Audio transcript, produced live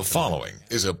The following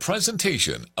is a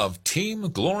presentation of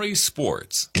Team Glory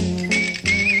Sports.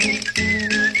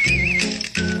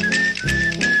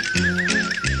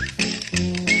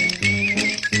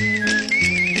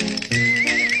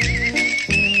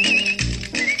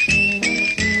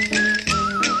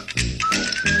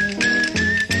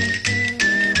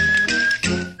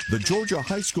 The Georgia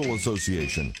High School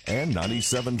Association and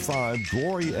 97.5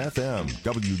 Glory FM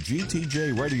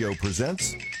WGTJ Radio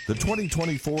presents the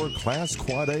 2024 Class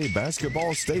Quad A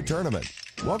Basketball State Tournament.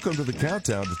 Welcome to the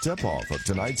countdown to tip-off of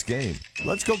tonight's game.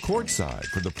 Let's go courtside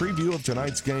for the preview of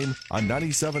tonight's game on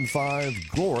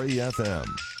 97.5 Glory FM.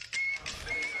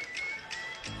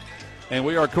 And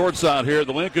we are courtside here at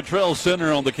the Lincoln Trail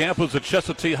Center on the campus of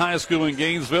Chestatee High School in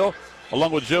Gainesville.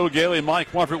 Along with Joe Gailey and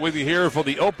Mike Warford with you here for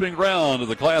the opening round of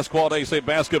the Class Quad A State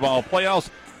Basketball Playoffs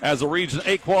as the Region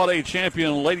 8 Quad A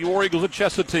champion Lady War Eagles of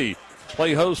Chestatee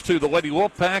play host to the Lady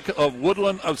Wolfpack of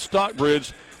Woodland of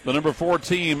Stockbridge, the number 4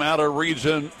 team out of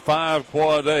Region 5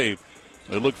 Quad A.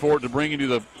 We look forward to bringing you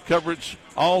the coverage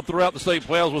all throughout the state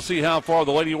playoffs. We'll see how far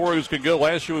the Lady Warriors can go.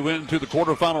 Last year we went into the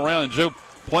quarterfinal round, and Joe,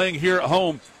 playing here at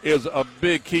home is a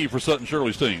big key for Sutton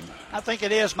Shirley's team. I think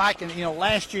it is, Mike, and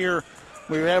last year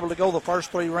we were able to go the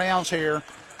first 3 rounds here,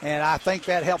 and I think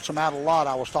that helps them out a lot.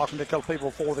 I was talking to a couple people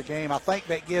before the game. I think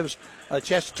that gives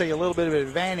Chestatee a little bit of an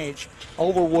advantage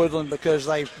over Woodland because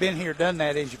they've been here, done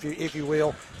that, if you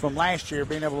will, from last year,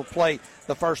 being able to play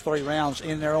the first 3 rounds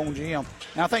in their own gym.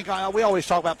 And I think we always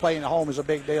talk about playing at home is a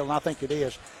big deal, and I think it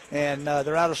is. And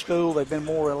they're out of school. They've been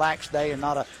more relaxed day and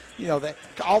not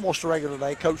almost a regular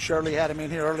day. Coach Shirley had them in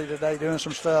here early today doing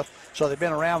some stuff, so they've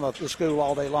been around the school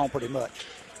all day long pretty much.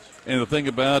 And the thing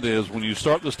about it is when you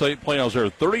start the state playoffs, there are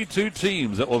 32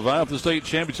 teams that will vie for the state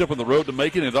championship on the road to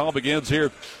making it. It all begins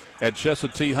here at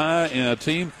Chestatee High, and a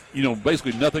team,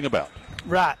 basically nothing about.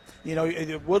 Right.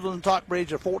 Woodland and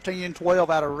Stockbridge are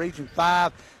 14-12 out of Region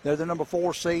 5. They're the number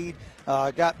 4 seed.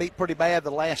 Got beat pretty bad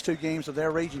the last 2 games of their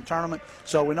region tournament,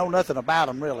 so we know nothing about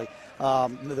them really.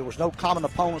 There was no common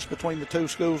opponents between the 2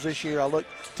 schools this year. I looked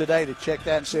today to check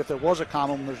that and see if there was a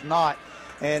common one. There's not.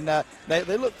 And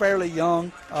they look fairly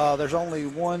young. There's only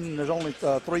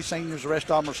 3 seniors. The rest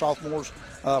of them are sophomores,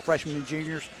 freshmen, and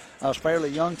juniors. It's a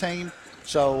fairly young team.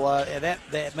 So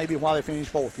that may be why they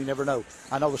finished 4th. You never know.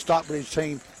 I know the Stockbridge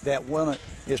team that won it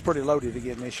is pretty loaded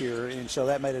again this year, and so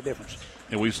that made a difference.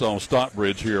 And we saw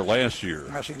Stockbridge here last year.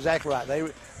 That's exactly right. They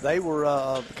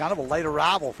were kind of a late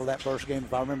arrival for that first game,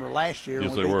 if I remember last year.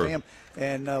 Yes, when we they beat were. them.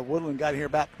 And Woodland got here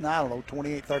about,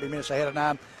 28, 30 minutes ahead of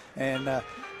time. And,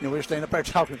 we were standing up there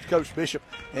talking to Coach Bishop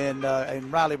and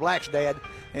Riley Black's dad.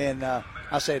 And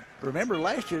I said, remember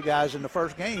last year, guys, in the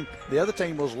first game, the other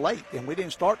team was late, and we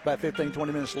didn't start about 15,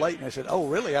 20 minutes late. And they said, oh,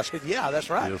 really? I said, yeah, that's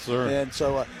right. Yes, sir. And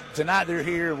so tonight they're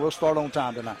here, and we'll start on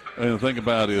time tonight. And the thing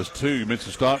about it is, too, you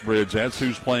mentioned Stockbridge. That's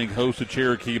who's playing host to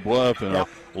Cherokee Bluff. And yep.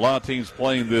 A lot of teams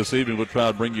playing this evening. We'll try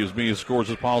to bring you as many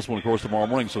scores as possible, of course, tomorrow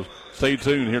morning. So stay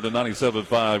tuned here to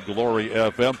 97.5 Glory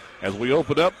FM as we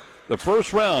open up the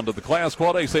first round of the Class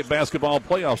Quad A State Basketball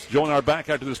Playoffs. Join our back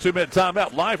after this 2-minute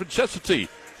timeout live in Chestatee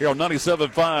here on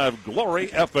 97.5 Glory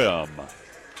FM.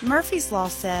 Murphy's Law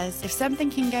says if something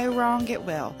can go wrong, it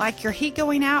will. Like your heat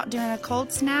going out during a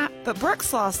cold snap. But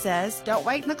Brooks Law says don't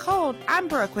wait in the cold. I'm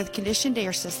Brooke with Conditioned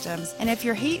Air Systems. And if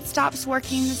your heat stops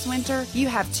working this winter, you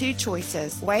have 2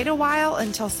 choices. Wait a while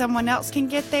until someone else can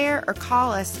get there or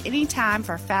call us anytime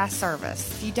for fast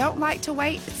service. If you don't like to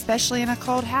wait, especially in a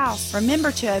cold house,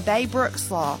 remember to obey Brooks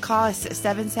Law. Call us at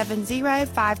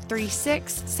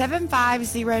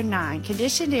 770-536-7509.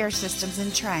 Conditioned Air Systems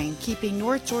and Train, keeping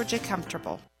North Georgia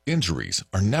comfortable. Injuries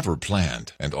are never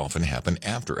planned and often happen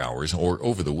after hours or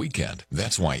over the weekend.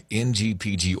 That's why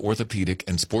NGPG Orthopedic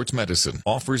and Sports Medicine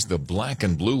offers the Black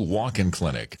and Blue Walk-In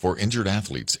Clinic for injured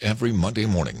athletes every Monday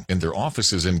morning in their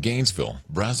offices in Gainesville,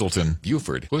 Brazelton,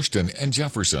 Beaufort, Houston, and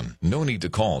Jefferson. No need to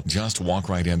call. Just walk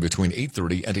right in between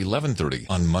 8:30 and 11:30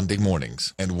 on Monday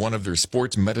mornings. And one of their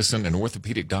sports medicine and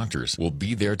orthopedic doctors will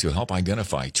be there to help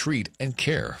identify, treat, and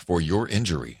care for your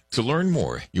injury. To learn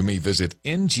more, you may visit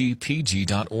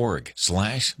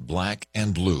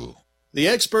ngpg.org/blackandblue. The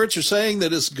experts are saying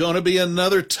that it's going to be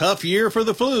another tough year for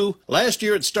the flu. Last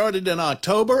year it started in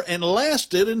October and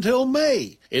lasted until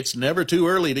May. It's never too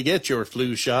early to get your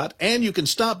flu shot, and you can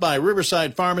stop by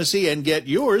Riverside Pharmacy and get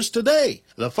yours today.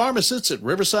 The pharmacists at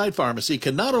Riverside Pharmacy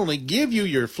can not only give you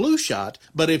your flu shot,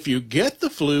 but if you get the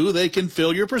flu, they can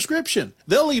fill your prescription.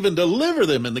 They'll even deliver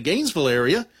them in the Gainesville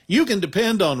area. You can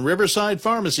depend on Riverside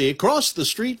Pharmacy across the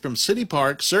street from City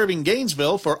Park, serving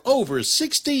Gainesville for over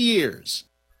 60 years.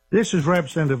 This is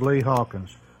Representative Lee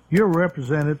Hawkins, your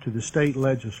representative to the state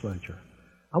legislature.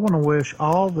 I want to wish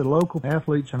all the local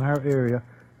athletes in our area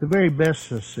the very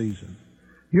best this season.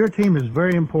 Your team is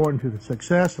very important to the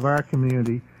success of our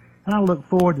community, and I look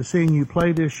forward to seeing you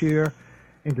play this year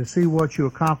and to see what you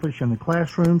accomplish in the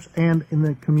classrooms and in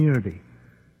the community.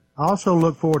 I also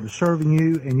look forward to serving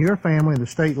you and your family in the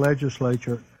state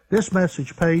legislature. This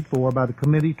message paid for by the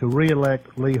committee to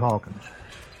re-elect Lee Hawkins.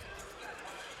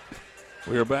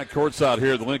 We are back courtside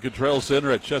here at the Lincoln Trail Center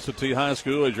at Chestatee High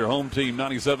School as your home team,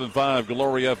 97.5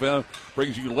 Glory FM,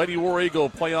 brings you Lady War Eagle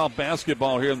playoff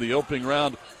basketball here in the opening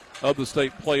round of the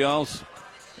state playoffs.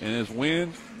 And as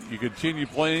win, you continue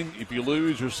playing. If you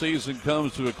lose, your season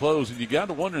comes to a close. And you got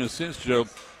to wonder in a sense, Joe,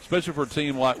 especially for a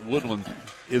team like Woodland,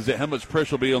 is that how much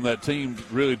pressure will be on that team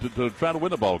really to try to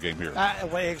win a ball game here?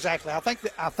 Well, exactly. I think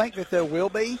that there will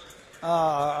be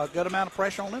a good amount of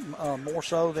pressure on them, more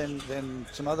so than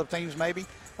some other teams maybe.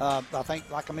 I think,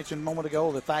 like I mentioned a moment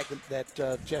ago, the fact that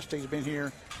Chestatee's been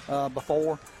here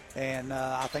before, and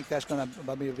I think that's going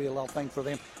to be a real thing for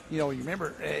them. You know,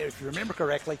 if you remember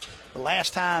correctly, the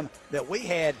last time that we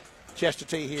had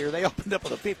Chestatee here, they opened up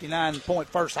with a 59-point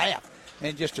first half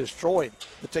and just destroyed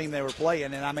the team they were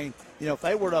playing. And, I mean, you know, if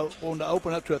they were to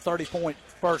open up to a 30-point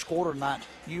first quarter tonight,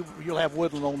 you'll have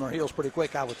Woodland on their heels pretty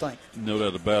quick, I would think. No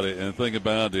doubt about it. And the thing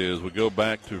about it is we go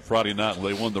back to Friday night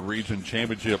when they won the region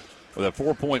championship with a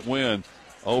 4-point win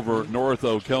over North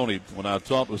Oconee. When I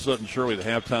talked with Sutton Shirley at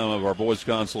halftime of our boys'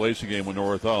 consolation game with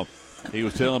North Hall, he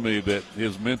was telling me that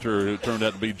his mentor, who turned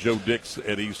out to be Joe Dix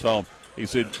at East Hall, he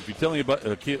said, if you tell about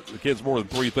the kids more than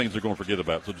 3 things, they're going to forget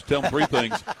about. So just tell them 3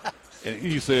 things. And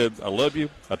he said, I love you,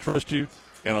 I trust you,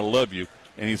 and I love you.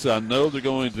 And he said, I know they're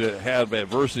going to have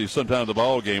adversity sometime in the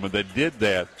ball game, and they did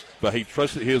that, but he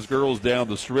trusted his girls down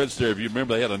the stretch there. If you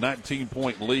remember, they had a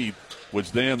 19-point lead,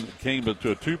 which then came to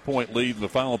a 2-point lead in the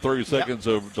final 30 seconds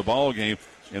of the ball game,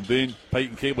 and then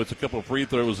Peyton Cable with a couple of free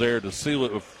throws there to seal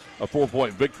it with a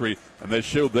 4-point victory, and they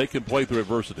showed they can play through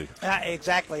adversity.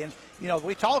 Exactly. And, you know,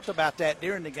 we talked about that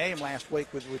during the game last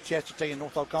week with Chestatee and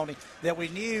North Oconee, that we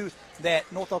knew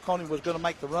that North Oconee was going to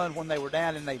make the run when they were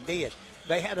down, and they did.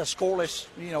 They had a scoreless,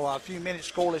 a few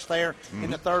minutes scoreless there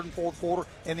in the third and fourth quarter,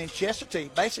 and then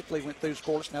Chestatee basically went through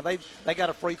scoreless. Now, they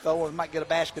got a free throw and might get a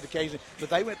basket occasionally,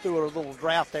 but they went through a little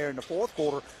drought there in the fourth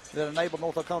quarter that enabled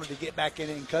North Oconee to get back in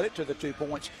and cut it to the 2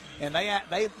 points. And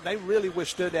they really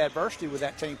withstood adversity with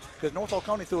that team because North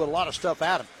Oconee threw a lot of stuff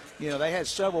at them. You know, they had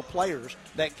several players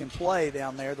that can play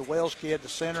down there. The Wells kid, the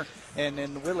center, and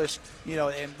then the Willis,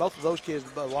 and both of those kids,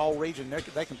 all region,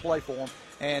 they can play for them.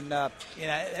 And,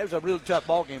 it was a really tough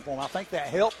ball game for them. I think that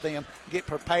helped them get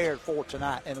prepared for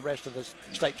tonight and the rest of the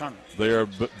state tournament. They are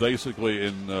basically,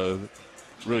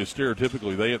 really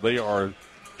stereotypically, they are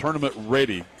tournament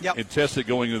ready and tested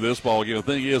going into this ball game. The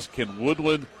thing is,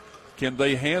 can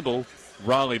they handle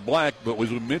Riley Black? But as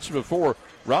we mentioned before,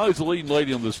 Riley's the leading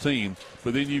lady on this team,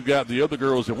 but then you've got the other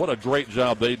girls, and what a great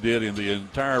job they did in the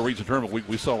entire region tournament.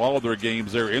 We saw all of their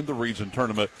games there in the region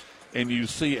tournament, and you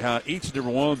see how each and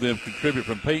every one of them contribute,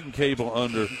 from Peyton Cable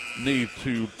underneath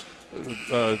to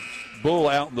Bull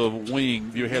out in the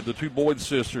wing. You had the 2 Boyd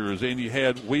sisters, and you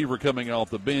had Weaver coming off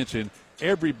the bench, and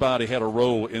everybody had a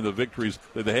role in the victories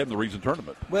that they had in the region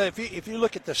tournament. Well, if you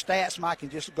look at the stats, Mike,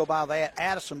 and just go by that,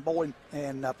 Addison Boyd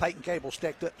and Peyton Cable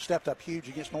stepped up huge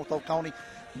against North Oconee.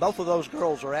 Both of those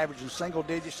girls are averaging single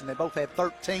digits, and they both had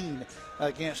 13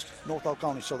 against North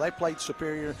Oconee. So they played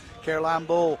superior. Caroline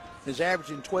Bull is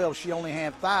averaging 12. She only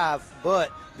had 5,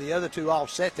 but the other 2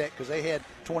 offset that because they had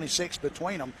 26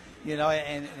 between them.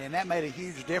 And that made a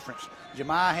huge difference.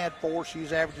 Jemiah had 4.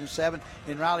 She's averaging 7.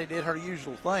 And Riley did her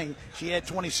usual thing. She had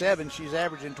 27. She's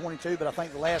averaging 22. But I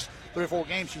think the last 3 or 4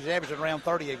 games she's averaging around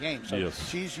 30 a game. So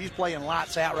she's playing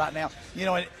lights out right now.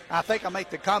 And I think I make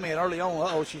the comment early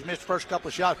on, she's missed the first couple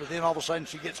of shots, but then all of a sudden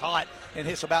she gets hot and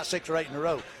hits about 6 or 8 in a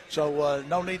row. So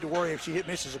no need to worry if she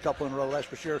misses a couple in a row, that's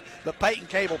for sure. But Peyton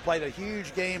Cable played a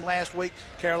huge game last week.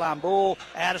 Caroline Bull,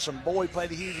 Addison Boyd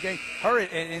played a huge game. Her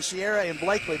and Sierra and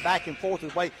Blakely back and forth, the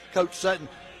way Coach Sutton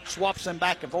swaps them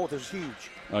back and forth is huge.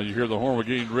 You hear the horn. We're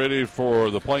getting ready for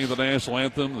the playing of the national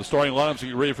anthem. The starting lineups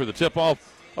get ready for the tip-off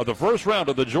of the first round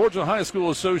of the Georgia High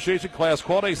School Association Class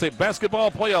Quad A State Basketball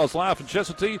Playoffs live from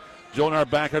Chestatee. Joe and I are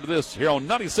back after this here on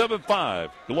 97.5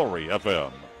 Glory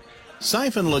FM.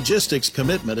 Siphon Logistics'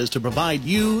 commitment is to provide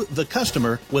you, the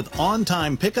customer, with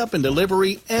on-time pickup and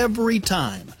delivery every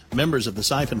time. Members of the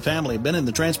Siphon family have been in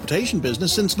the transportation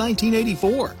business since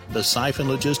 1984. The Siphon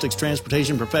Logistics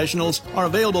transportation professionals are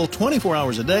available 24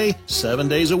 hours a day, 7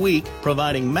 days a week,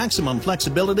 providing maximum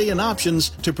flexibility and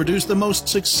options to produce the most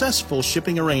successful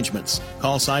shipping arrangements.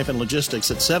 Call Siphon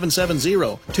Logistics at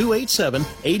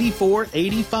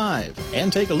 770-287-8485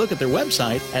 and take a look at their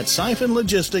website at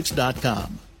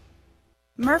siphonlogistics.com.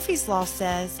 Murphy's Law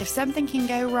says if something can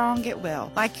go wrong, it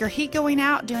will. Like your heat going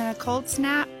out during a cold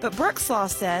snap. But Brooks Law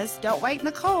says don't wait in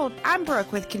the cold. I'm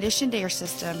Brooke with Conditioned Air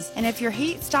Systems. And if your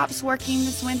heat stops working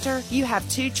this winter, you have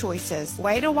two choices.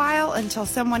 Wait a while until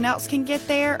someone else can get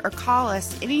there or call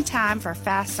us anytime for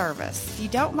fast service. If you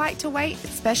don't like to wait,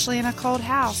 especially in a cold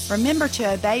house, remember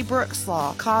to obey Brooks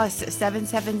Law. Call us at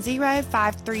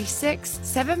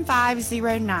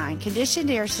 770-536-7509. Conditioned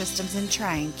Air Systems and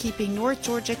Train, keeping North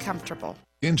Georgia comfortable.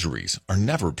 Injuries are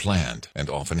never planned and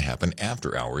often happen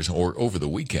after hours or over the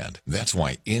weekend. That's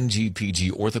why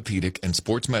NGPG Orthopedic and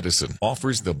Sports Medicine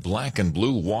offers the Black and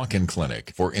Blue Walk-In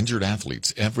Clinic for injured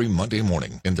athletes every Monday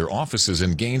morning in their offices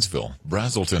in Gainesville,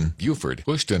 Brazelton, Beaufort,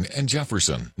 Bushton, and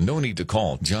Jefferson. No need to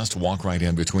call. Just walk right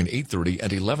in between 8:30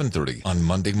 and 11:30 on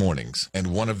Monday mornings.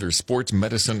 And one of their sports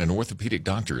medicine and orthopedic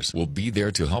doctors will be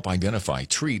there to help identify,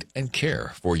 treat, and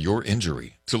care for your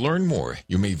injury. To learn more,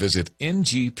 you may visit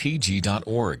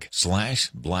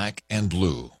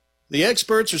ngpg.org/blackandblue. The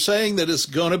experts are saying that it's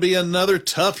going to be another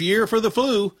tough year for the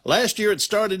flu. Last year it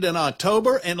started in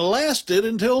October and lasted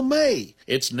until May.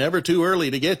 It's never too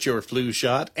early to get your flu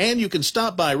shot, and you can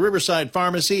stop by Riverside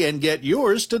Pharmacy and get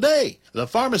yours today. The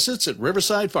pharmacists at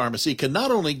Riverside Pharmacy can not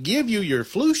only give you your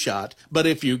flu shot, but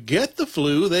if you get the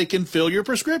flu, they can fill your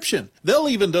prescription. They'll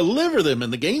even deliver them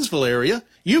in the Gainesville area.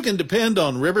 You can depend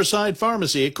on Riverside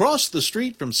Pharmacy across the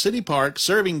street from City Park,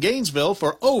 serving Gainesville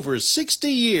for over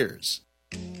 60 years.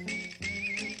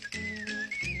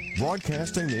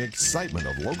 Broadcasting the excitement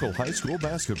of local high school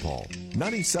basketball.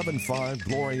 97.5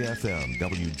 Glory FM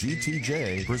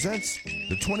WGTJ presents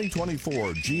the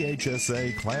 2024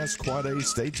 GHSA Class Quad A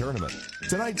State Tournament.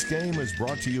 Tonight's game is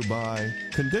brought to you by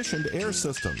Conditioned Air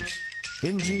Systems,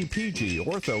 NGPG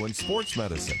Ortho and Sports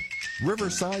Medicine,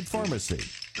 Riverside Pharmacy,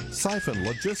 Siphon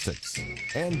Logistics,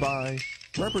 and by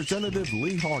Representative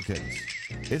Lee Hawkins.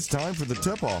 It's time for the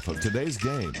tip-off of today's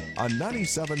game on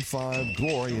 97.5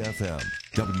 Glory FM,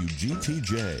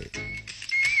 WGTJ.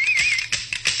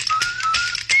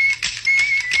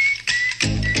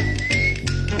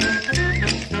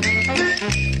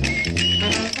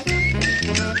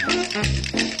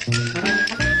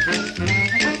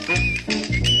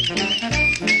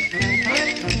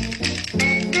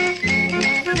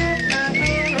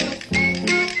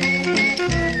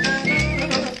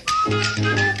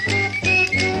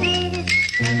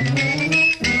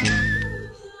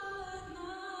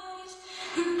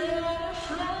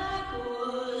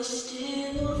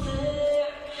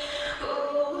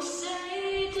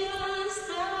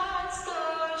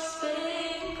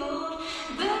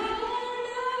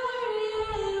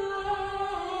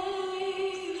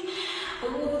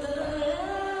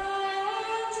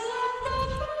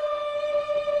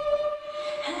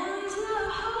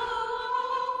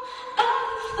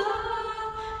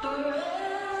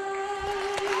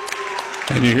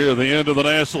 And you hear the end of the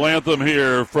national anthem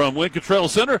here from Lincoln Trail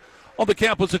Center on the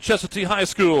campus at Chestatee High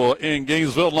School in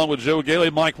Gainesville, along with Joe Gailey.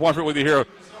 Mike Wofford with you here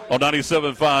on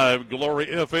 97.5 Glory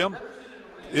FM.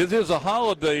 It is a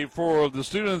holiday for the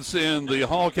students in the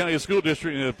Hall County School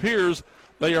District, and it appears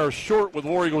they are short with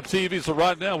War Eagle TV. So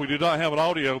right now we do not have an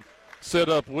audio set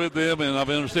up with them, and I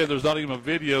understand there's not even a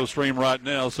video stream right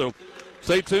now. So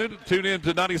stay tuned. Tune in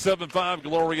to 97.5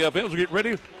 Glory FM as we get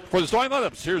ready for the starting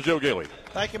lineups. Here's Joe Gailey.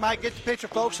 Thank you, Mike. Get the picture,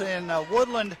 folks. In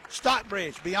Woodland,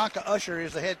 Stockbridge, Bianca Usher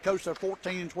is the head coach. They're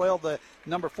 14-12, the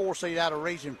number 4 seed out of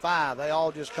Region 5. They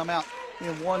all just come out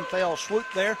in one fell swoop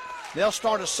there. They'll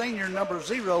start a senior, number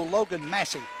 0, Logan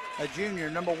Massey. A junior,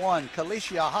 number 1,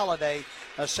 Kalicia Holiday.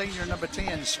 A senior, number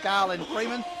 10, Skylin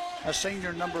Freeman. A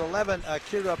senior, number 11,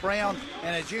 Kira Brown.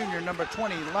 And a junior, number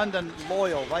 20, London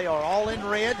Loyal. They are all in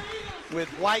red with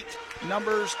white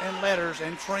numbers and letters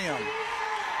and trim.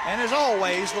 And as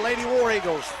always, the Lady War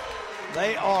Eagles,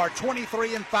 they are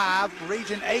 23-5,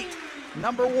 Region 8,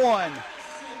 number 1.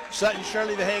 Sutton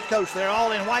Shirley, the head coach. They're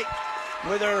all in white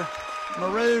with their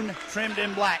maroon trimmed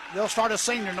in black. They'll start a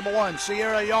senior, number 1,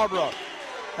 Sierra Yarbrough.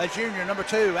 A junior, number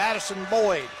 2, Addison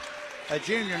Boyd. A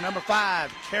junior, number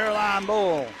 5, Caroline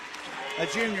Bull. A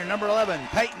junior, number 11,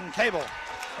 Peyton Cable.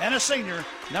 And a senior,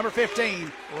 number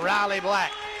 15, Riley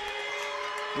Black.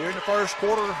 Here in the first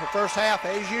quarter, the first half,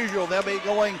 as usual, they'll be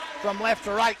going from left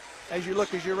to right as you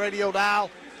look at your radio dial.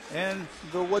 And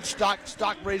the Woodstock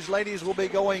Stockbridge ladies will be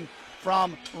going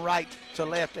from right to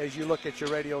left as you look at your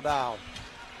radio dial.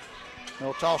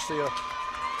 They'll toss the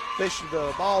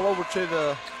ball over to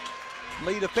the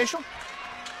lead official.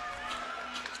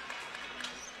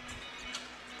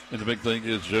 And the big thing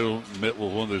is Joe met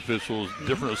with one of the officials,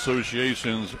 different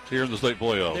associations here in the state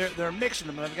playoffs. They're mixing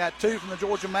them. They've got 2 from the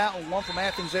Georgia Mountain, 1 from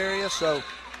Athens area. So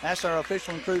That's our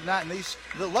official and crew tonight.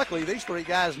 And luckily, these three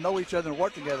guys know each other and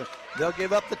work together. They'll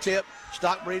give up the tip.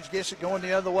 Stockbridge gets it going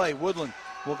the other way. Woodland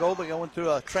will go. They go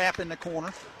into a trap in the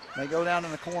corner. They go down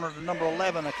in the corner to number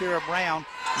 11, Akira Brown.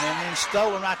 And then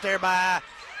stolen right there by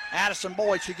Addison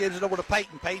Boyd. She gives it over to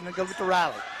Peyton. Peyton will give it to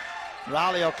Riley.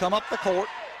 Riley will come up the court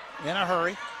in a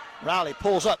hurry. Riley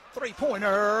pulls up.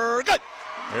 Three-pointer. Good.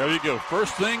 There you go.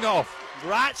 First thing off.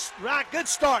 Right. Good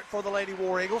start for the Lady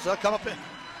War Eagles. They'll come up in.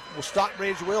 Well,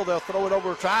 Stockbridge will. They'll throw it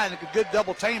over, trying a good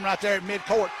double team right there at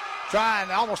midcourt. Trying,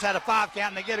 almost had a 5 count,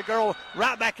 and they get a girl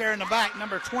right back there in the back,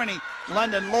 number 20,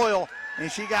 London Loyal,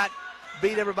 and she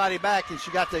beat everybody back, and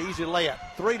she got the easy layup.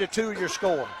 3-2 your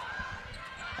score.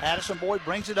 Addison Boyd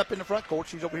brings it up in the front court.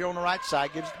 She's over here on the right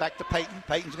side, gives it back to Peyton.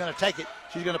 Peyton's going to take it.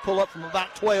 She's going to pull up from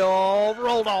about 12,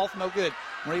 rolled off, no good.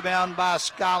 Rebound by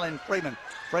Skylin Freeman.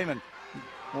 Freeman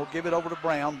will give it over to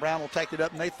Brown. Brown will take it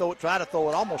up, and they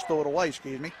almost throw it away,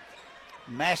 excuse me.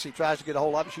 Massey tries to get a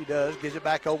hold of it. She does. Gives it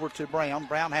back over to Brown.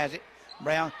 Brown has it.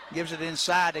 Brown gives it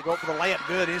inside. They go for the layup.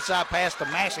 Good. Inside pass to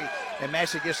Massey, and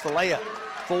Massey gets the layup.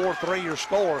 4-3 your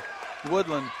score.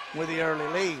 Woodland with the early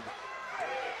lead.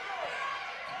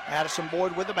 Addison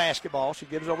Boyd with the basketball. She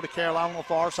gives it over to Caroline on the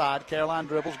far side. Caroline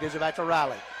dribbles, gives it back to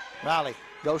Riley. Riley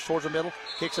goes towards the middle,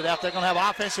 kicks it out. They're going to have an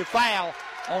offensive foul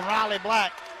on Riley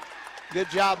Black. Good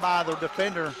job by the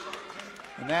defender,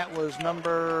 and that was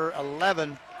number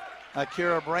 11,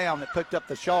 Akira Brown, that picked up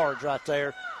the charge right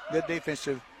there. Good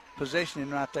defensive positioning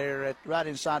right there, right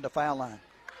inside the foul line.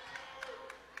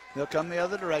 They'll come the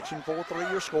other direction.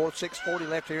 4-3 your score. 6:40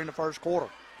 left here in the first quarter.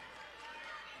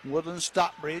 Woodland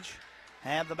Stockbridge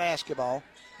have the basketball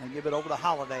and give it over to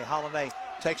Holiday. Holiday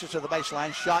takes it to the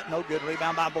baseline. Shot no good.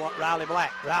 Rebound by Riley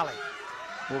Black. Riley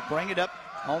will bring it up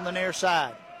on the near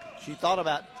side. She thought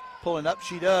about pulling up.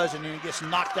 She does, and then it gets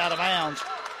knocked out of bounds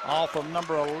off of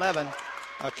number 11,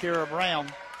 Akira Brown.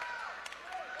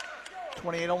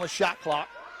 28 on the shot clock.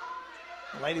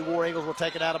 The Lady War Eagles will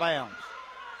take it out of bounds.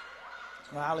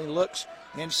 Riley looks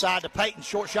inside to Peyton.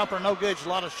 Short jumper, no good. A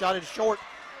lot of shot is short.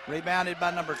 Rebounded by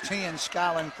number 10,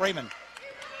 Skylin Freeman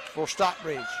for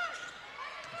Stockbridge.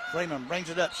 Freeman brings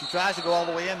it up. She tries to go all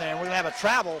the way in there, and we're going to have a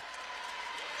travel.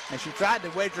 And she tried to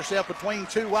wedge herself between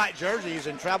two white jerseys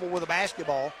and travel with a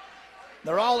basketball.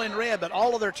 They're all in red, but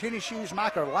all of their tennis shoes,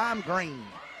 Mike, are lime green.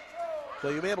 So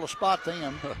you'll be able to spot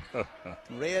them.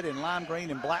 Red and lime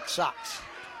green and black socks.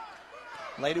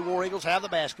 Lady War Eagles have the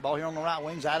basketball here on the right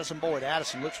wings. Addison Boyd.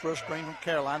 Addison looks for a screen from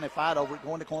Caroline. They fight over it,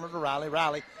 going to corner to Riley.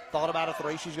 Riley thought about a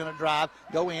three. She's going to drive,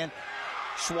 go in,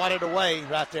 swat it away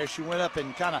right there. She went up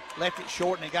and kind of left it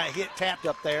short, and it got tapped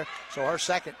up there. So her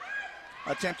second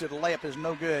attempt at a layup is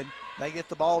no good. They get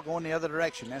the ball going the other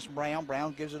direction. That's Brown.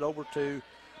 Brown gives it over to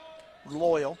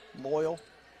Loyal. Loyal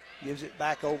gives it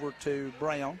back over to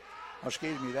Brown. Oh,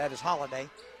 excuse me, that is Holiday.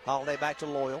 Holiday back to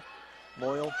Loyal.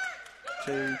 Loyal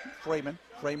to Freeman.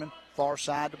 Freeman far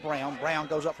side to Brown. Brown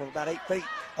goes up from about 8 feet.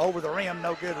 Over the rim,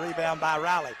 no good. Rebound by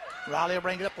Riley. Riley will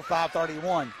bring it up for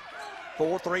 5:31.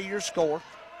 4-3 your score.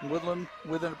 Woodland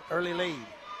with an early lead.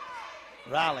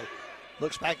 Riley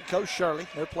looks back at Coach Shirley.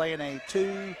 They're playing a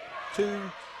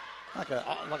 2-2, like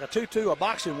a 2-2, a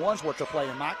boxing one's what they're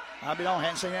playing, Mike. I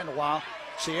hadn't seen that in a while.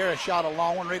 Sierra shot a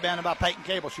long one, rebounded by Peyton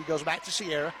Cable. She goes back to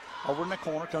Sierra. Over in the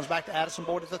corner, comes back to Addison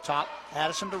Boyd at the top.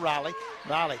 Addison to Riley.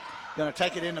 Riley going to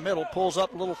take it in the middle, pulls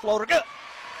up a little floater. Good.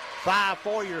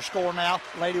 5-4 your score now.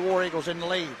 Lady War Eagles in the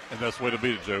lead. And that's the way to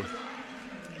beat it, Joe.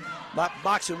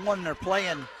 Boxing one, they're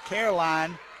playing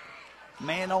Caroline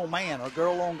man on man or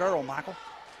girl on girl, Michael.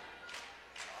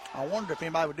 I wonder if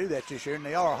anybody would do that this year, and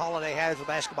they are. Holiday has the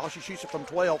basketball. She shoots it from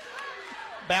 12.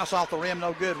 Bounce off the rim,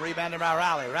 no good. Rebounded by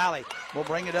Riley. Riley will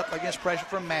bring it up against pressure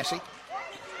from Massey.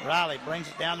 Riley brings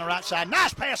it down the right side.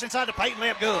 Nice pass inside the Peyton,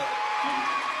 layup good.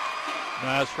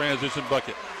 Nice transition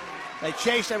bucket. They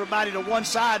chased everybody to one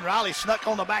side. Riley snuck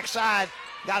on the backside.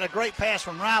 Got a great pass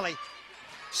from Riley.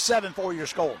 7-4 your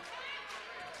score.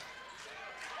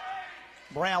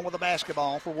 Brown with the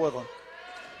basketball for Woodland.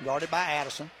 Guarded by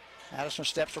Addison. Addison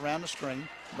steps around the screen.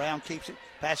 Brown keeps it.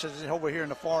 Passes it over here in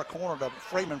the far corner to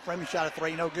Freeman. Freeman shot a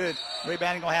three, no good.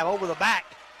 Rebounding going to have over the back.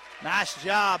 Nice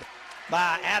job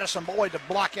by Addison Boyd to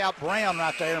block out Brown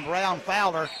right there, and Brown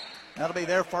fouled her. That'll be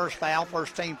their first foul,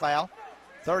 first team foul.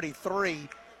 33,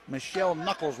 Michelle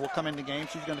Knuckles will come in the game.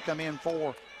 She's going to come in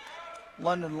for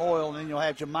London Loyal, and then you'll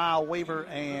have Jemiah Weaver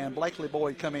and Blakely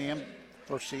Boyd come in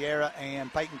for Sierra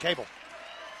and Peyton Cable.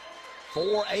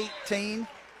 4:18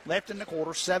 left in the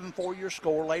quarter, 7-4 your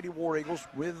score. Lady War Eagles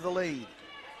with the lead.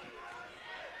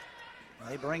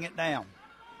 They bring it down.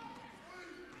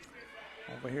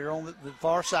 Over here on the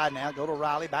far side now, go to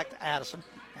Riley, back to Addison.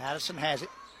 Addison has it.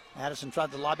 Addison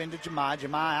tried to lob into Jemai.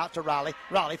 Jemai out to Riley.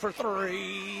 Riley for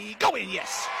three. Go in,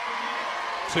 yes.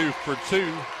 2 for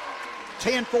 2.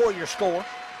 10-4 your score.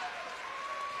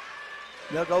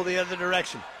 They'll go the other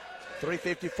direction.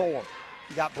 3:54.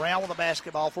 You got Brown with the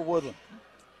basketball for Woodland.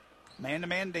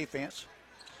 Man-to-man defense.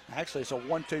 Actually, it's a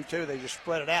 1-2-2. They just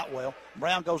spread it out well.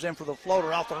 Brown goes in for the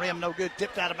floater off the rim. No good.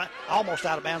 Tipped out of almost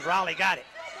out of bounds. Riley got it.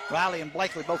 Riley and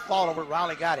Blakely both fought over it.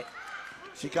 Riley got it.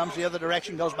 She comes the other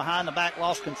direction, goes behind the back,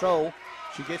 lost control.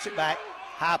 She gets it back.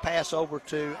 High pass over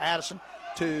to Addison.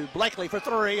 To Blakely for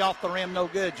three. Off the rim, no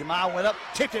good. Jemai went up,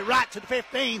 tipped it right to the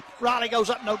 15. Riley goes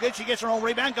up, no good. She gets her own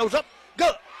rebound, goes up,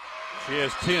 good. She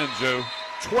has 10, Joe.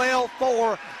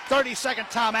 12-4, 30-second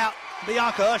timeout.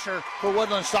 Bianca Usher for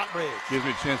Woodland Stockbridge. Gives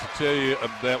me a chance to tell you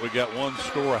that we got one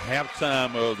score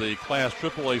halftime of the Class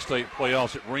AAA state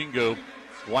playoffs at Ringo.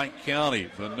 White County,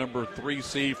 the number 3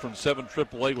 seed from 7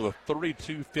 AAA with a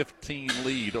 32-15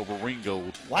 lead over Ringo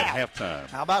at halftime.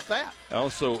 How about that?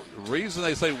 Also, the reason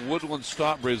they say Woodland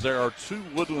Stockbridge, there are 2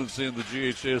 Woodlands in the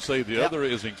GHSA. The other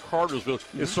is in Cartersville.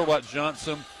 Mm-hmm. It's sort of like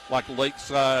Johnson, like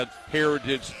Lakeside,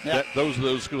 Heritage. Those are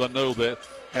those schools I know that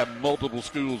have multiple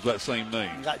schools that same name.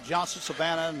 You got Johnson,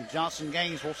 Savannah, and Johnson,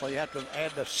 Gainesville, so you have to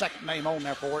add the second name on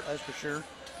there for it, that's for sure.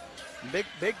 Big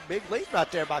lead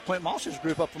right there by Quint Moss's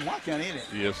group up from White County, isn't it?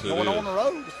 Yes, it Going is. on the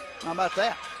road. How about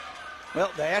that?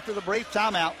 Well, after the brief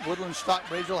timeout, Woodland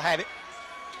Stockbridge will have it.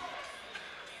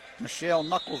 Michelle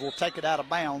Knuckles will take it out of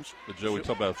bounds. But Joe, we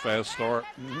talked about a fast start.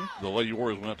 Mm-hmm. The Lady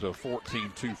Warriors went up to a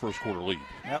 14-2 first quarter lead.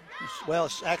 Yep. Well,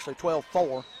 it's actually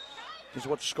 12-4 is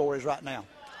what the score is right now.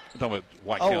 I'm talking about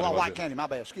White County. Oh, White County, my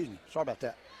bad. Excuse me. Sorry about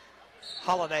that.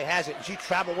 Holiday has it, and she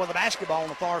traveled with the basketball on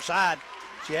the far side.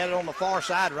 She had it on the far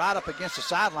side, right up against the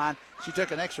sideline. She took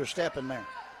an extra step in there.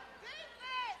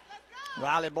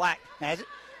 Riley Black has it.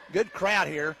 Good crowd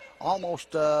here. Almost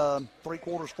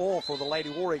 3/4 full for the Lady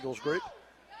War Eagles group.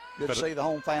 Good to see the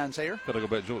home fans here. Got to go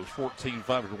back, Joe. It was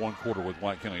 14-5 after one quarter with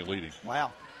White County leading.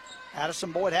 Wow.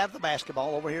 Addison Boyd have the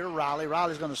basketball over here to Riley.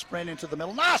 Riley's going to sprint into the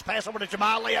middle. Nice pass over to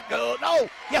Jemai. Layup good. No.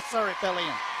 Yes, sir. It fell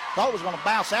in. Thought it was going to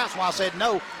bounce out, so I said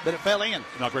no, but it fell in.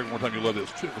 Not great one time. You love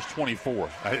this. It was 24.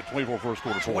 I hit 24 first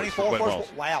quarter. 24 first quarter.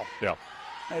 Wow. Yeah.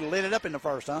 They lit it up in the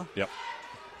first, huh? Yep.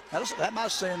 That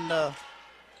might send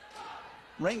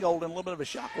Ringgold in a little bit of a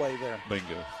shockwave there.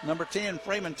 Bingo. Number 10,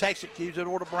 Freeman takes it, keeps it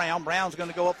over to Brown. Brown's going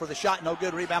to go up for the shot. No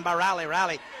good. Rebound by Riley.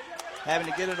 Riley having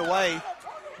to get it away.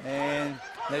 And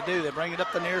they do. They bring it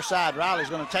up the near side. Riley's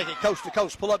going to take it coast to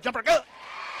coast. Pull up jumper. Good.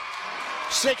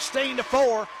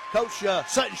 16-4. Coach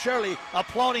Sutton Shirley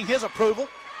applauding his approval.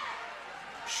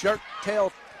 Shirt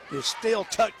tail is still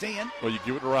tucked in. Well, you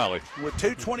give it to Riley. With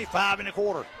 2:25 in the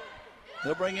quarter.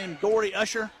 They'll bring in Dory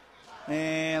Usher.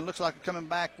 And looks like they're coming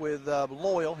back with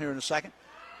Loyal here in a second.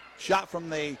 Shot from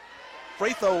the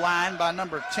free throw line by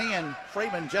number 10.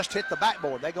 Freeman just hit the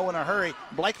backboard. They go in a hurry.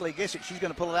 Blakely gets it. She's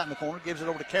going to pull it out in the corner. Gives it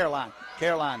over to Caroline.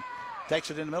 Caroline takes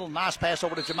it in the middle. Nice pass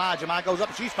over to Jemai. Jemai goes up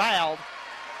and she's fouled.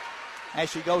 As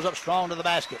she goes up strong to the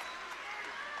basket.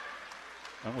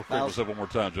 I'm going to figure this up one more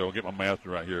time, Joe. I'll get my math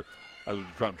right here. I was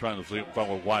trying to see if I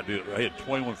was White did. I had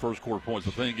 21 first quarter points.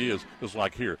 The thing is, it's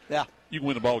like here. Yeah. You can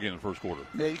win the ball game in the first quarter.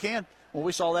 Yeah, you can. Well,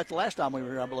 we saw that the last time we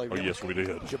were here, I believe. Oh, yes, we did.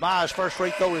 Jemai's first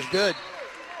free throw is good.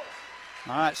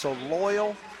 All right, so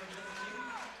Loyal,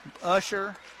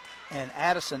 Usher, and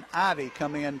Addison Ivy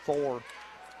come in for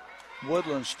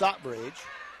Woodland Stockbridge.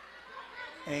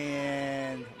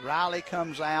 And Riley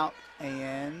comes out,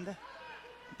 and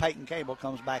Peyton Cable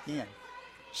comes back in.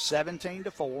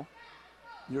 17-4,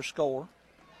 your score.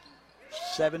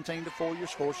 17-4, your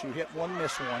score. So you hit one,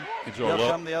 miss one. They'll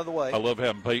come the other way. I love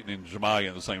having Peyton and Jemai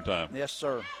at the same time. Yes,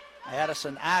 sir.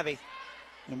 Addison Ivy,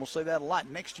 and we'll see that a lot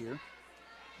next year,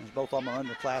 as both of them are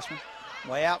underclassmen.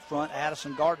 Way out front,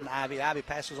 Addison Garden Ivy. Ivy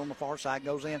passes on the far side,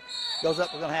 goes in, goes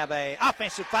up. We're going to have an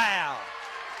offensive foul.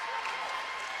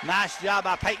 Nice job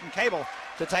by Peyton Cable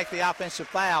to take the offensive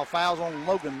foul. Fouls on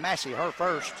Logan Massey, her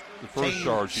first. The first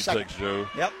charge she takes, Joe.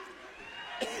 Yep.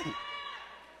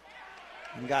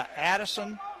 We got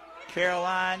Addison,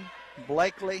 Caroline,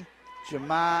 Blakely,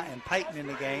 Jemai, and Peyton in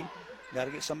the game. Got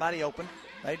to get somebody open.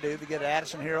 They do. They get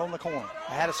Addison here on the corner.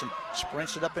 Addison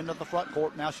sprints it up into the front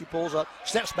court. Now she pulls up,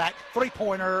 steps back,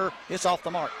 three-pointer. It's off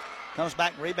the mark. Comes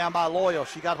back, rebound by Loyal.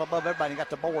 She got up above everybody and got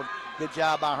the board. Good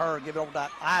job by her. Give it over to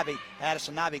Ivy.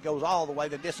 Addison Ivy goes all the way.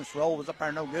 The distance roll was up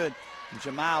there, no good. And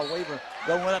Jemiah Weaver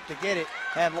going up to get it.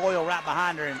 Had Loyal right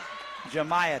behind her, and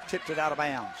Jemiah tipped it out of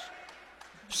bounds.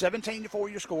 17-4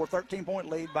 your score, 13-point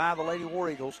lead by the Lady War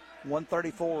Eagles.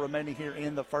 1:34 remaining here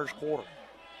in the first quarter.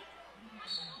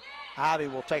 Ivy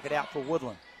will take it out for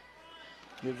Woodland.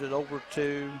 Gives it over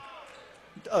to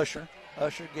Usher.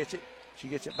 Usher gets it. She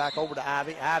gets it back over to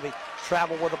Ivy. Ivy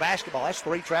traveled with the basketball. That's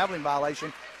 3 traveling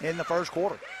violation in the first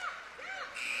quarter.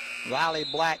 Riley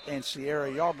Black and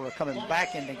Sierra Yarborough coming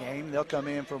back in the game. They'll come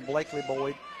in from Blakely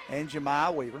Boyd and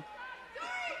Jemiah Weaver.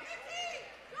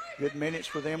 Good minutes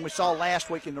for them. We saw last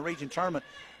week in the region tournament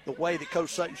the way that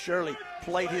Coach Sutton Shirley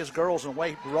played his girls and the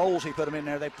way roles he put them in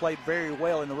there. They played very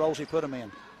well in the roles he put them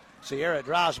in. Sierra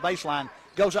drives baseline,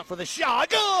 goes up for the shot.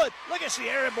 Good! Look at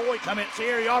Sierra Boyd come in.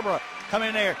 Sierra Yarborough come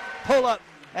in there, pull up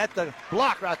at the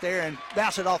block right there and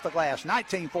bounce it off the glass.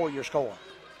 19-4 your score.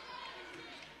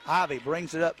 Ivy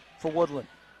brings it up for Woodland.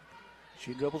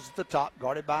 She dribbles at the top,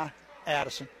 guarded by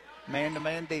Addison.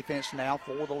 Man-to-man defense now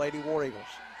for the Lady War Eagles.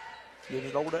 Gives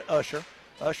it over to Usher.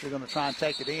 Usher going to try and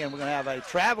take it in. We're going to have a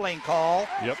traveling call.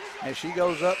 Yep. As she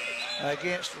goes up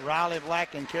against Riley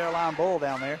Black and Caroline Bull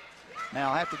down there.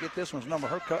 Now I have to get this one's number.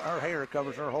 Her hair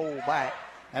covers her whole back.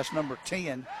 That's number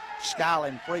 10,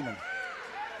 Skylin Freeman.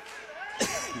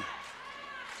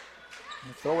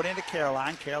 Throw it into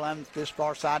Caroline. Caroline this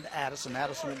far side to Addison.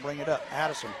 Addison will bring it up.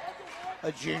 Addison,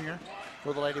 a junior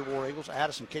for the Lady War Eagles.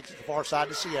 Addison kicks it to the far side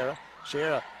to Sierra.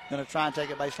 Sierra going to try and take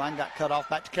it baseline. Got cut off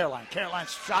back to Caroline. Caroline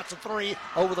shots a 3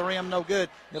 over the rim. No good.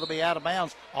 It'll be out of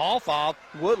bounds. Off of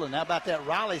Woodland. How about that?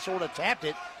 Riley sort of tapped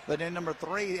it. But then number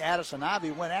 3, Addison Ivy,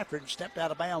 went after it and stepped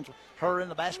out of bounds. Her and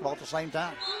the basketball at the same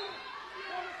time.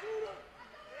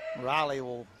 Riley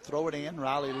will throw it in.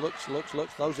 Riley looks,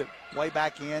 throws it way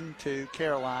back in to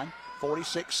Caroline.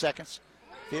 46 seconds,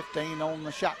 15 on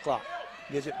the shot clock.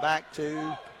 Gives it back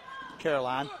to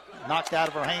Caroline. Knocked out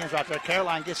of her hands right there.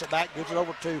 Caroline gets it back, gives it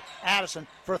over to Addison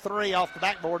for 3 off the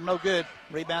backboard. No good.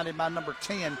 Rebounded by number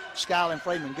 10, Skylin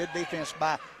Freeman. Good defense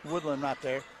by Woodland right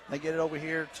there. They get it over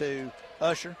here to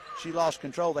Usher. She lost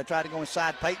control. They tried to go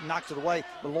inside. Peyton knocks it away.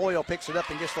 But Loyal picks it up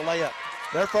and gets the layup.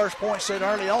 Their first point set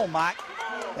early on, Mike.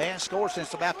 They hadn't scored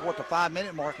since about the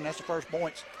 5-minute mark, and that's the first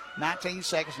points. 19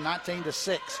 seconds,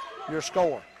 19-6, your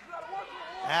score.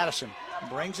 Addison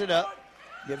brings it up,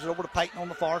 gives it over to Peyton on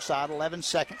the far side. 11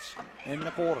 seconds in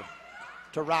the quarter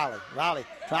to Riley. Riley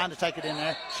trying to take it in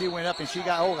there. She went up and she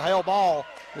got hell ball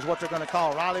is what they're going to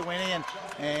call. Riley went in,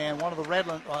 and one of the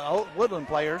Woodland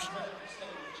players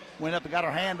went up and got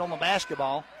her hand on the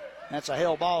basketball. That's a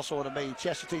hell ball, so it'll be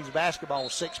Chestatee's basketball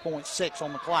with 6.6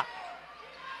 on the clock.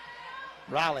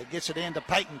 Riley gets it into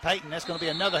Peyton. Peyton, that's going to be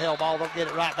another hell ball. They'll get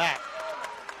it right back.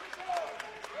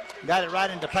 Got it right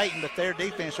into Peyton, but their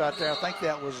defense right there, I think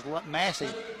that was Massey,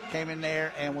 came in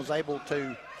there and was able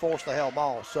to force the hell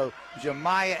ball. So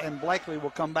Jemiah and Blakely will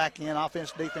come back in.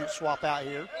 Offense-defense swap out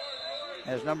here.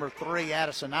 As number 3,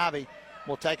 Addison Ivy,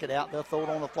 will take it out. They'll throw it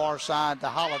on the far side to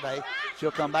Holiday.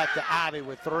 She'll come back to Ivy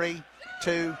with 3,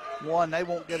 2, 1. They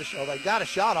won't get a shot. They got a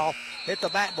shot off. Hit the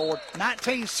backboard.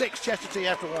 19-6 Chestatee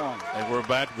after 1. And we're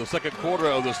back to the second quarter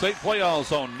of the state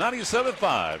playoffs on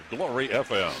 97.5 Glory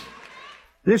FM.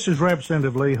 This is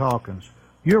Representative Lee Hawkins,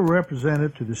 your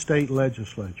representative to the state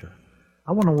legislature.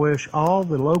 I want to wish all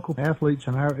the local athletes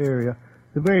in our area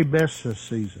the very best this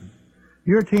season.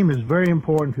 Your team is very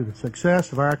important to the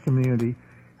success of our community,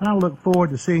 and I look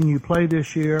forward to seeing you play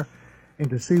this year and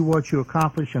to see what you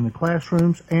accomplish in the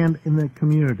classrooms and in the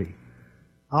community.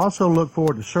 I also look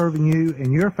forward to serving you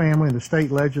and your family in the state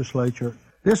legislature.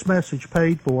 This message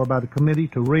paid for by the committee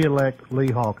to re-elect Lee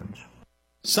Hawkins.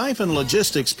 Siphon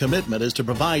Logistics' commitment is to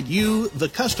provide you, the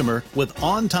customer, with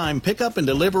on-time pickup and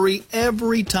delivery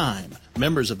every time.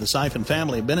 Members of the Siphon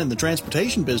family have been in the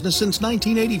transportation business since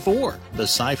 1984. The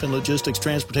Siphon Logistics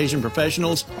transportation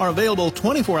professionals are available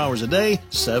 24 hours a day,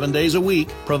 7 days a week,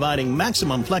 providing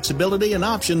maximum flexibility and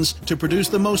options to produce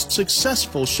the most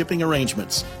successful shipping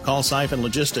arrangements. Call Siphon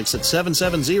Logistics at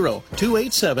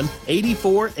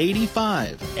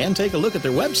 770-287-8485 and take a look at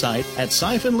their website at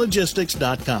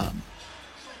siphonlogistics.com.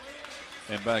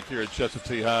 And back here at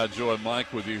Chestatee High, Joe and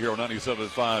Mike with you here on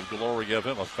 97.5 Glory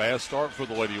FM. A fast start for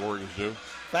the Lady Warriors, Joe.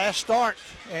 Fast start,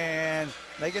 and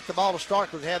they get the ball to start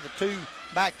because they have the 2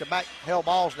 back-to-back hell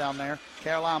balls down there.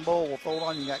 Caroline Bull will throw it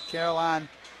on. You got Caroline,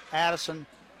 Addison,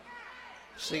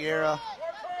 Sierra,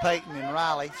 Peyton, and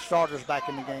Riley. Starters back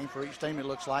in the game for each team, it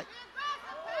looks like.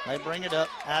 They bring it up.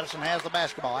 Addison has the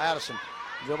basketball. Addison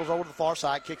dribbles over to the far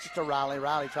side, kicks it to Riley.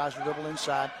 Riley tries to dribble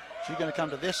inside. She's going to come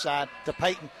to this side to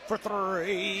Peyton for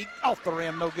 3. Off the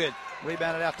rim, no good.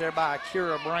 Rebounded out there by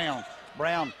Akira Brown.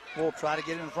 Brown will try to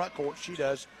get in the front court. She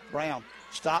does. Brown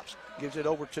stops, gives it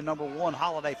over to number 1,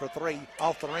 Holiday for 3.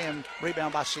 Off the rim,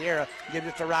 rebound by Sierra. Gives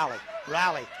it to Riley.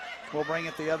 Riley will bring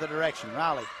it the other direction.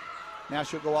 Riley, now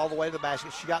she'll go all the way to the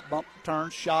basket. She got bumped,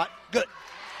 turned, shot. Good.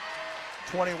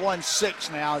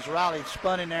 21-6 now as Riley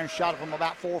spun in there and shot it from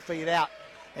about 4 feet out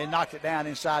and knocked it down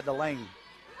inside the lane.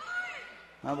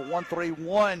 Number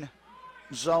 131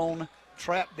 zone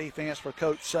trap defense for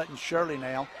Coach Sutton Shirley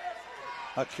now.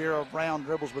 Akira Brown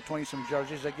dribbles between some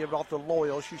jerseys. They give it off to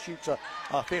Loyal. She shoots a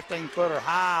 15-footer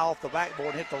high off the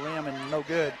backboard, hit the rim, and no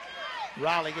good.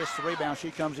 Riley gets the rebound.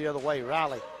 She comes the other way.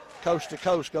 Riley, coast to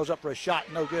coast, goes up for a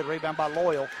shot. No good. Rebound by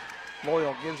Loyal.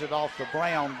 Loyal gives it off to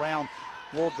Brown. Brown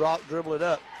will dribble it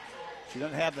up. She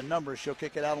doesn't have the numbers. She'll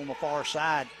kick it out on the far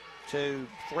side to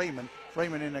Freeman.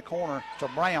 Freeman in the corner to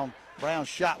Brown. Brown's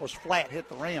shot was flat, hit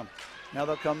the rim. Now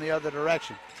they'll come the other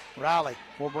direction. Riley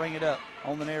will bring it up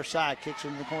on the near side, kicks it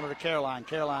in the corner to Caroline.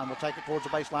 Caroline will take it towards the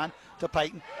baseline to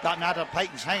Peyton. Gotten out of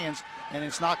Peyton's hands, and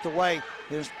it's knocked away.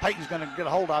 Peyton's going to get a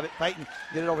hold of it. Peyton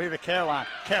get it over here to Caroline.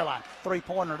 Caroline,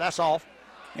 three-pointer, that's off.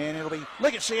 And it'll be,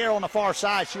 look at Sierra on the far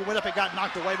side. She went up and got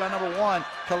knocked away by number 1,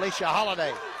 Kalisha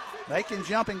Holiday. They can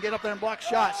jump and get up there and block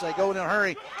shots. They go in a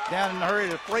hurry, down in a hurry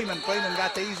to Freeman. Freeman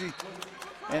got the easy,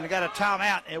 and they got a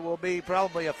timeout. It will be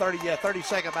probably a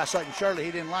 30-second by Sutton Shirley.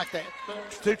 He didn't like that.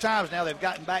 2 times now they've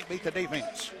gotten back, beat the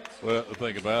defense. Well, the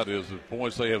thing about it is the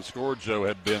points they have scored, Joe,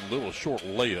 have been little short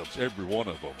layups, every one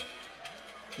of them.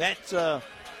 That's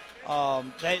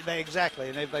they exactly,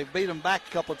 and they beat him back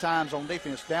a couple of times on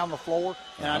defense down the floor,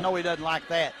 and I know he doesn't like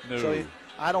that. No. So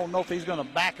I don't know if he's going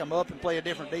to back him up and play a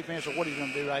different defense or what he's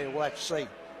going to do. We'll have to see.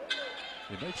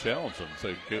 They may challenge him and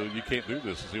say, Caleb, you can't do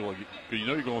this. And see, well, you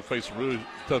know you're going to face some really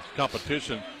tough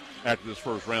competition after this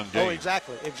first round game. Oh,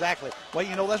 exactly.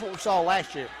 Well, that's what we saw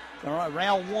last year.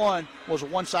 Round 1 was a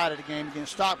one-sided game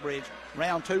against Stockbridge.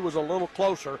 Round 2 was a little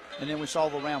closer, and then we saw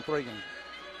the round 3 game.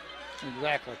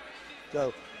 Exactly.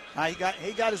 So he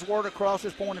got his word across,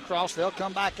 his point across. They'll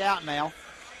come back out now.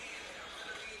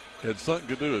 And Sutton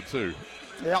could do it too.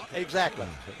 Yeah, exactly.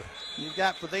 You've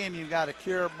got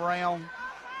Akira Brown,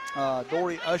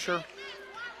 Dory Usher,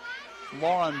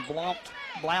 Lauren Blount,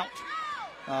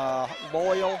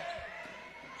 Loyal.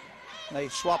 They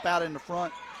swap out in the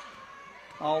front,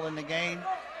 all in the game,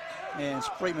 and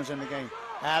Freeman's in the game.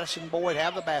 Addison Boyd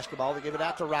have the basketball. They give it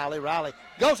out to Riley. Riley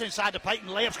goes inside to Peyton.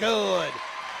 Layup's good.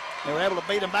 They were able to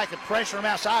beat him back and pressure him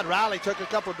outside. Riley took a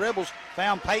couple of dribbles,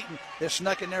 found Peyton. They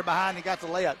snuck in there behind and got the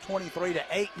layup.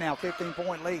 23-8 now,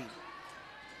 15-point lead.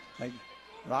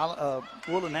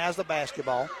 Woodland has the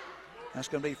basketball. That's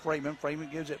going to be Freeman.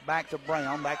 Freeman gives it back to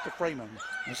Brown, back to Freeman.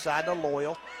 Inside to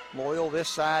Loyal. Loyal this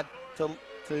side to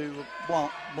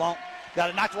Blount. Blount got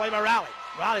it knocked away by Riley.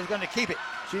 Riley's going to keep it.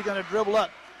 She's going to dribble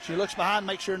up. She looks behind,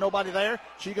 make sure nobody there.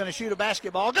 She's going to shoot a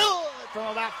basketball. Good! From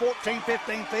about 14,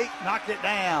 15 feet. Knocked it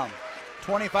down.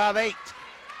 25-8,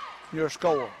 your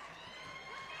score.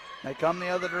 They come the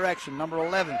other direction. Number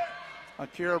 11,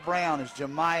 Akira Brown, is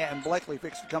Jemiah and Blakely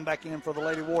fixed to come back in for the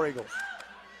Lady War Eagles.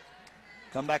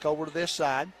 Come back over to this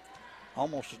side.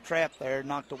 Almost a trap there,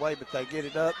 knocked away, but they get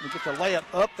it up. They get the layup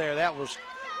up there. That was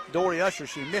Dory Usher.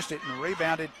 She missed it and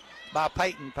rebounded by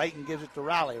Peyton. Peyton gives it to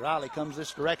Riley. Riley comes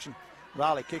this direction.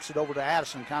 Riley kicks it over to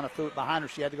Addison, kind of threw it behind her.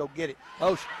 She had to go get it.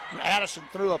 Addison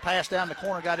threw a pass down the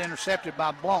corner, got intercepted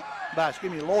by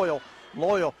Loyal.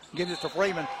 Loyal gives it to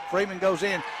Freeman. Freeman goes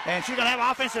in, and she's going to have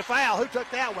an offensive foul. Who took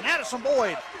that one? Addison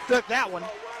Boyd took that one.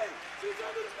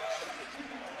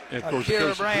 And of course,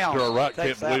 Akira Brown to our right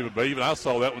can't believe it, but even I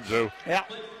saw that one, Joe. Yeah.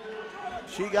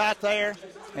 She got there,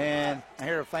 and I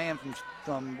hear a fan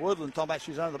from Woodland talking about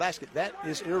she's under the basket. That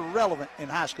is irrelevant in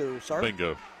high school, sir.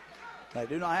 Bingo. They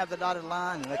do not have the dotted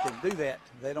line, and they can do that.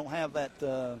 They don't have that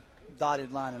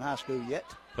dotted line in high school yet.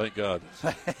 Thank God.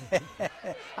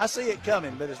 I see it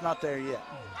coming, but it's not there yet.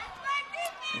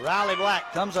 Riley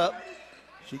Black comes up.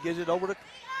 She gives it over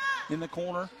in the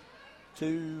corner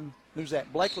to, who's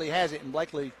that? Blakely has it, and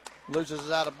Blakely loses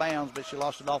it out of bounds, but she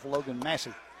lost it off of Logan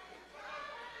Massey.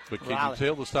 But can you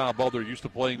tell the style ball they're used to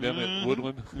playing down at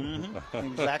Woodland?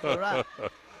 Exactly right.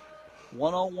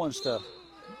 One-on-one stuff.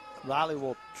 Riley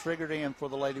will trigger it in for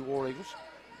the Lady War Eagles.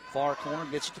 Far corner,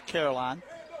 gets it to Caroline.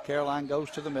 Caroline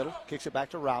goes to the middle, kicks it back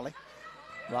to Riley.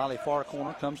 Riley, far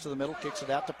corner, comes to the middle, kicks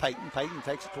it out to Peyton. Peyton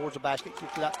takes it towards the basket,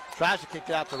 kicks it out, tries to kick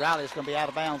it out to Riley. It's going to be out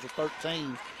of bounds with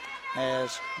 13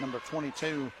 as number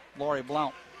 22, Lori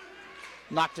Blount,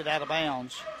 knocked it out of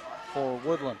bounds for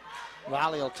Woodland.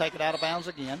 Riley will take it out of bounds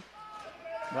again.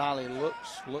 Riley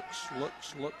looks.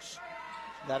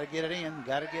 Got to get it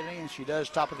in. She does,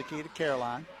 top of the key to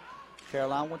Caroline.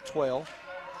 Caroline with 12.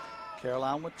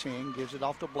 Caroline with 10. Gives it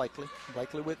off to Blakely.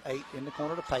 Blakely with 8 in the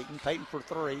corner to Peyton. Peyton for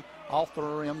 3. Off the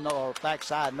rim, or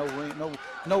backside, no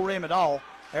rim at all.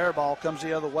 Air ball comes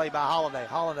the other way by Holiday.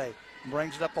 Holiday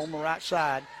brings it up on the right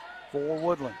side for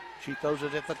Woodland. She throws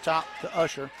it at the top to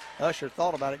Usher. Usher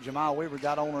thought about it. Jemiah Weaver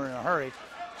got on her in a hurry.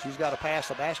 She's got to pass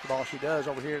the basketball. She does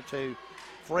over here to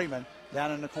Freeman.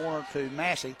 Down in the corner to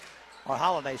Massey. or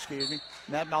Holiday, excuse me.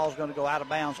 And that ball is going to go out of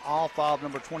bounds off of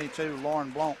number 22,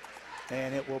 Lauren Blanc.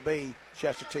 And it will be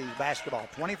Chestatee's basketball.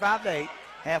 25-8,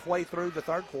 halfway through the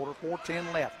third quarter,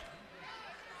 4:10 left.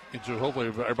 And so hopefully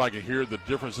everybody can hear the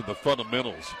difference in the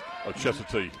fundamentals of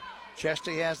Chestatee.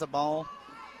 Chestatee has the ball.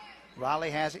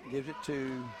 Riley has it, gives it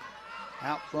to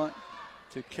out front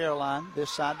to Caroline, this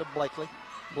side to Blakely.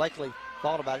 Blakely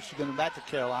thought about it. She's going back to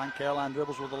Caroline. Caroline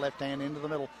dribbles with the left hand into the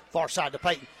middle, far side to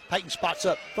Peyton. Peyton spots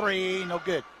up, three, no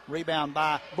good. Rebound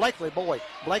by Blakely.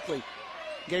 Blakely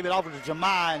gave it over to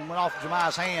Jemiah and went off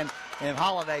Jemiah's hand, and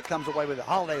Holiday comes away with it.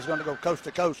 Holiday is going to go coast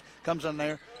to coast, comes in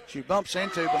there. She bumps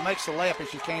into, but makes the layup, and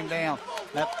she came down.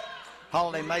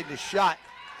 Holiday made the shot,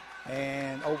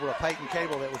 and over a Peyton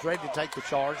Cable that was ready to take the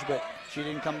charge, but she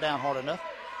didn't come down hard enough.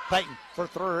 Peyton for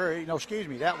three. No, excuse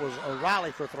me. That was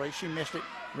Riley for three. She missed it.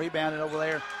 Rebounded over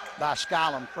there by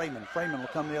Skylam Freeman. Freeman will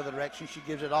come the other direction. She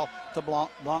gives it off to Blanc.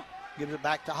 Blanc gives it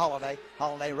back to Holiday.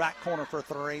 Holiday right corner for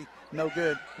three. No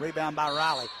good. Rebound by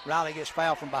Riley. Riley gets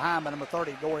fouled from behind by number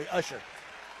 30, Dory Usher.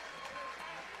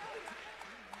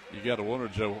 You got to wonder,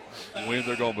 Joe, when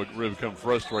they're going to become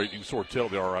frustrated. You can sort of tell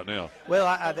they are right now.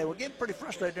 Well, they were getting pretty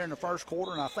frustrated during the first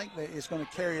quarter, and I think that it's going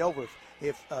to carry over.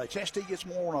 If Chestatee gets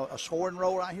more on a scoring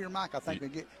roll right here, Mike, I think they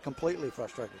get completely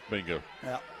frustrated. Bingo.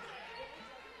 Yeah.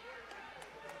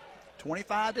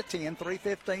 25-10,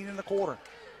 3:15 in the quarter.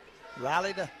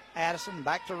 Riley to Addison,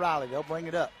 back to Riley. They'll bring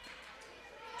it up.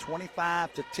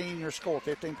 25-10 your score,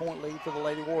 15-point lead for the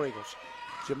Lady War Eagles.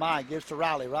 Jemiah gives to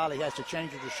Riley. Riley has to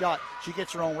change her shot. She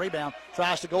gets her own rebound,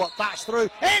 tries to go up, fights through,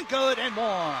 and good, and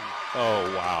one.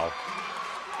 Oh, wow.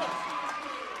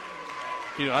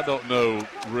 You know, I don't know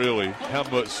really how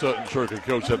much Sutton Church can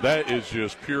coach that. That is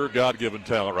just pure God-given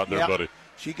talent right there, buddy.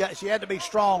 She had to be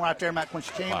strong right there, Matt. When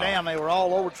she came down, they were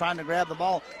all over trying to grab the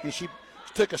ball, and she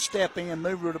took a step in,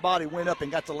 moved her to body, went up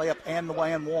and got the layup and the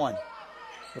way and one.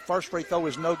 The first free throw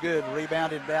is no good.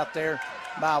 Rebounded out there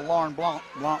by Lauren Blanc.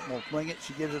 Blanc will bring it.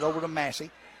 She gives it over to Massey.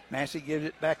 Massey gives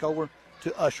it back over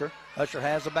to Usher. Usher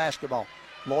has the basketball.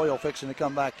 Loyal fixing to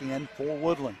come back in for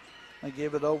Woodland. They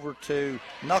give it over to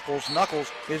Knuckles.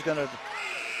 Knuckles is going to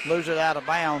lose it out of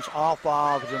bounds off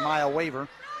of Jemiah Weaver.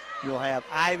 You'll have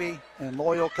Ivy and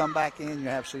Loyal come back in. You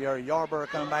have Sierra Yarborough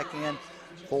come back in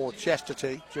for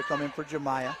Chestatee. She'll come in for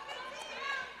Jemiah.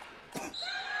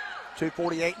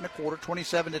 2:48 in the quarter,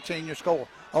 27-10 your score.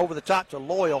 Over the top to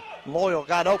Loyal. Loyal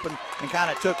got open and kind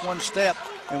of took one step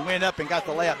and went up and got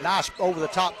the layup. Nice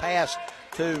over-the-top pass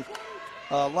to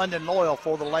London Loyal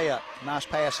for the layup. Nice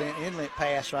pass, inlet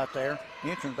pass right there.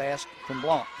 Entrance pass from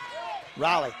Blanc.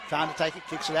 Riley trying to take it,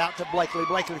 kicks it out to Blakely.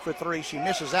 Blakely for three. She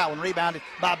misses that one. Rebounded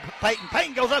by Peyton.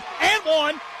 Peyton goes up and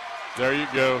one. There you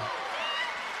go.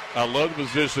 I love the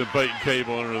position of Peyton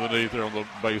Cable underneath there on the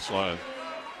baseline.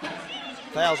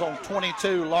 Fouls on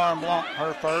 22, Lauren Blanc,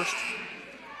 her first.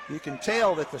 You can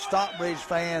tell that the Stockbridge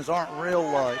fans aren't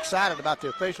real excited about the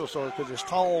officials because it's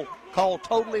called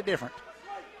totally different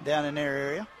down in their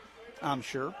area, I'm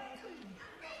sure.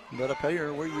 But up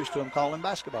here, we're used to them calling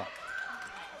basketball.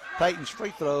 Peyton's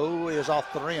free throw is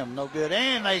off the rim, no good.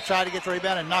 And they try to get the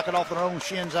rebound and knock it off their own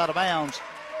shins out of bounds.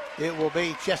 It will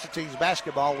be Chestatee's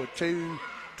basketball with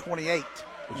 2:28.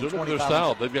 Look at their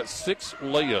style. They've got 6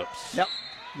 layups. Yep,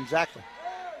 exactly.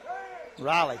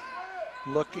 Riley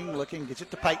looking, gets it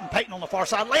to Peyton. Peyton on the far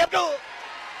side, layup, go!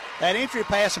 That entry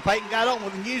pass, and Peyton got on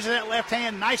with and using that left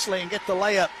hand nicely and get the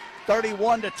layup,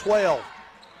 31-12.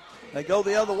 They go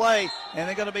the other way, and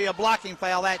they're going to be a blocking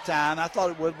foul that time. I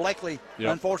thought it would. Blakely,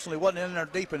 unfortunately, wasn't in there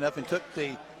deep enough and took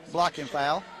the blocking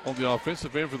foul. On the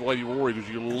offensive end for the Lady Warriors,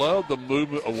 you love the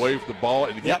movement away from the ball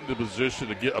and to get into position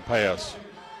to get a pass.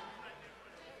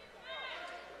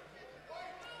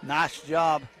 Nice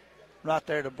job right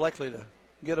there to Blakely to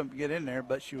get in there,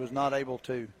 but she was not able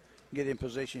to get in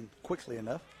position quickly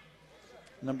enough.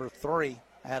 Number 3,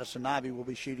 Addison Ivy will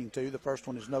be shooting 2. The first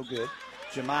one is no good.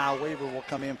 Jemiah Weaver will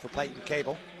come in for Peyton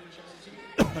Cable.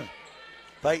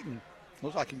 Peyton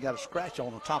looks like he got a scratch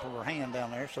on the top of her hand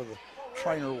down there, so the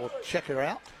trainer will check her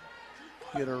out,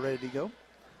 get her ready to go.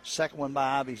 Second one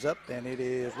by Ivy's up, and it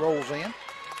is rolls in.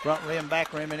 Front rim,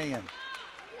 back rim, and in.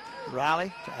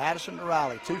 Riley to Addison to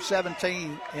Riley.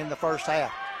 2:17 in the first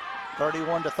half.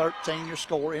 31-13 your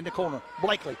score in the corner.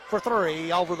 Blakely for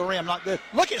 3 over the rim, not good.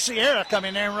 Look at Sierra come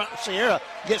in there, and Sierra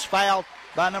gets fouled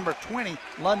by number 20,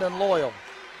 London Loyal.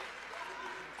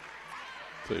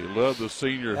 So you love the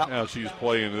senior, how she's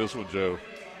playing this one, Joe.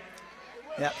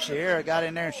 Yep, Sierra got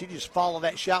in there, and she just followed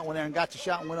that shot, went there and got the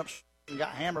shot and went up and got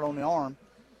hammered on the arm.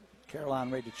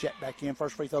 Caroline ready to check back in.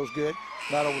 First free throw's good,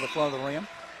 right over the front of the rim.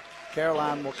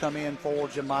 Caroline will come in for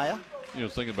Jemiah. You know,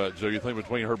 thinking about it, Joe, you think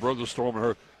between her brother Storm and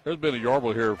her, There's been a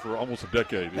Yarborough here for almost a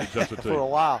decade in Chestatee. For a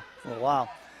while.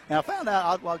 And I found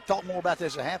out, I'll talk more about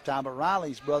this at halftime, but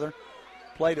Riley's brother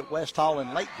played at West Hall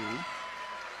in Lakeview.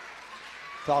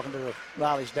 Talking to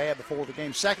Riley's dad before the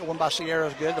game. Second one by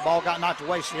Sierra's good. The ball got knocked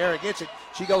away. Sierra gets it.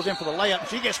 She goes in for the layup, and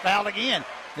she gets fouled again.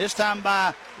 This time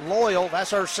by Loyal. That's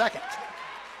her second.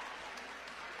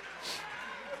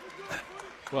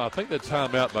 Well, I think that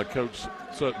timeout by Coach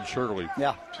Sutton Shirley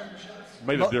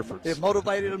made a difference. It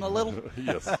motivated him a little.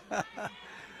 Yes.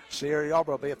 Sierra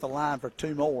Yarborough will be at the line for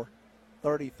two more.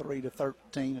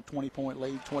 33-13, a 20-point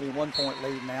lead, 21-point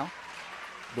lead now.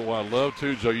 But what I love,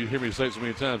 too, Joe, you hear me say it so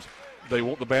many times, they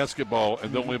want the basketball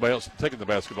and don't want anybody else taking the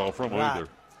basketball from them either.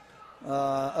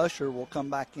 Usher will come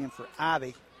back in for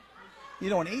Ivy. You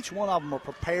know, and each one of them are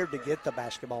prepared to get the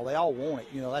basketball. They all want it.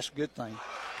 You know, that's a good thing.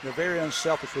 They're very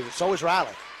unselfish with it. So is Riley.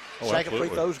 Second free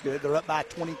throw's good. They're up by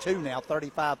 22 now,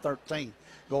 35-13.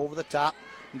 Go over the top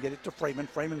and get it to Freeman.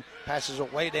 Freeman passes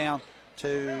it way down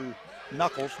to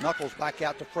Knuckles. Knuckles back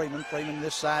out to Freeman. Freeman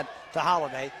this side to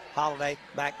Holiday. Holiday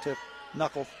back to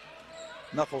Knuckles.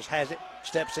 Knuckles has it.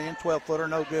 Steps in. 12-footer.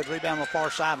 No good. Rebound on the far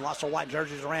side. Lots of white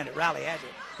jerseys around it. Riley has it.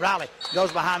 Riley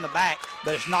goes behind the back,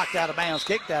 but it's knocked out of bounds.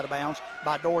 Kicked out of bounds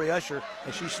by Dory Usher.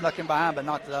 And she snuck in behind, but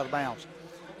knocked it out of bounds.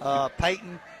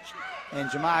 Peyton and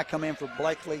Jemiah come in for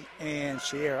Blakely and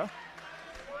Sierra.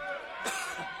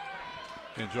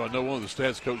 And, Joe, I know one of the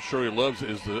stats Coach Shirley loves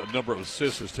is the number of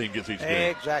assists his team gets each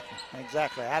game.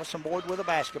 Exactly. Addison Boyd with a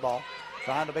basketball,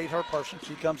 trying to beat her person.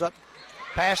 She comes up,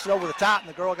 passed it over the top, and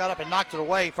the girl got up and knocked it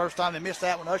away. First time they missed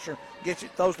that one. Usher gets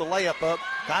it, throws the layup up.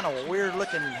 Kind of a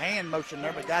weird-looking hand motion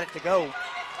there, but got it to go.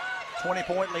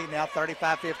 20-point lead now,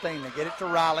 35-15. They get it to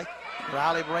Riley.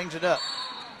 Riley brings it up,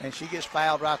 and she gets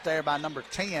fouled right there by number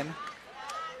 10.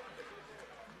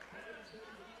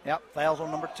 Yep, fouls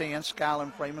on number 10,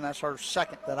 Skylar Freeman. That's her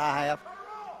second that I have.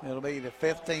 It'll be the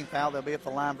 15th foul. They'll be at the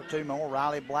line for two more.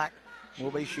 Riley Black will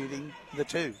be shooting the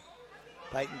two.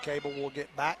 Peyton Cable will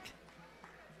get back.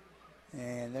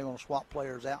 And they're going to swap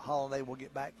players out. Holiday will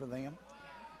get back for them.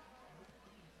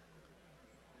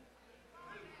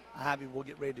 Ivy will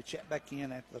get ready to check back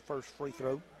in after the first free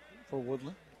throw for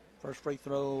Woodland. First free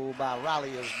throw by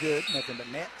Riley is good, nothing but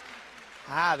net.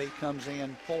 Ivy comes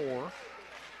in for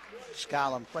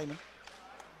Skylar Freeman.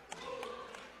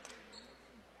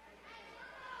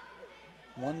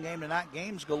 One game tonight,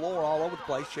 games galore all over the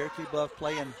place. Cherokee Bluff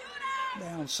playing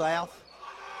down south.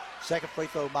 Second free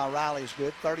throw by Riley is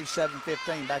good.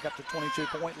 37-15, back up to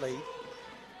 22-point lead.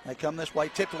 They come this way,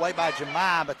 tipped away by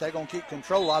Jemiah, but they're going to keep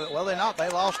control of it. Well, they're not. They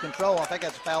lost control. I think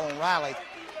that's a foul on Riley.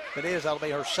 If it is, that'll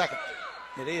be her second.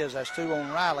 It is. That's two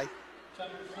on Riley.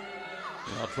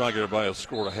 I'll try to get everybody a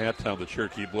score at halftime of the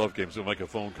Cherokee Bluff game, so we'll make a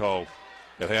phone call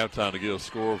at halftime to get a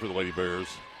score for the Lady Bears.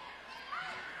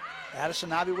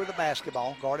 Addison Ivy with the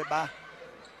basketball, guarded by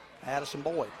Addison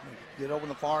Boyd. Get over in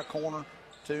the far corner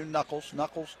to Knuckles.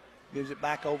 Knuckles gives it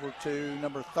back over to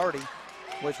number 30,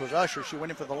 which was Usher. She went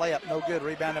in for the layup. No good.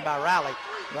 Rebounded by Riley.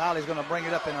 Riley's going to bring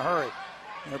it up in a hurry.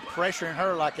 They're pressuring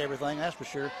her like everything, that's for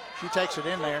sure. She takes it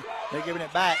in there. They're giving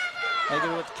it back. They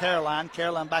give it to Caroline.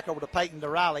 Caroline back over to Peyton to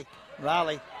Riley.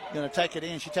 Riley going to take it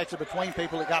in. She takes it between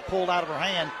people. It got pulled out of her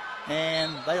hand,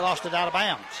 and they lost it out of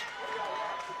bounds.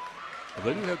 Well,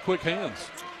 they do have quick hands.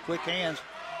 Quick hands.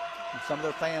 And some of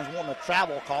their fans wanting a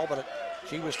travel call, but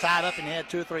she was tied up and had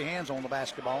 2 or 3 hands on the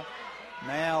basketball.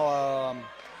 Now,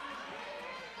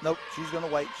 nope, she's going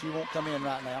to wait. She won't come in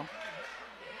right now.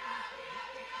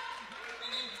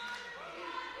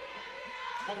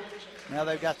 Now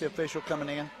they've got the official coming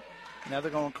in. Now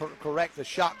they're going to correct the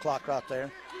shot clock right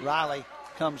there. Riley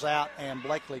comes out and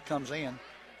Blakely comes in.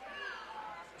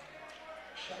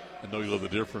 I know you love the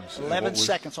difference. 11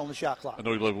 seconds on the shot clock. I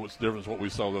know you love what's the difference what we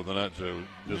saw the other night, Joe.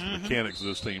 Just mechanics of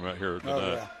this team right here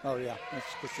tonight. Oh, yeah. That's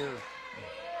for sure.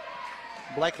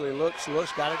 Blakely looks,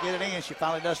 got to get it in. She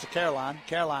finally does to Caroline.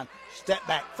 Caroline, step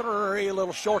back three, a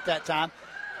little short that time.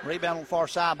 Rebound on the far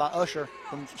side by Usher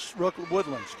from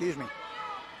Woodland,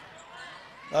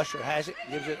 Usher has it,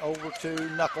 gives it over to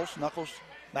Knuckles. Knuckles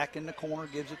back in the corner,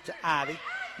 gives it to Ivy.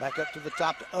 Back up to the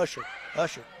top to Usher.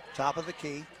 Usher, top of the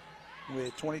key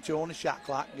with 22 on the shot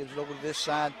clock. Gives it over to this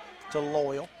side to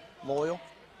Loyal. Loyal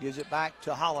gives it back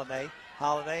to Holiday.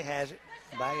 Holiday has it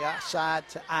back outside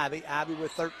to Ivy. Ivy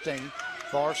with 13.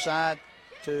 Far side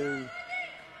to,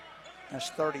 that's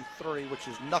 33, which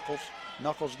is Knuckles.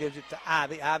 Knuckles gives it to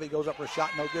Ivy. Ivy goes up for a shot,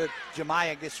 no good.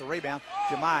 Jemiah gets the rebound.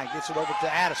 Jemiah gets it over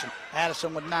to Addison.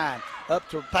 Addison with 9. Up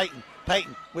to Peyton.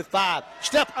 Peyton with 5.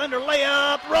 Step under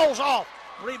layup, rolls off.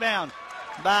 Rebound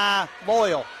by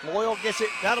Loyal. Loyal gets it.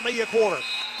 That'll be a quarter.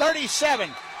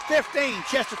 37-15,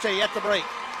 Chestatee at the break.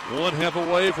 one half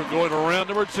away from going to round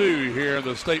number 2 here in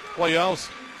the state playoffs.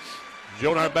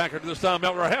 Joe and I are back at this time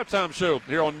out with our halftime show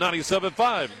here on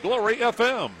 97.5 Glory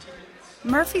FM.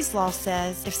 Murphy's Law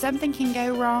says if something can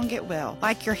go wrong, it will.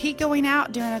 Like your heat going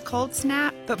out during a cold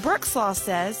snap. But Brooks Law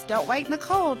says don't wait in the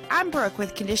cold. I'm Brooke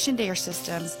with Conditioned Air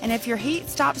Systems. And if your heat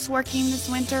stops working this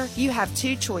winter, you have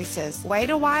 2 choices.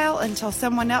 Wait a while until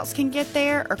someone else can get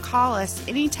there or call us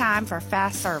anytime for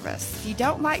fast service. If you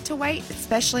don't like to wait,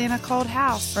 especially in a cold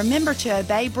house, remember to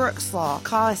obey Brooks Law.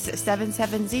 Call us at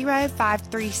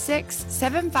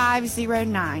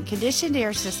 770-536-7509. Conditioned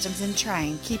Air Systems and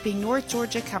Train, keeping North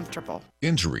Georgia comfortable.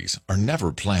 Injuries are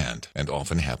never planned and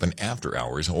often happen after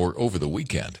hours or over the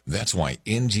weekend. That's why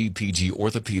NGPG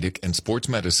Orthopedic and Sports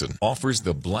Medicine offers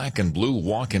the Black and Blue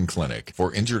Walk-In Clinic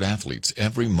for injured athletes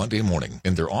every Monday morning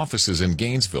in their offices in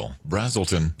Gainesville,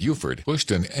 Brazelton, Beaufort,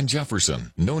 Bushton, and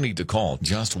Jefferson. No need to call.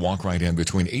 Just walk right in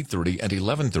between 8:30 and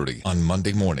 11:30 on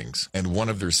Monday mornings. And one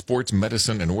of their sports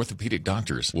medicine and orthopedic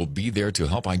doctors will be there to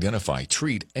help identify,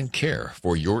 treat, and care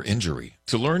for your injury.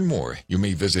 To learn more, you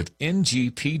may visit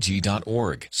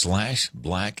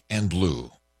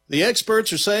ngpg.org/blackandblue. The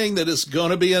experts are saying that it's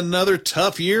going to be another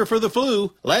tough year for the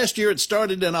flu. Last year it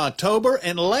started in October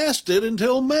and lasted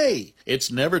until May.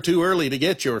 It's never too early to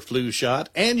get your flu shot,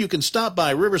 and you can stop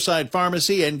by Riverside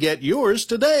Pharmacy and get yours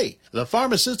today. The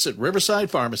pharmacists at Riverside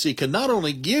Pharmacy can not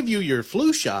only give you your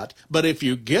flu shot, but if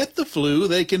you get the flu,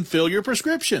 they can fill your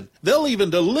prescription. They'll even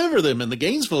deliver them in the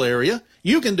Gainesville area.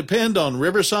 You can depend on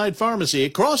Riverside Pharmacy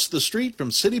across the street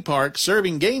from City Park,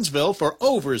 serving Gainesville for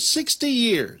over 60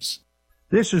 years.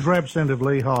 This is Representative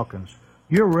Lee Hawkins,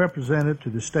 your representative to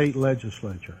the state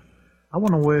legislature. I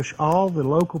want to wish all the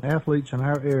local athletes in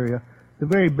our area the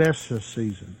very best this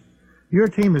season. Your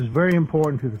team is very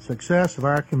important to the success of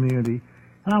our community,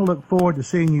 and I look forward to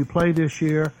seeing you play this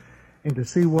year and to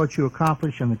see what you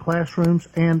accomplish in the classrooms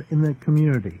and in the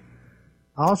community.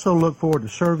 I also look forward to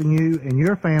serving you and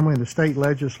your family in the state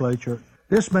legislature.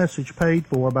 This message paid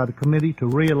for by the committee to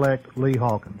re-elect Lee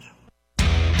Hawkins.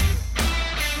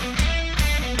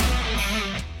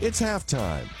 It's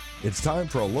halftime. It's time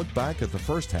for a look back at the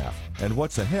first half and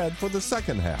what's ahead for the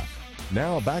second half.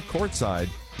 Now back courtside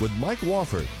with Mike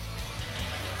Wofford.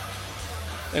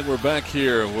 And we're back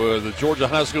here with the Georgia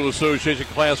High School Association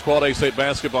Class Quad A State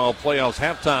Basketball Playoffs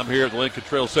halftime here at the Lincoln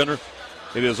Trail Center.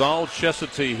 It is all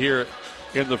Chestatee here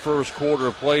in the first quarter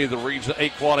of play. The Region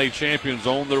 8 Quad A champions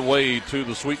on their way to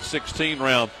the Sweet 16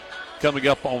 round coming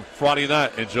up on Friday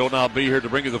night. And Joe and I will be here to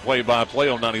bring you the play-by-play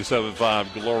on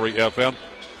 97.5 Glory FM.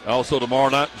 Also tomorrow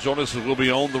night, Jonas will be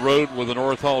on the road with the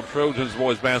North Hall Trojans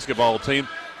boys basketball team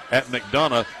at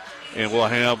McDonough. And we'll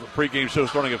have a pregame show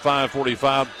starting at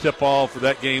 5:45. Tip-off for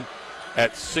that game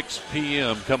at 6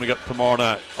 p.m. coming up tomorrow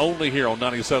night. Only here on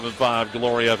 97.5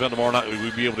 Glory FM. Tomorrow night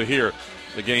we'll be able to hear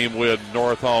the game with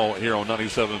North Hall here on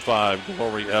 97.5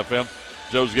 Glory FM.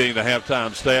 Joe's getting the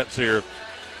halftime stats here.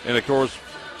 And, of course,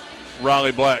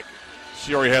 Riley Black,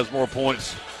 she already has more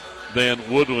points than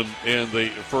Woodland in the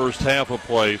first half of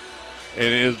play. And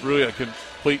it is really a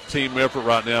complete team effort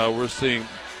right now. We're seeing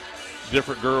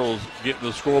different girls getting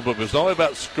the scorebook. It's all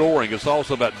about scoring. It's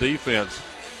also about defense.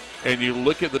 And you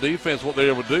look at the defense, what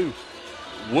they're able to do.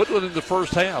 Woodland in the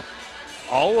first half,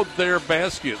 all of their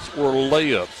baskets were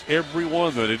layups. Every one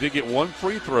of them. They did get one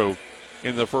free throw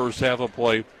in the first half of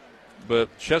play. But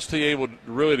Chestatee able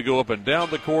really to go up and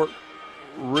down the court,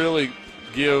 really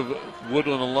give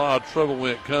Woodland a lot of trouble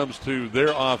when it comes to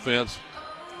their offense.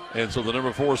 And so the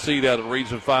number 4 seed out of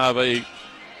Region 5A,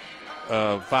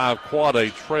 5 Quad A,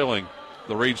 trailing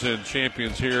the region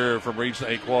champions here from Region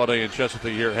 8 Quad A and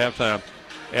Chestatee here at halftime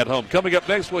at home. Coming up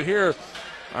next, we'll hear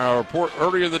our report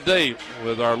earlier in the day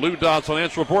with our Lou Dodds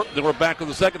financial report. Then we're back in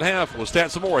the second half with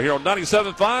stats and more here on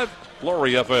 97.5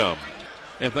 Glory FM.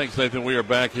 And thanks, Nathan. We are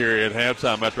back here at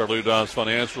halftime after our Lou Dodds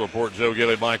financial report. Joe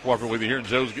Gilley, Mike Wofford with you here, and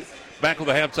Joe's back with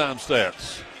the halftime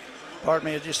stats.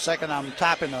 Pardon me just a second. I'm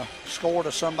typing a score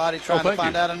to somebody trying to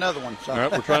find out another one. So. All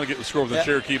right, we're trying to get the score for the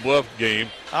Cherokee Bluff game.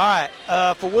 All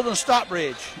right, for Woodland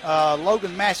Stockbridge,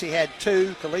 Logan Massey had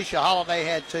 2, Kalisha Holiday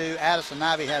had 2, Addison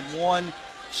Ivy had 1,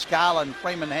 Skyland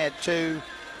Freeman had 2,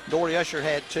 Dory Usher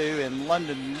had 2, and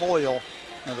London Loyal,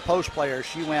 the post player,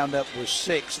 she wound up with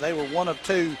 6. They were 1 of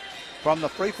 2 from the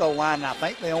free throw line, and I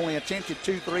think they only attempted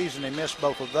 2 threes, and they missed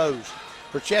both of those.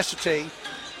 For Chestatee,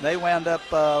 they wound up,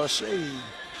 let's see,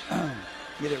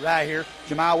 get it right here.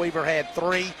 Jamal Weaver had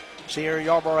 3, Sierra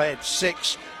Yarborough had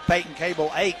 6, Peyton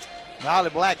Cable 8.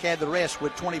 Riley Black had the rest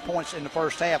with 20 points in the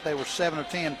first half. They were 7 of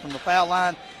 10 from the foul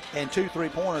line and 2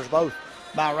 3-pointers, both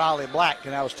by Riley Black.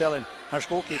 And I was telling our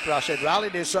scorekeeper, I said, Riley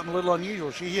did something a little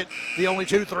unusual. She hit the only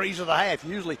 2 threes of the half.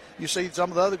 Usually you see some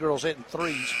of the other girls hitting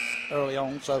threes early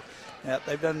on. So, yeah,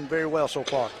 they've done very well so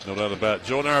far. No doubt about it.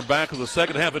 Joe and I are back with the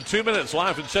second half in 2 minutes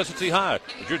live in Chestatee High.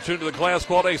 If you're tuned to the Class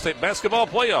Quad A State Basketball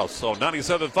Playoffs on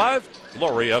 97.5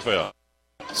 Glory FM.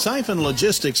 Siphon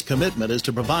Logistics' commitment is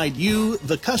to provide you,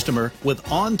 the customer, with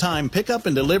on-time pickup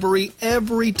and delivery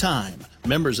every time.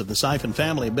 Members of the Siphon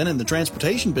family have been in the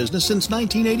transportation business since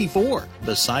 1984.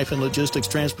 The Siphon Logistics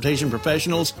transportation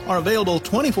professionals are available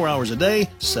 24 hours a day,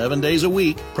 7 days a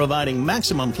week, providing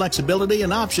maximum flexibility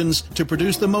and options to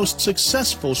produce the most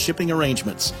successful shipping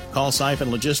arrangements. Call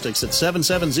Siphon Logistics at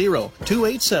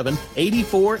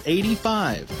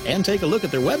 770-287-8485 and take a look at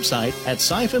their website at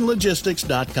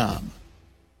siphonlogistics.com.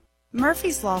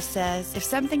 Murphy's Law says if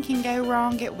something can go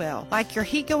wrong, it will. Like your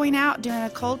heat going out during a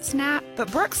cold snap. But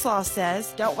Brooks Law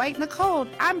says don't wait in the cold.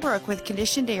 I'm Brooke with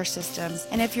Conditioned Air Systems.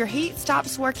 And if your heat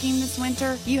stops working this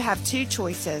winter, you have 2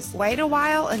 choices. Wait a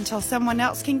while until someone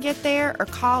else can get there or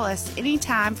call us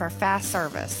anytime for fast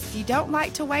service. If you don't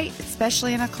like to wait,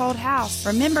 especially in a cold house,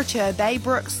 remember to obey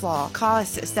Brooks Law. Call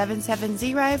us at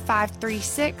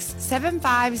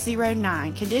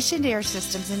 770-536-7509. Conditioned Air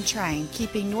Systems and Train,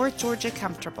 keeping North Georgia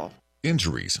comfortable.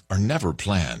 Injuries are never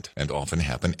planned and often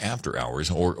happen after hours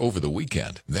or over the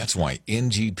weekend. That's why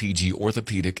NGPG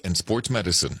Orthopedic and Sports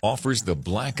Medicine offers the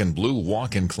Black and Blue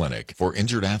Walk-In Clinic for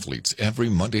injured athletes every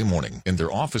Monday morning in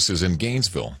their offices in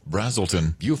Gainesville,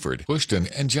 Brazelton, Beaufort, Houston,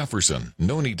 and Jefferson.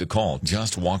 No need to call.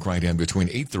 Just walk right in between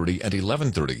 8:30 and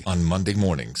 11:30 on Monday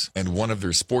mornings. And one of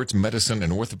their sports medicine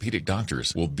and orthopedic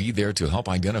doctors will be there to help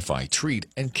identify, treat,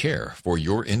 and care for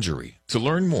your injury. To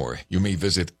learn more, you may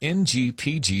visit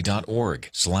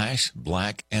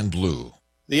ngpg.org/black-and-blue.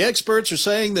 The experts are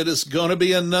saying that it's going to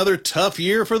be another tough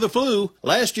year for the flu.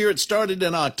 Last year it started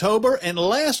in October and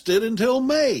lasted until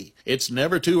May. It's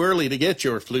never too early to get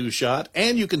your flu shot,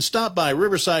 and you can stop by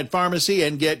Riverside Pharmacy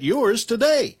and get yours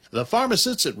today. The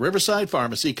pharmacists at Riverside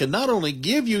Pharmacy can not only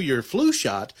give you your flu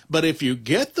shot, but if you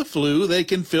get the flu, they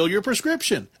can fill your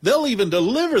prescription. They'll even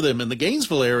deliver them in the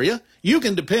Gainesville area. You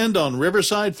can depend on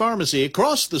Riverside Pharmacy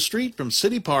across the street from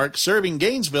City Park, serving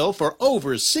Gainesville for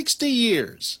over 60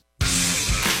 years.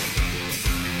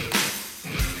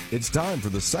 It's time for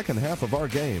the second half of our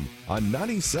game on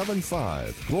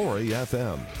 97.5 Glory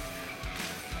FM.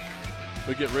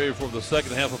 We get ready for the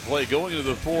second half of play. Going into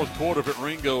the fourth quarter at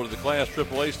Ringo to the Class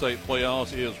AAA State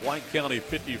Playoffs is White County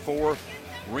 54,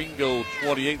 Ringo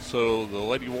 28. So the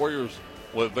Lady Warriors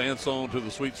will advance on to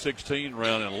the Sweet 16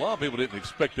 round, and a lot of people didn't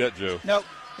expect that, Joe. Nope.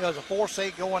 It was a 4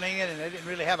 seed going in, and they didn't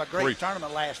really have a great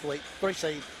tournament last week. 3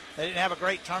 seed. They didn't have a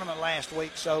great tournament last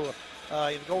week, so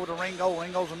you go over to Ringo.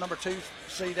 Ringo's the number 2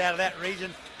 seed out of that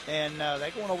region, and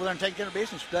they're going over there and taking care of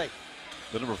business today.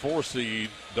 The number 4 seed,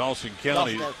 Dawson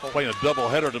County, playing a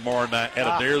doubleheader tomorrow night at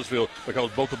Adairsville, because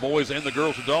both the boys and the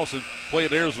girls of Dawson play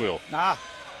at Adairsville. And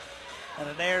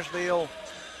Adairsville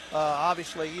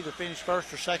obviously either finished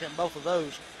first or second, both of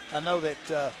those. I know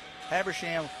that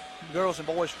Habersham girls and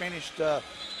boys finished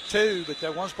 2,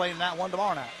 but one's playing tonight, one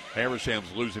tomorrow night.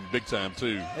 Habersham's losing big time,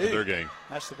 too, in their game.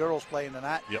 That's the girls playing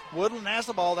tonight. Yep. Woodland has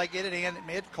the ball. They get it in at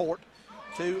midcourt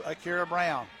to Akira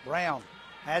Brown. Brown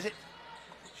has it.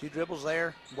 She dribbles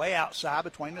there, way outside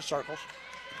between the circles.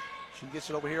 She gets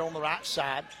it over here on the right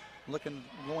side. Looking,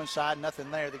 go inside,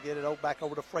 nothing there. They get it back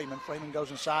over to Freeman. Freeman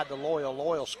goes inside to Loyal.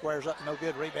 Loyal squares up, no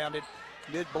good. Rebounded.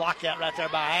 Good block out right there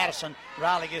by Addison.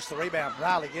 Riley gets the rebound.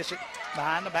 Riley gets it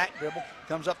behind the back dribble.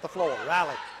 Comes up the floor.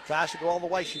 Riley tries to go all the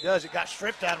way. She does. It got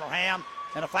stripped out of her hand,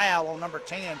 and a foul on number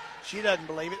 10. She doesn't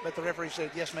believe it, but the referee said,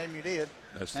 yes, ma'am, you did.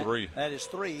 That's 3. That is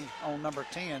 3 on number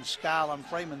 10. Skyline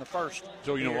Freeman the first.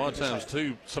 Joe, you know, a lot of times,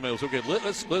 too, somebody else, okay,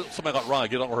 let somebody like Riley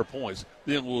get all her points.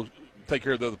 Then we'll take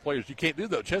care of the other players. You can't do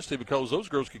that at Chestatee because those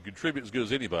girls can contribute as good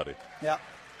as anybody. Yeah.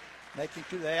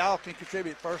 They all can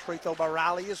contribute. First free throw by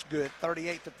Riley is good,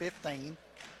 38-15.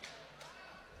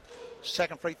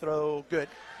 Second free throw, good.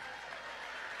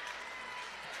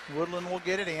 Woodland will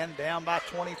get it in, down by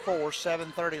 24,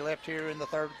 7:30 left here in the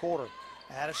third quarter.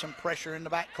 Addison pressure in the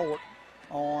backcourt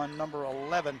on number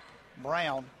 11,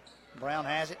 Brown. Brown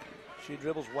has it. She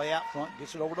dribbles way out front,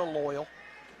 gets it over to Loyal.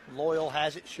 Loyal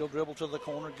has it. She'll dribble to the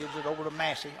corner, gives it over to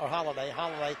Massey or Holiday.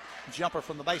 Holiday jumper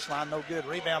from the baseline, no good.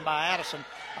 Rebound by Addison.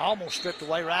 Almost stripped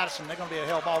away. Addison, they're going to be a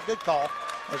hell ball. Good call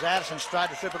as Addison tried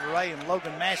to strip it away, and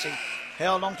Logan Massey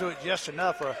held onto it just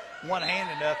enough, or one hand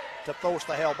enough, to force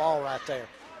the hell ball right there.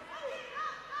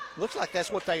 Looks like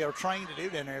that's what they are trained to do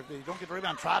down there. If they don't get the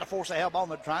rebound, try to force a hell ball.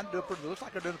 And they're trying to do it. Looks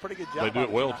like they're doing a pretty good job. They do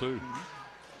it well, too.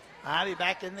 Ivy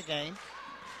back in the game.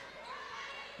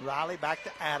 Riley back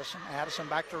to Addison. Addison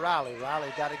back to Riley.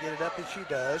 Riley got to get it up, and she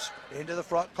does, into the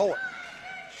front court.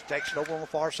 She takes it over on the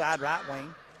far side, right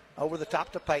wing. Over the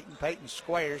top to Peyton. Peyton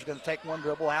squares, going to take one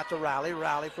dribble out to Riley.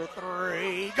 Riley for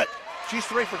three. Good. She's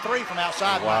 3 for 3 from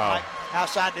outside. Wow. Right,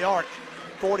 outside the arc.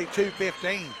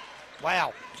 42-15.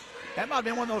 Wow. That might have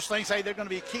been one of those things, hey, they're going to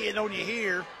be a kid on you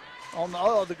here on the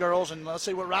other girls, and let's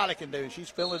see what Riley can do. She's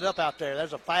filling it up out there.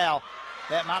 There's a foul.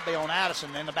 That might be on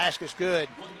Addison, and the basket's good.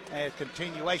 And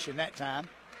continuation that time.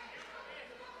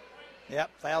 Yep,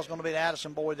 foul's going to be to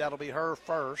Addison Boyd. That'll be her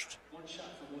first.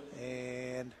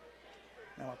 And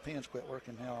now my pen's quit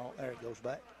working. Now there it goes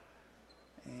back.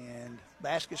 And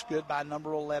basket's good by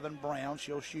number 11, Brown.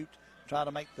 She'll shoot, try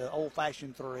to make the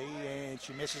old-fashioned three, and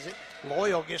she misses it.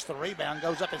 Loyal gets the rebound,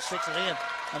 goes up and sticks it in.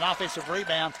 An offensive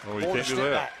rebound. Oh, you can't do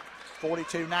that.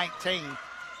 42-19,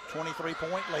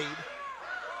 23-point lead.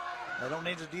 They don't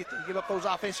need to give up those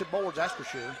offensive boards, that's for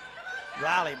sure.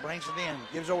 Riley brings it in,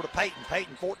 gives it over to Peyton.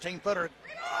 Peyton, 14-footer,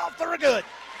 off the good.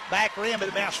 Back rim, but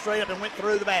it bounced straight up and went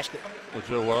through the basket. Well,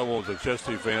 Joe, what I want is a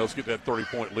Chestatee fan. Let's get that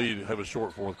 30-point lead and have a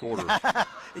short fourth quarter.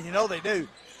 And you know they do.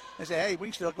 They say, hey, we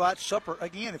can still go out to supper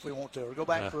again if we want to, or go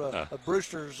back for a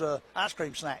Brewster's ice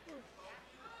cream snack.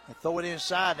 And throw it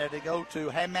inside there. They go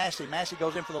to Massey. Massey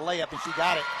goes in for the layup, and she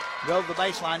got it. Drove the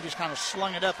baseline, just kind of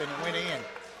slung it up, and it went in.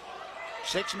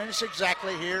 6 minutes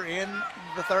exactly here in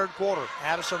the third quarter.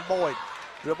 Addison Boyd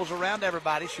dribbles around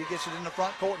everybody. She gets it in the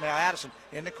front court now. Addison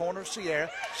in the corner of Sierra.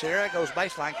 Sierra goes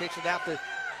baseline, kicks it out to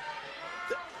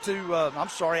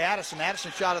Addison.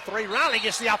 Addison shot a three. Riley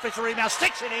gets the offensive rebound,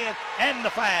 sticks it in, and the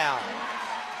foul.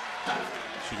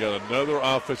 She got another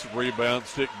offensive rebound,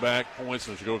 stick back, points,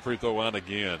 and she goes free throw line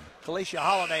again. Kalisha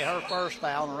Holiday, her first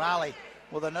foul, and Riley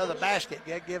with another basket.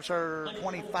 That gives her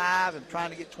 25 and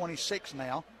trying to get 26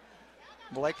 now.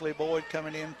 Blakely Boyd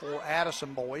coming in for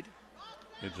Addison Boyd.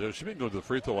 And Joe, she's been going to the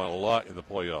free throw line a lot in the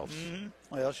playoffs. Mm-hmm.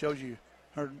 Well, it shows you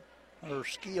her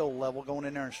skill level going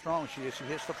in there and strong she is. She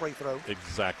hits the free throw.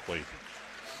 Exactly.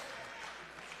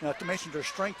 Now, to mention her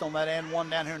strength on that and one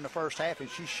down here in the first half, and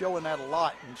she's showing that a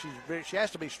lot. And she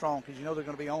has to be strong because you know they're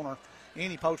going to be on her,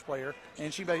 any post player,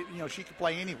 and she can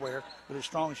play anywhere, but as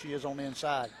strong as she is on the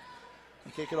inside.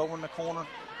 And kick it over in the corner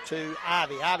to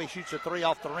Ivy. Ivy shoots a three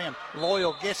off the rim.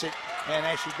 Loyal gets it, and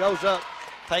as she goes up,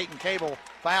 Peyton Cable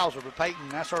fouls her. But Peyton,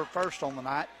 that's her first on the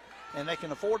night, and they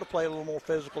can afford to play a little more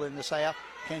physical in this half.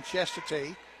 Can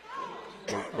Chestatee.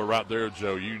 But right there,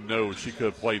 Joe, you know she could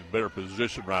have played better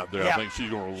position right there. Yeah. I think she's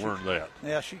going to learn that.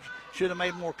 Yeah, she should have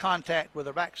made more contact with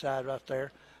her backside right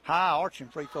there. High arching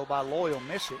free throw by Loyal.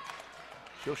 Miss it.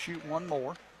 She'll shoot one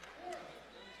more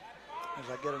as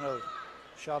I get another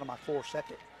shot of my floor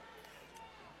second.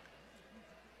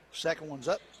 Second one's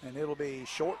up, and it'll be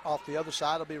short off the other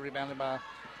side. It'll be rebounded by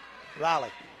Riley.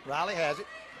 Riley has it.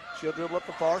 She'll dribble up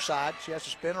the far side. She has to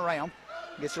spin around.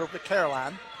 Gets it over to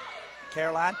Caroline.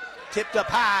 Caroline tipped up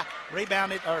high,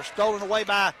 rebounded or stolen away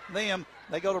by them.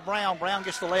 They go to Brown. Brown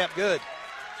gets the layup good.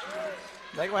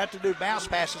 They're going to have to do bounce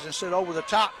passes and sit over the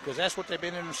top because that's what they've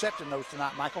been intercepting those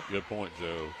tonight, Michael. Good point,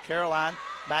 Joe. Caroline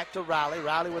back to Riley.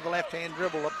 Riley with the left-hand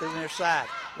dribble up the near side.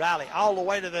 Riley all the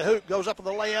way to the hoop. Goes up with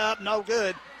the layup. No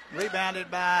good. Rebounded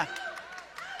by,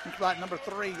 looks like number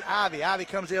 3, Ivy. Ivy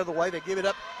comes the other way. They give it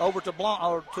up over to Blanc,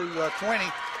 or to 20.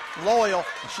 Loyal.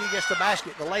 And she gets the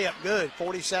basket. The layup good.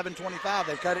 47-25.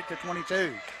 They've cut it to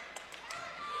 22.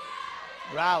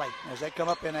 Riley, as they come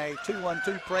up in a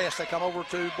 2-1-2 press, they come over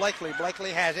to Blakely.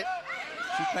 Blakely has it.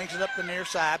 She brings it up the near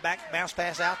side. Back bounce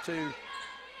pass out to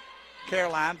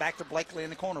Caroline. Back to Blakely in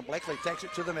the corner. Blakely takes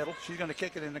it to the middle. She's going to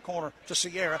kick it in the corner to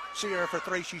Sierra. Sierra for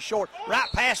three. She's short. Right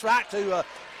pass right to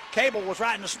Cable was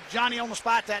right in Johnny on the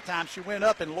spot that time. She went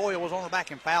up and Loyal was on her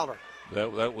back and fouled her.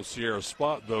 That was Sierra's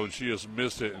spot, though, and she just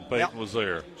missed it, and Peyton was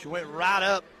there. She went right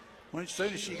up. As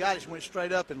soon as she got it, she went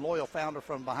straight up, and Loyal found her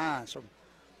from behind. So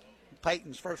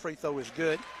Peyton's first free throw is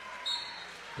good.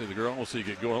 Hey, the girl, I don't see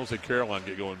get going. I don't see Caroline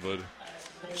get going, bud.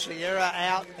 Sierra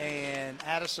out and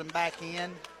Addison back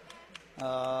in.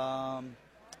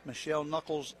 Michelle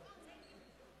Knuckles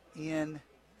in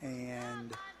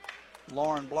and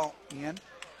Lauren Blanc in.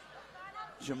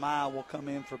 Jemiah will come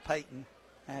in for Peyton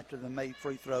after the made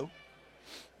free throw.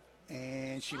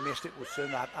 And she missed it.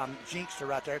 I jinxed her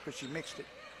right there because she mixed it.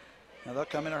 Now they'll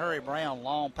come in a hurry. Brown,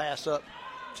 long pass up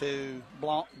to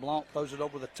Blanc. Blanc throws it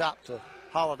over the top to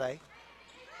Holiday.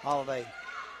 Holiday,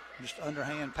 just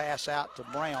underhand pass out to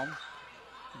Brown.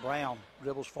 Brown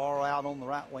dribbles far out on the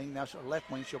right wing. Now left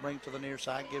wing. She'll bring it to the near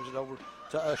side. Gives it over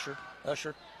to Usher.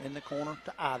 Usher in the corner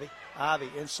to Ivy. Ivy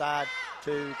inside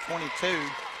to 22.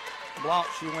 Blanc,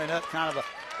 she went up kind of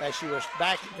as she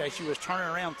was turning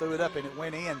around, threw it up, and it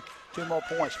went in. 2 more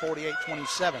points,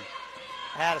 48-27.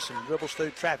 Addison dribbles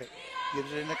through traffic,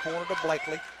 gives it in the corner to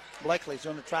Blakely. Blakely's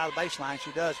going to try the baseline.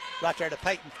 She does. Right there to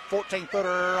Peyton.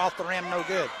 14-footer off the rim, no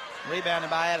good.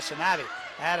 Rebounded by Addison. Ivy.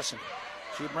 Addison.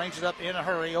 She brings it up in a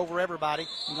hurry over everybody.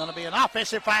 It's going to be an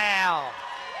offensive foul.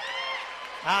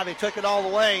 Ivy took it all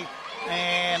the way,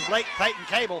 and Peyton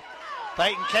Cable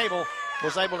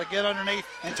was able to get underneath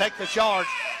and take the charge.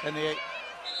 And the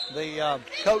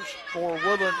coach for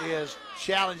Woodland is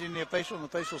challenging the official, and the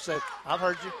official says, I've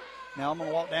heard you. Now I'm going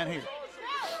to walk down here.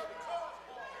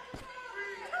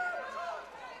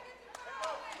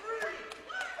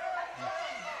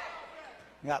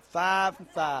 Got 5 from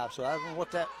 5, so I don't know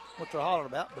what they're hollering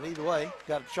about, but either way,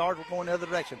 got a charge. We're going the other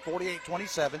direction.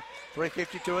 48-27,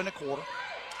 3:52 in the quarter.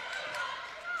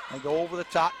 They go over the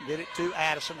top and get it to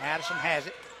Addison. Addison has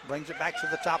it, brings it back to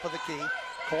the top of the key.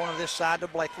 Corner this side to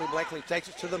Blakely. Blakely takes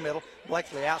it to the middle.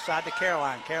 Blakely outside to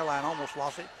Caroline. Caroline almost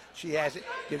lost it. She has it,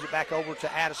 gives it back over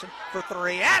to Addison for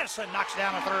 3. Addison knocks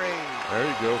down a 3. There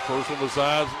you go, first on the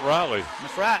sides, Riley.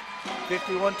 That's right,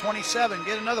 51-27.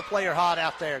 Get another player hot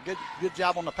out there. Good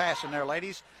job on the passing there,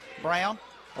 ladies. Brown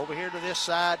over here to this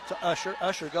side to Usher.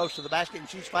 Usher goes to the basket, and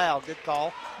she's fouled. Good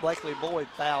call. Blakely Boyd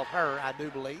fouled her, I do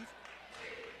believe.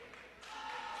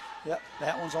 Yep,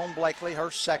 that one's on Blakely, her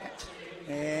second.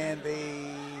 And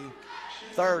the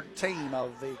third team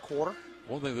of the quarter.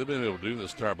 One thing they've been able to do in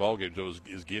this entire ball game, Joe,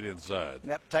 is get inside.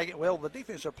 Yep, take it. Well, the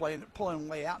defense are pulling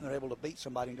way out, and they're able to beat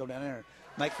somebody and go down there and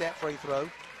make that free throw.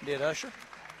 Did Usher.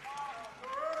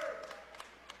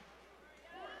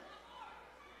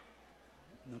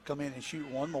 And they'll come in and shoot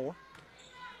one more.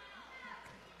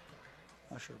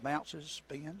 Usher bounces,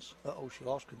 spins. Uh-oh, she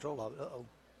lost control of it. Uh-oh.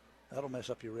 That'll mess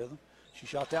up your rhythm. She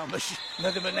shot down, but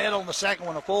nothing but net on the second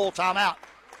one. A full timeout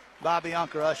by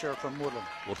Bianca Usher from Woodland.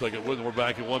 We'll take it with them. We're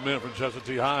back in 1 minute from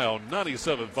Chestatee High on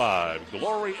 97.5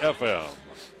 Glory FM.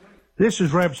 This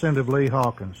is Representative Lee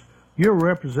Hawkins, your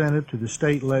representative to the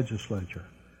state legislature.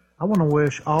 I want to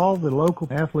wish all the local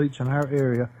athletes in our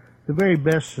area the very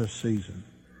best this season.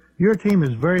 Your team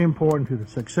is very important to the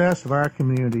success of our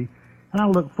community, and I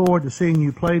look forward to seeing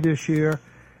you play this year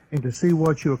and to see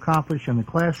what you accomplish in the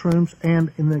classrooms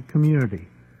and in the community.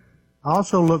 I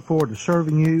also look forward to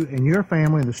serving you and your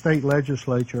family in the state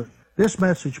legislature. This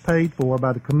message paid for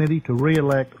by the committee to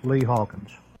re-elect Lee Hawkins.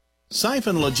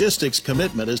 Siphon Logistics'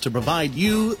 commitment is to provide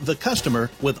you, the customer,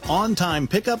 with on-time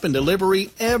pickup and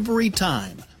delivery every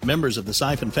time. Members of the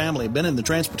Siphon family have been in the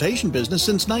transportation business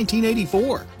since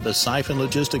 1984. The Siphon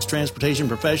Logistics transportation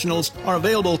professionals are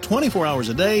available 24 hours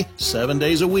a day, 7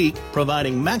 days a week,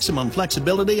 providing maximum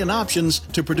flexibility and options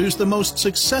to produce the most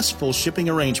successful shipping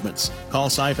arrangements. Call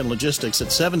Siphon Logistics at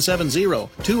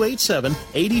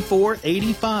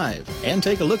 770-287-8485 and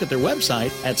take a look at their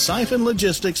website at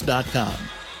siphonlogistics.com.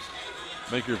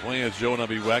 Make your plans. Joe and I'll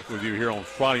be back with you here on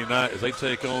Friday night as they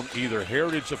take on either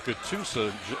Heritage of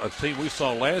Catoosa, a team we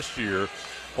saw last year,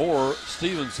 or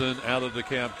Stevenson out of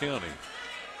DeKalb County.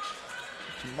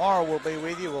 Tomorrow we'll be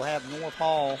with you. We'll have North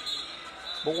Hall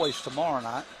boys tomorrow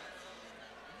night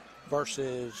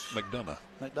versus McDonough.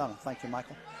 Thank you,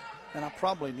 Michael. And I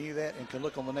probably knew that and could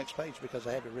look on the next page because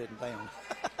I have it written down.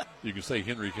 You can say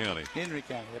Henry County. Henry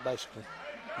County, yeah, basically.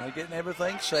 They're getting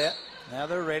everything set. Now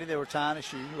they're ready. They were tying a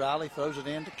shoe. Riley throws it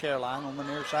in to Caroline on the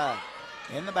near side.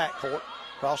 In the backcourt,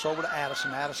 cross over to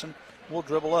Addison. Addison will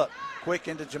dribble up. Quick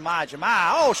into Jemai.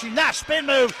 Oh, she's nice spin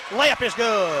move. Layup is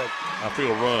good. I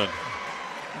feel run.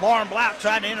 Lauren Blount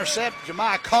tried to intercept.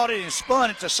 Jemai caught it and spun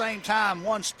at the same time.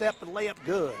 One step and layup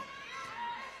good.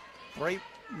 3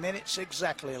 minutes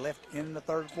exactly left in the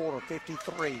third quarter.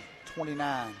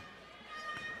 53-29.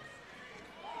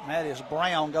 That is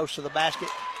Brown goes to the basket.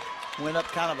 Went up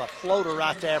kind of a floater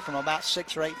right there from about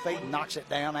 6 or 8 feet and knocks it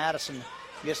down. Addison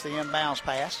gets the inbounds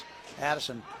pass.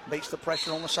 Addison beats the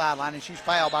pressure on the sideline, and she's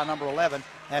fouled by number 11.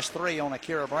 That's 3 on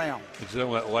Akira Brown. Except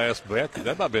on that last bet, that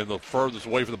might have been the furthest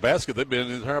away from the basket they've been in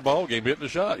the entire ball game hitting the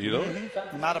shot, you know?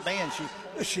 Mm-hmm. It might have been.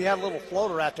 She had a little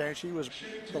floater out there, and she was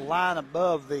the line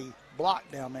above the block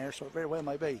down there, so it very well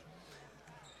may be.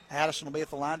 Addison will be at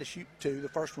the line to shoot 2. The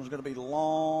first one's going to be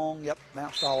long. Yep,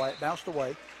 bounced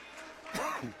away.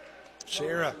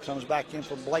 Sarah comes back in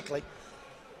from Blakely.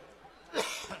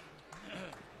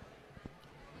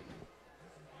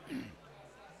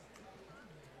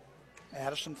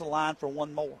 Addison to the line for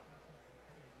one more.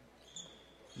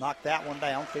 Knocked that one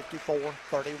down,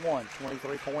 54-31,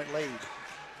 23-point lead.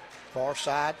 Far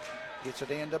side, gets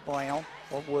it into Brown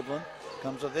for Woodland.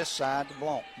 Comes to this side to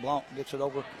Blount. Blount gets it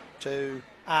over to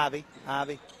Ivy.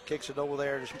 Ivy kicks it over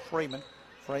there to Freeman.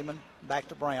 Freeman back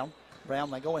to Brown. Brown,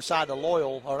 they go inside to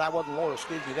Loyal, or that wasn't Loyal,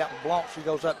 excuse me, that was Blanc. She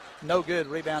goes up, no good,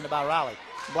 rebounded by Riley.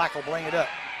 Black will bring it up.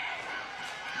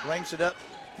 Brings it up.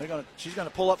 She's going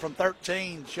to pull up from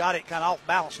 13. Shot it kind of off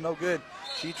balance, no good.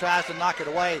 She tries to knock it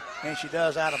away, and she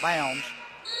does out of bounds.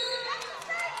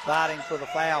 Fighting for the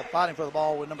foul, fighting for the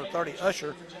ball with number 30,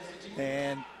 Usher.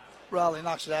 And Riley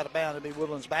knocks it out of bounds. It'll be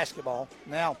Woodland's basketball.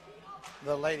 Now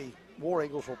the Lady War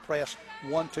Eagles will press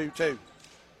 1-2-2.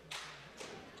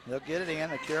 They'll get it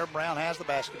in. Akira Brown has the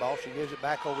basketball. She gives it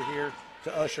back over here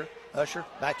to Usher. Usher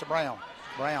back to Brown.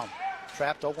 Brown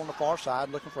trapped over on the far side,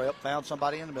 looking for help. Found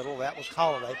somebody in the middle. That was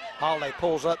Holiday. Holiday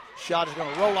pulls up. Shot is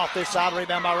going to roll off this side.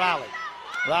 Rebound by Riley.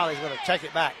 Riley's going to take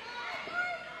it back.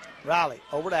 Riley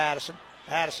over to Addison.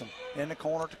 Addison in the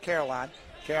corner to Caroline.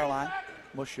 Caroline,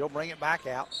 well, she'll bring it back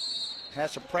out.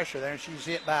 Has some pressure there, and she's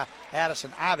hit by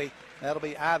Addison Ivy. That'll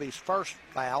be Ivy's first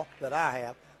foul that I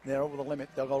have. They're over the limit.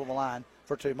 They'll go to the line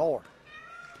for 2 more.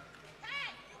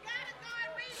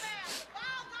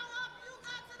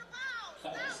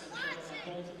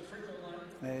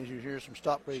 As you hear some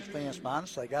Stockbridge fans behind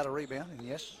us, they got a rebound, and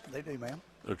yes, they do, ma'am.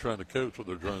 They're trying to coach what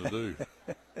they're trying to do.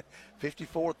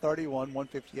 54-31,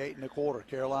 158 in the quarter.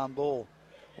 Caroline Bull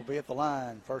will be at the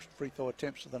line. First free throw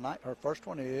attempts of the night. Her first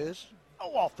one is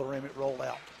off the rim. It rolled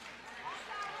out.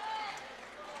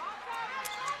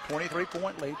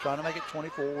 23-point lead, trying to make it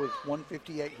 24 with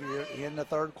 158 here in the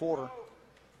third quarter.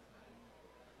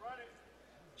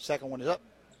 Second one is up.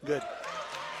 Good.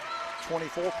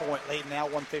 24-point lead now,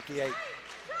 158.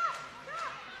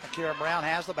 Akira Brown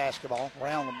has the basketball.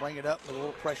 Brown will bring it up with a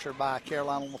little pressure by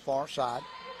Caroline on the far side.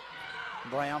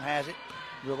 Brown has it,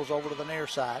 dribbles over to the near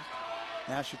side.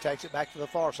 Now she takes it back to the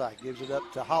far side, gives it up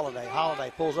to Holiday.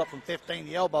 Holiday pulls up from 15,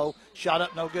 the elbow, shot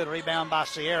up no good, rebound by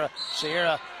Sierra.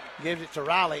 Sierra gives it to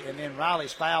Riley, and then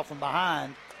Riley's foul from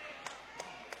behind.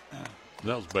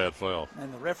 That was a bad foul.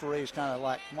 And the referee's kind of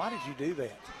like, why did you do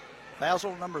that? Foul's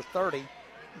on number 30,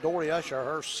 Dory Usher,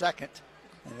 her second,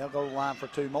 and they'll go to the line for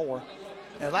 2 more.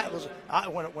 And that was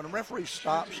when a referee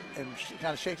stops and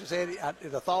kind of shakes his head,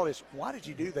 the thought is, why did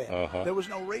you do that? There was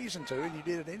no reason to, and you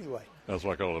did it anyway. That's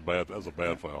why I call it a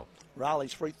bad foul.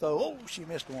 Riley's free throw. Oh, she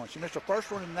missed one. She missed her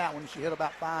first one in that one. She hit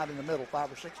about 5 in the middle,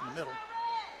 5 or 6 in the middle.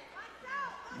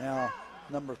 Now,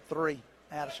 number 3,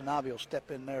 Addison Ivy will step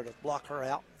in there to block her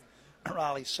out.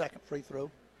 Riley's second free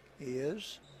throw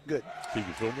is good. Keep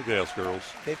it filling the gas, girls.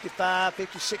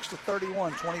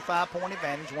 55-56-31, 25-point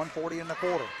advantage, 140 in the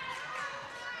quarter.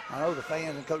 I know the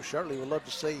fans and Coach Shirley would love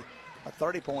to see a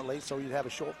 30-point lead, so you'd have a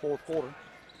short fourth quarter.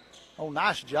 Oh,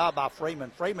 nice job by Freeman.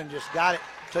 Freeman just got it,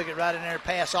 took it right in there,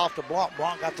 pass off to Blanc.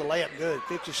 Blanc got the layup good,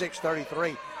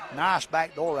 56-33. Nice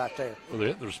back door right there. Well, they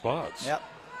hit their spots. Yep.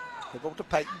 They go to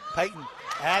Peyton. Peyton,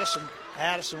 Addison.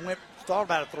 Addison started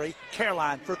about a 3.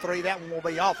 Caroline for 3. That one will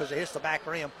be off as it hits the back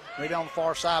rim. Right on the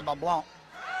far side by Blanc.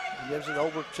 He gives it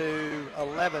over to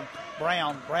 11.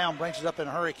 Brown. Brown brings it up in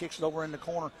a hurry, kicks it over in the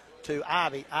corner to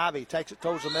Ivy. Ivy takes it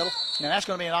towards the middle. Now that's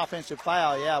going to be an offensive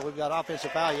foul. Yeah, we've got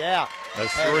offensive foul. Yeah.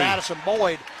 That's 3. Addison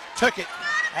Boyd took it.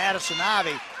 Addison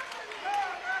Ivy.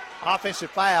 Offensive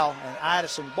foul, and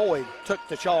Addison Boyd took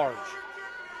the charge.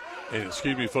 And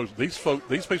excuse me, folks, these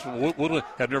people would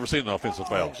have never seen an offensive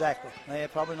foul. Exactly. They're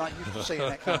probably not used to seeing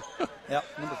that kind of. Yep.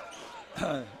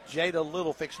 Jada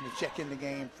Little fixing to check in the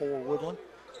game for Woodland.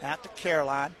 Out to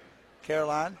Caroline.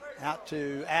 Caroline out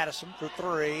to Addison for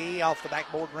 3. Off the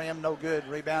backboard rim, no good.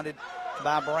 Rebounded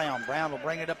by Brown. Brown will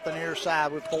bring it up the near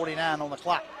side with 49 on the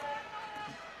clock.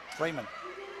 Freeman.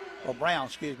 Well, Brown,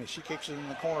 excuse me. She kicks it in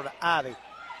the corner to Ivy.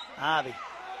 Ivy.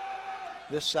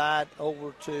 This side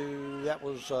over to, that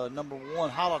was number 1,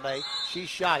 Holiday. She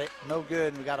shot it. No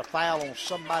good. And we got a foul on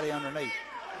somebody underneath.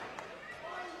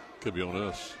 Could be on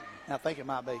us. I think it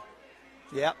might be.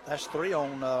 Yep, that's 3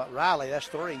 on Riley. That's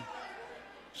 3.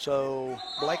 So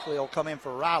Blakely will come in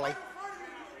for Riley.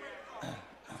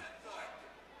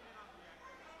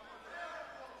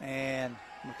 And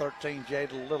number 13,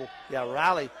 Jada Little. Yeah,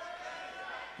 Riley.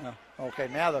 Okay,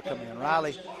 now they'll come in.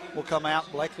 Riley will come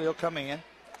out. Blakely will come in.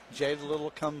 Jada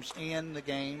Little comes in the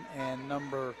game. And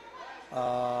number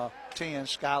 10,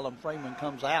 Skylam Freeman,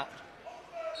 comes out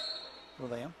for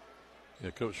them.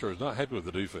 Yeah, Coach sure is not happy with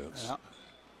the defense. Yeah.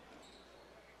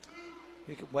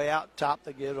 He could way out top.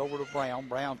 They get it over to Brown.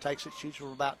 Brown takes it, shoots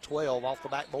for about 12 off the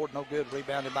backboard. No good.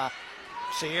 Rebounded by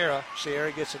Sierra.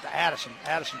 Sierra gets it to Addison.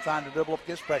 Addison trying to dribble up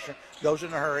against pressure. Goes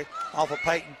in a hurry. Off of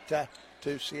Peyton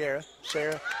to Sierra.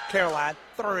 Sierra. Caroline.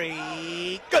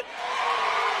 3. Good.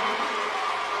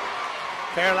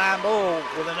 Caroline Bull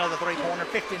with another three-pointer.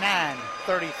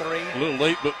 59-33. A little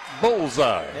late, but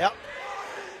bullseye. Yep.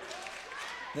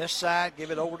 This side,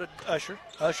 give it over to Usher.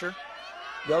 Usher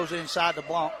goes inside to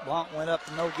Blanc. Blanc went up,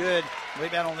 no good.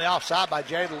 Rebound on the offside by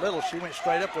Jada Little. She went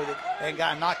straight up with it and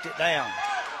knocked it down.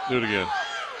 Do it again.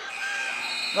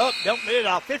 Nope, don't do it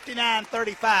all.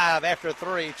 59-35 after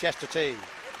 3, Chestatee.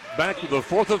 Back to the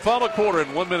fourth and final quarter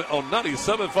in 1 minute on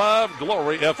 97.5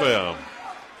 Glory FM.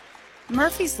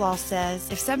 Murphy's Law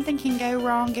says if something can go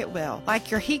wrong, it will.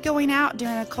 Like your heat going out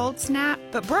during a cold snap.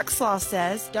 But Brooks Law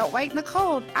says don't wait in the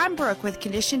cold. I'm Brooke with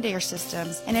Conditioned Air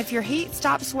Systems. And if your heat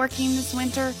stops working this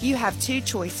winter, you have 2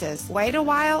 choices. Wait a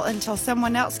while until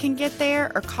someone else can get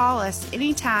there or call us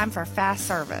anytime for fast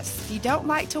service. If you don't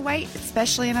like to wait,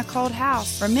 especially in a cold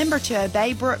house, remember to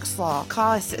obey Brooks Law.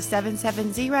 Call us at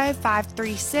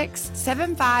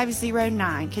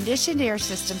 770-536-7509. Conditioned Air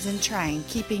Systems and Train,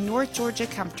 keeping North Georgia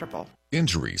comfortable.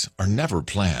 Injuries are never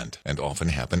planned and often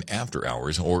happen after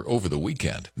hours or over the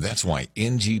weekend. That's why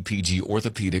NGPG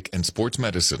Orthopedic and Sports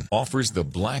Medicine offers the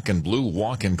Black and Blue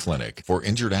Walk-In Clinic for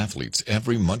injured athletes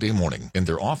every Monday morning in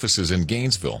their offices in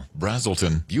Gainesville,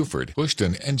 Brazelton, Beaufort,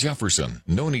 Houston, and Jefferson.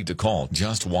 No need to call.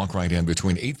 Just walk right in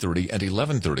between 8:30 and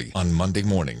 11:30 on Monday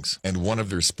mornings. And one of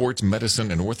their sports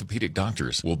medicine and orthopedic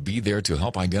doctors will be there to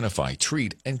help identify,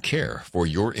 treat, and care for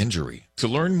your injury. To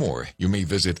learn more, you may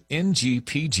visit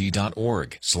ngpg.org/black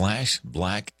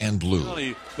and blue.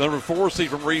 County, number 4 seed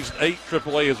from Region 8,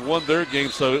 AAA has won their game,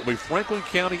 so it'll be Franklin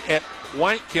County at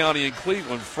White County in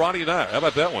Cleveland Friday night. How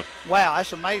about that one? Wow,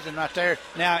 that's amazing right there.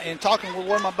 Now, in talking with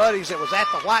one of my buddies that was at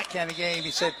the White County game,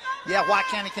 he said, yeah, White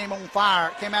County came out on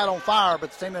fire,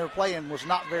 but the team they were playing was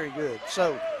not very good.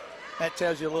 So that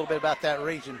tells you a little bit about that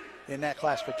region in that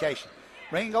classification.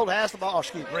 Ringgold has the ball.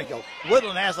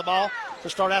 Woodland has the ball to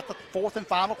start out the fourth and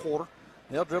final quarter.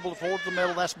 They'll dribble it towards the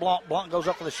middle. That's Blanc. Blanc goes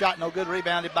up for the shot. No good.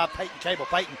 Rebounded by Peyton Cable.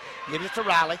 Peyton gives it to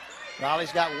Riley.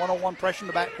 Riley's got one-on-one pressure in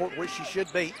the backcourt, which she should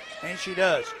beat, and she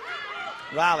does.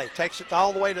 Riley takes it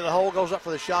all the way to the hole, goes up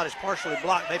for the shot. It's partially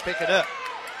blocked. They pick it up.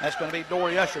 That's going to be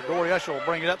Dory Usher. Dory Usher will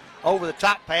bring it up over the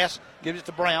top pass, gives it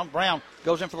to Brown. Brown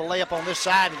goes in for the layup on this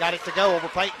side and got it to go over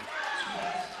Peyton.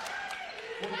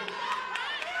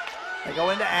 They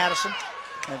go into Addison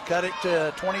and cut it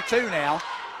to 22 now.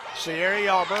 Sierra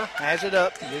Yarborough has it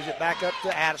up, gives it back up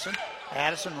to Addison.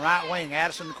 Addison right wing.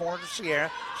 Addison in the corner to Sierra.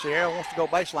 Sierra wants to go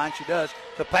baseline. She does.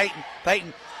 To Peyton.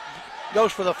 Peyton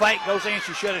goes for the fake, goes in.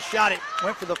 She should have shot it.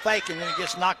 Went for the fake, and then it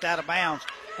gets knocked out of bounds.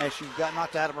 As she got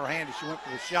knocked out of her hand as she went for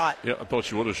the shot. Yeah, I thought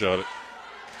she would have shot it.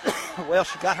 Well,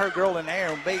 she got her girl in there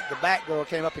and beat. The back girl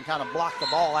came up and kind of blocked the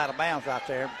ball out of bounds right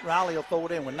there. Riley will throw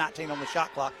it in with 19 on the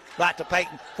shot clock. Right to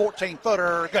Peyton.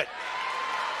 14-footer. Good.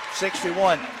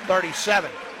 61-37.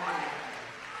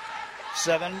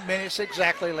 7 minutes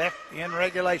exactly left in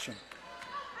regulation.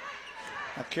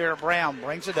 Akira Brown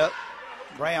brings it up.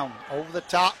 Brown over the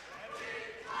top.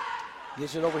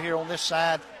 Gets it over here on this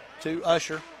side to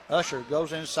Usher. Usher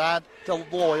goes inside to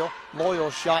Loyal.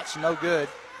 Loyal's shot's no good.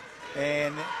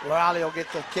 And Riley will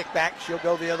get the kickback. She'll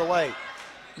go the other way.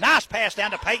 Nice pass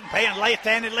down to Peyton. Payne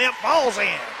left-handed layup falls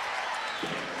in.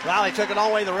 Riley took it all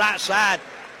the way to the right side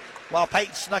while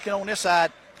Peyton snuck it on this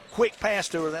side. Quick pass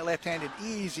to her. That left-handed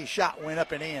easy shot went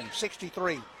up and in.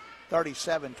 63-37,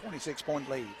 26-point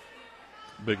lead.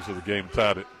 Biggest of the game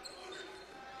tied it.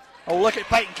 Oh, look at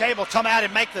Peyton Cable come out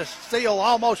and make the steal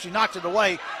almost. She knocked it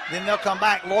away. Then they'll come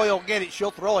back. Loyal will get it.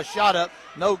 She'll throw a shot up.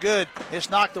 No good. It's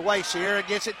knocked away. Sierra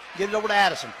gets it. Get it over to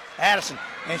Addison. Addison.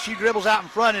 And she dribbles out in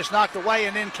front. It's knocked away.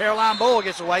 And then Caroline Bull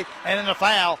gets away. And then a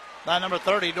foul by number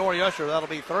 30, Dory Usher. That'll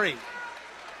be 3.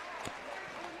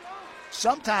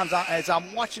 Sometimes as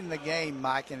I'm watching the game,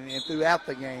 Mike, and throughout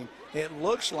the game, it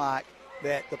looks like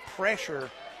that the pressure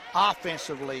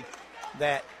offensively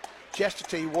that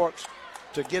Chestatee works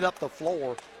to get up the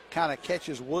floor kind of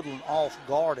catches Woodland off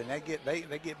guard, and they get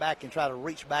back and try to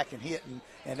reach back and hit,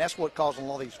 and that's what causing a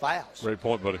lot of these fouls. Great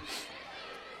point, buddy.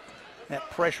 That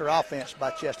pressure offense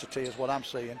by Chestatee is what I'm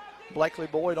seeing. Blakely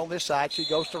Boyd on this side. She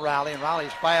goes to Riley, and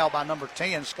Riley's fouled by number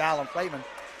 10, Skyland Flaman.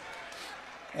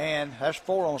 And that's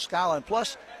 4 on Skyland.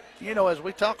 Plus, you know, as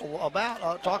we talk a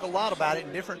lot about it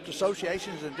in different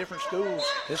associations and different schools,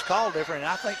 it's called different,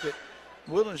 and I think that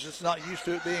Woodland's just not used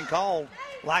to it being called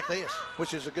like this,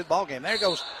 which is a good ball game.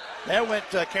 There went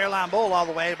Caroline Bull all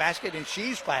the way to the basket, and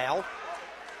she's fouled.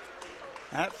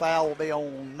 That foul will be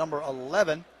on number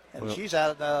 11, and she's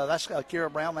out. That's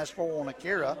Akira Brown. That's 4 on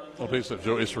Akira. Well,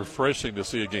 Joe, it's refreshing to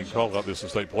see a game called like this in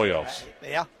state playoffs.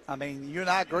 Yeah, I mean, you and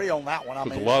I agree on that one.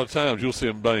 Because a lot of times you'll see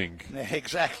them bang.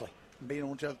 Exactly. Beating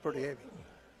on each other pretty heavy.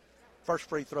 First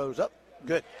free throw's up.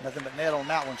 Good. Nothing but net on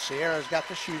that one. Sierra's got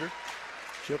the shooter.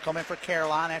 She'll come in for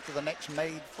Caroline after the next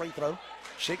made free throw.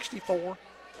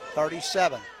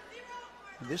 64-37.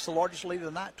 This is the largest lead of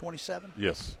the night, 27.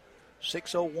 Yes.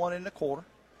 6:01 in the quarter.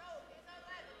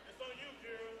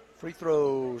 Free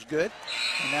throw's good.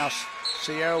 And now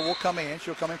Sierra will come in.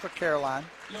 She'll come in for Caroline.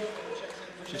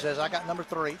 She says, I got number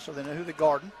 3, so they know who the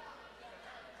guarding.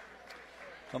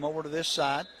 Come over to this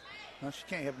side. No, she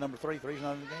can't have number 3. 3's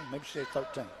not in the game. Maybe she said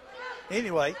 13.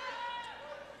 Anyway,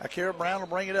 Akira Brown will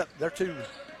bring it up. They're 2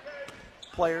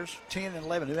 players, 10 and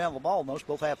 11, who have the ball most.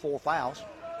 Both have 4 fouls.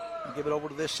 And give it over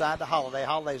to this side to Holiday.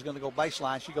 Holiday's going to go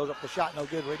baseline. She goes up the shot, no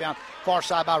good. Rebound far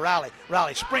side by Riley.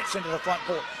 Riley sprints into the front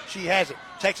court. She has it.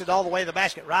 Takes it all the way to the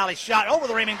basket. Riley's shot over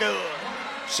the rim and good.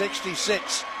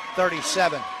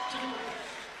 66-37.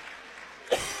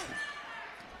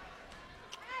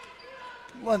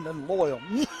 London Loyal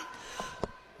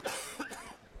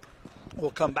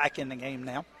will come back in the game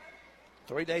now.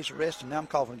 3 days of rest, and now I'm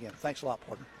coughing again. Thanks a lot,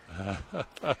 partner.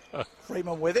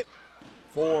 Freeman with it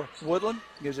for Woodland.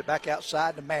 Gives it back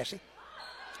outside to Massey.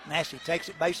 Massey takes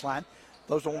it baseline.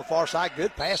 Those on the far side.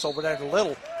 Good pass over there to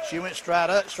Little. She went straight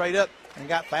up and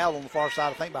got fouled on the far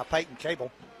side, I think, by Peyton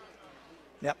Cable.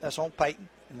 Yep, that's on Peyton,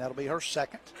 and that'll be her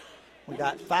second. We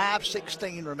got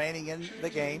 5:16 remaining in the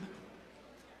game.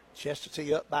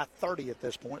 Chestatee up by 30 at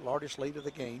this point, largest lead of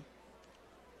the game.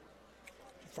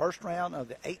 First round of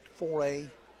the 8-4A.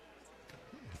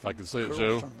 If I can say it,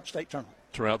 Joe. State tournament.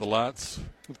 Turn out the lights.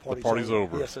 The party's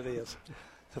over. Yes, it is.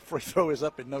 The free throw is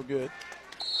up and no good.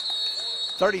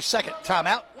 30-second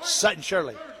timeout. Sutton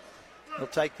Shirley will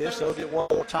take this. They'll get one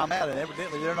more timeout, and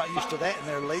evidently they're not used to that in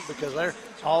their league because they're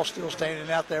all still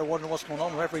standing out there wondering what's going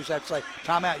on. The referees have to say,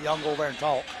 timeout, y'all can go over there and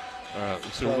talk. All right,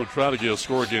 so we're going to try to get a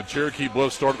score again. Cherokee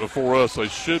Bluff started before us. They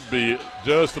should be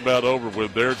just about over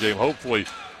with their game. Hopefully,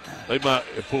 they might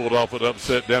pull it off an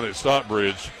upset down at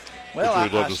Stockbridge, which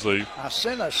we'd love to see. I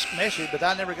sent a message, but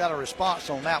I never got a response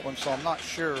on that one, so I'm not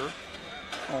sure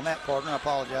on that, partner. I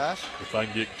apologize. If I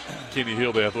can get Kenny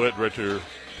Hill, the athletic director,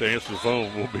 to answer the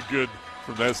phone, we'll be good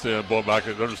from that standpoint. But I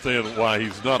can understand why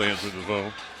he's not answering the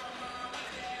phone.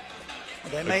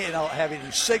 They may not have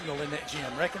any signal in that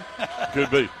gym, reckon?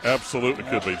 Could be. Absolutely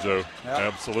could be, Joe. Yep.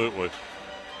 Absolutely.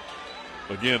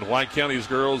 Again, White County's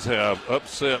girls have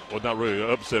upset, well, not really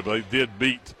upset, but they did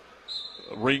beat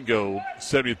Ringo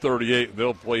 70-38.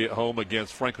 They'll play at home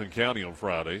against Franklin County on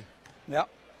Friday. Yep.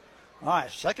 All right,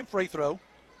 second free throw.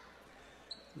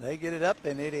 They get it up,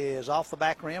 and it is off the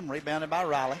back rim, rebounded by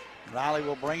Riley. Riley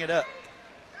will bring it up.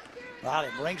 Riley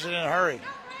brings it in a hurry.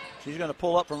 She's going to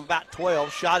pull up from about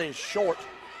 12. Shot is short.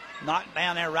 Knocked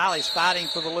down there. Riley's fighting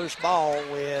for the loose ball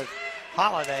with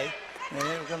Holiday. And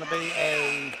it was going to be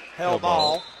a held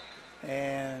ball.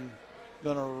 And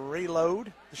going to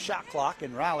reload the shot clock.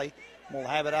 And Riley will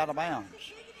have it out of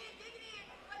bounds.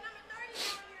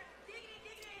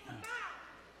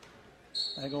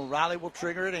 Riley will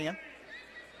trigger it in.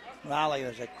 Riley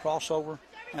is a crossover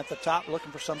at the top,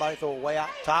 looking for somebody to throw it way out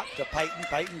top to Peyton.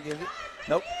 Peyton gives it.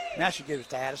 Nope. Now she gives it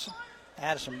to Addison.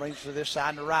 Addison brings it to this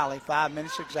side to Riley. 5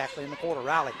 minutes exactly in the quarter.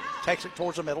 Riley takes it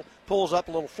towards the middle, pulls up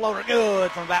a little floater, good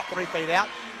from about 3 feet out.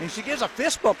 And she gives a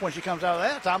fist bump when she comes out of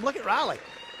that time. Look at Riley.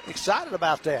 Excited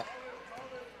about that.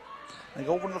 They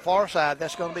go over to the far side.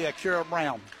 That's going to be Akira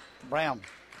Brown. Brown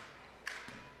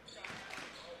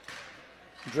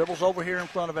dribbles over here in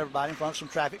front of everybody, in front of some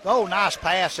traffic. Oh, nice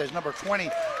pass as number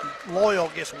 20, Loyal,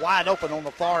 gets wide open on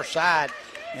the far side,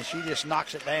 and she just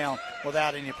knocks it down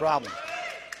without any problem.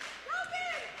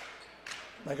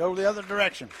 They go the other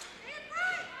direction.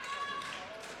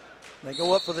 They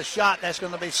go up for the shot. That's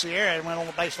going to be Sierra. It went on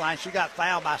the baseline. She got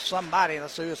fouled by somebody.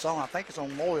 Let's see who it's on. I think it's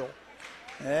on Loyal.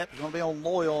 Yep, it's going to be on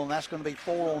Loyal, and that's going to be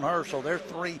 4 on her. So they're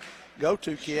 3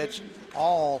 go-to kids,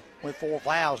 all with 4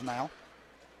 fouls now.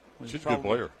 She's a good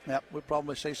player. Yep, we'll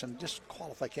probably see some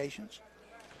disqualifications.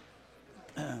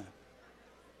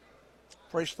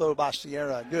 Free throw by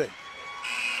Sierra, good.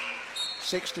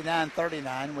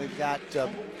 69-39. We've got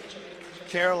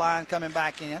Caroline coming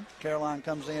back in. Caroline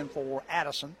comes in for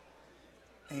Addison.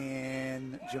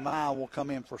 And Jemiah will come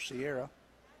in for Sierra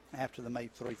after the made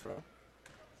free throw.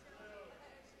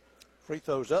 Free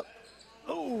throws up.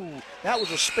 Oh, that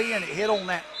was a spin. It hit on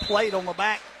that plate on the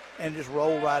back and just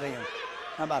rolled right in.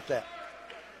 How about that?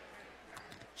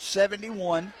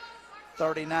 71-39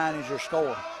 is your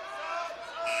score.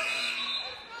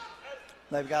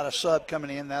 They've got a sub coming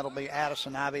in. That'll be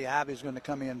Addison Ivy. Ivy's going to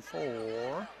come in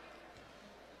for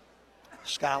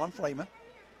Skyland Freeman.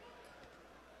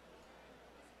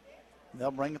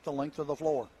 They'll bring it the length of the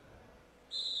floor.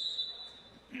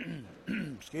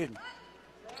 Excuse me.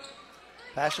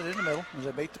 Pass it in the middle as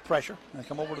they beat the pressure. They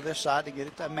come over to this side to get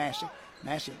it to Massey.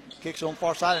 Massey kicks it on the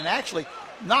far side and actually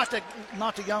knocked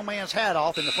the young man's hat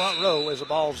off in the front row as the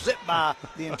ball zipped by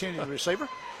the intended receiver.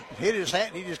 Hit his hat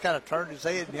and he just kind of turned his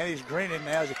head and he's grinning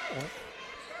now.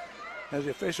 As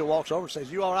the official walks over and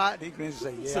says, "You all right?" And he grins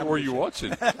and says, "Yeah." So were you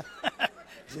watching? He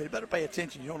said, "You better pay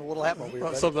attention. You don't know what'll happen over here."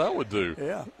 That's something I would do.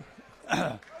 Yeah.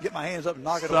 Get my hands up and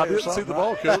knock it So I away or didn't see something. the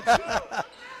ball, Coach.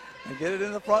 And get it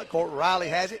in the front court. Riley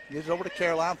has it. Gives it over to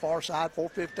Caroline, far side,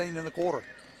 4:15 in the quarter.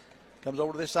 Comes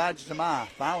over to this side to Jemiah.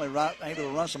 Finally able to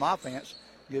run some offense.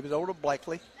 Gives it over to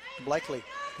Blakely. Blakely.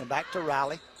 And back to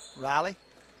Riley. Riley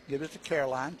gives it to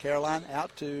Caroline. Caroline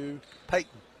out to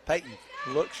Peyton. Peyton.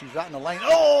 Look, she's right in the lane.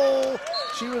 Oh!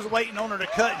 She was waiting on her to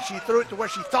cut, and she threw it to where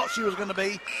she thought she was going to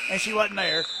be, and she wasn't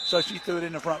there, so she threw it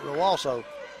in the front row also.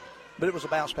 But it was a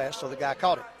bounce pass, so the guy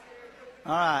caught it.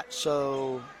 All right,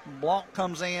 so Blount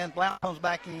comes in. Blount comes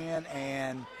back in,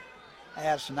 and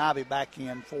Addison Ivy back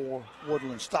in for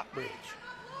Woodland Stockbridge.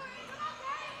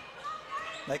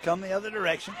 They come the other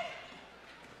direction.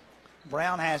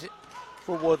 Brown has it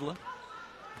for Woodland.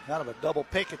 Kind of a double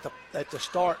pick at the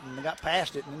start, and they got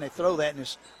past it, and then they throw that, and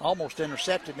it's almost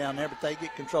intercepted down there, but they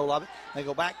get control of it. They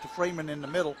go back to Freeman in the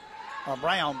middle.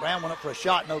 Brown went up for a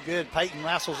shot, no good. Peyton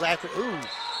wrestles after. Ooh,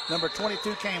 number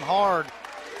 22 came hard.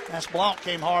 That's Blount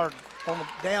came hard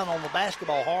down on the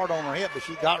basketball, hard on her hip, but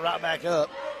she got right back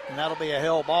up, and that'll be a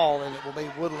hell ball, and it will be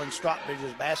Woodland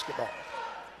Stockbridge's basketball.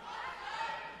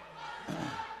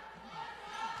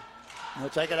 They'll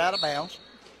take it out of bounds.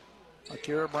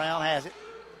 Akira Brown has it.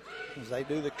 As they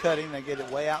do the cutting, they get it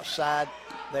way outside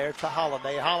there to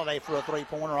Holiday. Holiday for a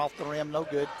three-pointer off the rim, no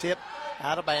good. Tip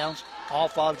out of bounds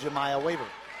off of Jemiah Weaver.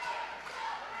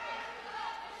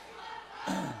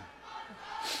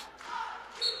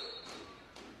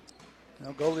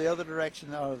 They'll go the other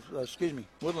direction.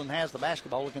 Woodland has the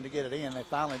basketball looking to get it in. They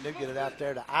finally do get it out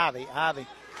there to Ivy. Ivy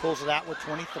pulls it out with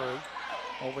 23.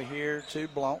 Over here to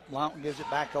Blount. Blount gives it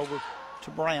back over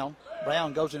to Brown.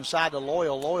 Brown goes inside to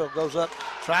Loyal. Loyal goes up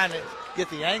trying to get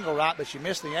the angle right, but she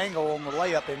missed the angle on the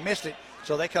layup and missed it.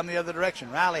 So they come the other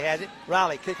direction. Riley has it.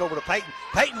 Riley kick over to Peyton.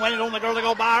 Peyton waited on the girl to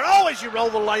go by her. Oh, and she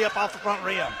rolled the layup off the front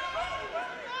rim.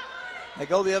 They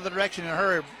go the other direction in a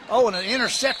hurry. Oh, and an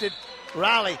intercepted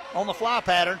Riley on the fly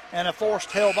pattern and a forced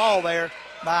held ball there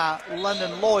by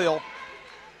London Loyal.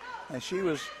 And she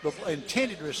was the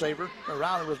intended receiver, but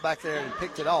Riley was back there and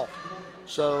picked it off.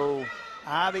 So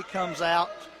Ivy comes out.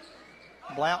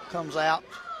 Blount comes out.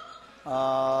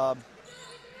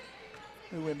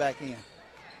 Who went back in?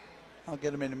 I'll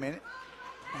get them in a minute.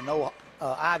 I know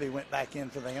Ivy went back in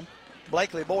for them.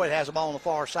 Blakely Boyd has the ball on the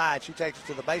far side. She takes it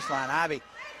to the baseline. Ivy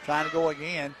trying to go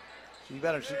again. She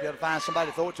better find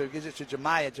somebody to throw it to. Gives it to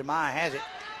Jemiah. Jemiah has it.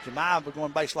 Jemiah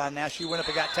going baseline now. She went up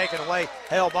and got taken away.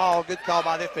 Held ball. Good call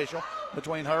by the official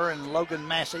between her and Logan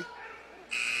Massey.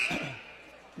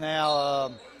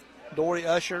 Now, Dory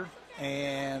Usher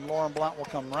and Lauren Blount will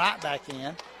come right back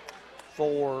in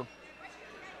for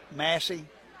Massey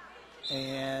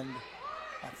and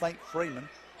I think Freeman.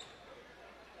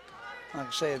 Like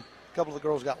I said, a couple of the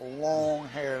girls got long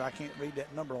hair, and I can't read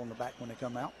that number on the back when they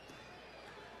come out.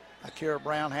 Akira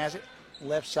Brown has it.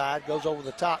 Left side, goes over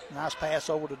the top. Nice pass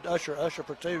over to Usher. Usher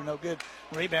for two, no good.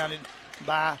 Rebounded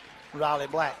by Riley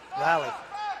Black. Riley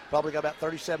probably got about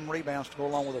 37 rebounds to go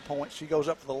along with her points. She goes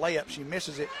up for the layup. She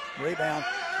misses it. Rebound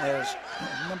as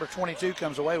number 22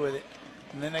 comes away with it.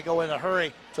 And then they go in a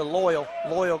hurry to Loyal.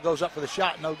 Loyal goes up for the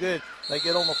shot, no good. They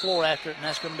get on the floor after it, and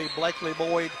that's going to be Blakely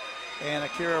Boyd and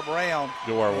Akira Brown.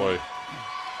 Go our way.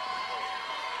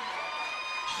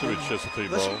 Stupid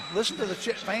Chestatee ball. Listen to the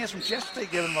fans from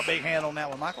Chestatee giving them a big hand on that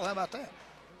one. Michael, how about that?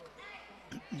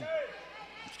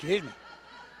 Excuse me.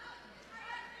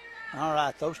 All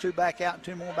right, those two back out and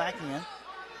two more back in.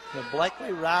 So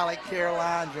Blakely, Riley,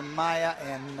 Caroline, Jemiah,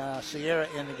 and Sierra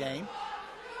in the game.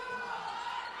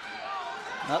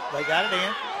 Nope, they got it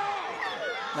in.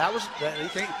 That was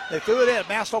they threw it in, it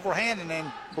bounced off her hand, and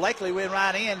then Blakely went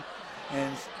right in,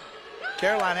 and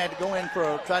Caroline had to go in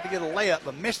tried to get a layup,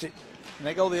 but missed it, and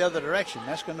they go the other direction.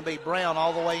 That's going to be Brown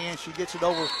all the way in. She gets it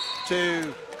over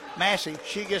to Massey.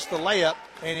 She gets the layup,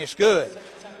 and it's good.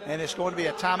 And it's going to be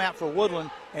a timeout for Woodland,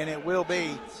 and it will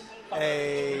be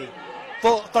a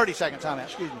full 30-second timeout.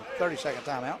 30-second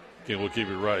timeout. Okay, we'll keep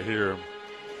it right here.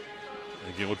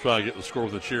 Again, we'll try to get the score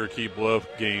of the Cherokee Bluff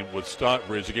game with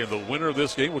Stockbridge. Again, the winner of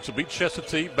this game, which will be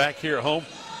Chestatee, back here at home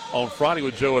on Friday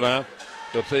with Joe and I.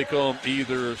 They'll take on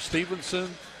either Stevenson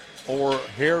or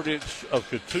Heritage of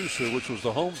Catoosa, which was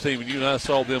the home team, and you and I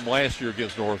saw them last year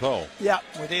against North Hall. Yeah,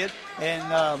 we did. And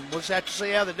we'll just have to see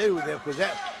how they do with it, because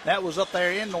that was up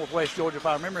there in Northwest Georgia, if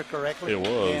I remember correctly. It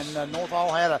was. And North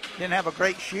Hall didn't have a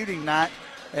great shooting night,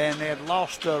 and they had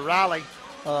lost Riley.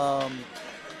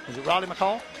 Was it Riley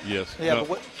McCall? Yes. Yeah,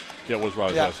 no. It was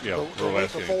Riley. Yeah, the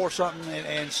week before game. something,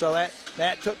 and so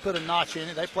that put a notch in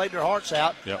it. They played their hearts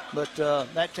out, but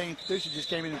that team, Catoosa, just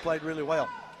came in and played really well.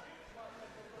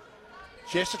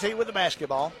 Chestatee with the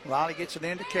basketball. Riley gets it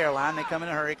into Caroline. They come in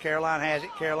a hurry. Caroline has it.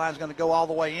 Caroline's going to go all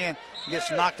the way in.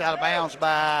 Gets knocked out of bounds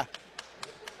by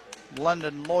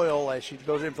London Loyal as she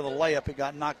goes in for the layup. It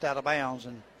got knocked out of bounds,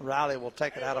 and Riley will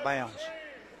take it out of bounds.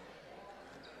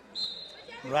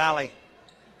 Riley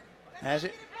has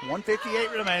it.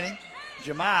 1:58 remaining.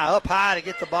 Jemiah up high to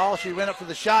get the ball. She went up for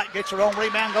the shot, gets her own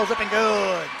rebound, goes up and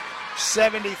good.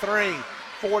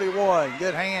 73-41.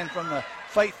 Good hand from the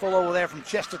faithful over there from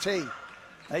Chestatee.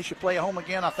 They should play at home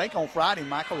again, I think, on Friday,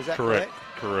 Michael. Is that correct?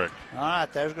 Correct. All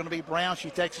right, there's going to be Brown. She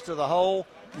takes it to the hole,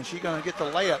 and she's going to get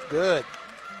the layup. Good.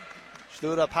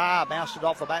 Stood up high, bounced it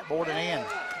off the backboard and in.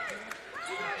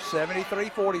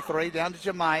 73-43, down to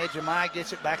Jemiah. Jemiah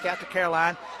gets it back out to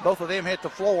Caroline. Both of them hit the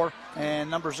floor, and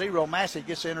number 0, Massey,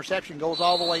 gets the interception, goes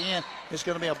all the way in. It's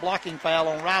going to be a blocking foul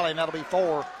on Riley, and that'll be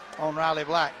 4 on Riley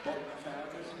Black.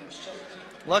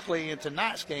 Luckily, in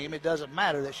tonight's game, it doesn't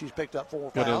matter that she's picked up 4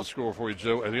 fouls. Got another score for you,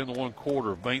 Joe. At the end of one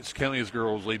quarter, Banks County's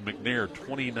girls lead McNair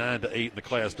 29-8 in the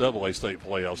Class AA state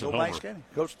playoffs at Homer. County.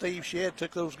 Coach Steve Shedd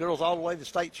took those girls all the way to the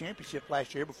state championship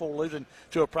last year before losing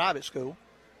to a private school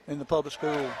in the public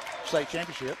school state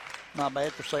championship. Not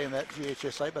bad for saying that,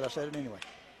 GHSA, but I said it anyway.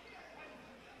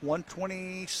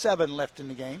 1:27 left in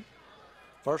the game.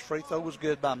 First free throw was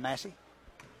good by Massey.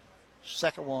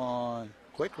 Second one,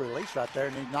 quick release right there,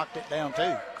 and he knocked it down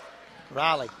too.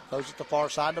 Riley throws it the far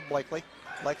side to Blakely.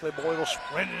 Blakely Boyle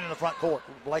sprinting in the front court.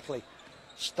 Blakely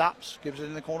stops, gives it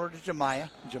in the corner to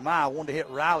Jemiah. Jemiah wanted to hit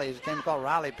Riley as it came across.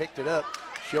 Riley picked it up.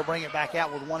 She'll bring it back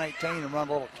out with 1:18 and run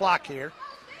a little clock here.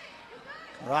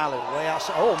 Riley way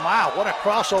outside. Oh, my, what a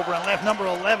crossover and left number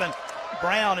 11,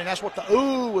 Brown, and that's what the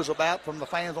ooh was about from the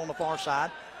fans on the far side.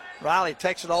 Riley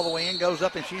takes it all the way in, goes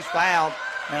up, and she's fouled,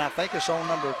 and I think it's on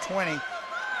number 20,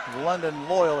 London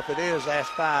Loyal. If it is, that's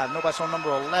 5. Nobody's on number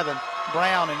 11,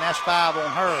 Brown, and that's 5 on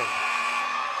her.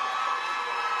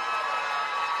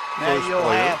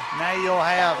 Now you'll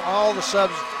have all the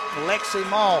subs. Lexi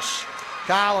Moss,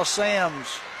 Kyla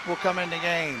Sims will come in the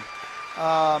game.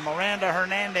 Miranda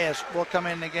Hernandez will come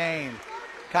in the game.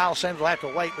 Kyle Sims will have to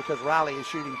wait because Riley is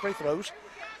shooting free throws.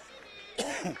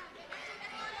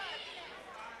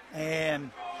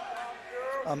 And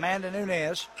Amanda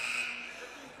Nunez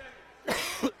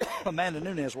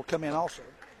will come in also.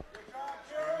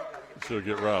 So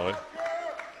get Riley.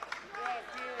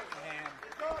 And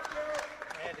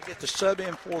they had to get the sub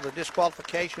in for the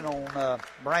disqualification on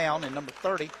Brown, and number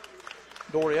 30,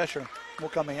 Dory Usher, will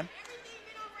come in.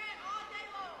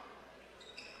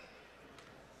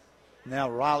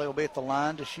 Now Riley will be at the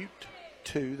line to shoot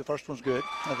 2. The first one's good.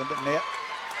 Nothing but net.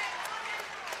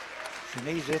 She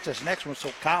needs it. This next one so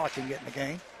Kyla can get in the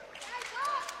game.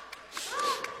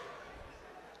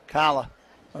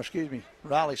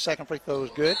 Riley's second free throw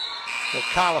is good. So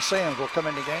Kyla Sims will come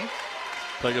in the game.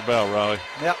 Take a bow, Riley.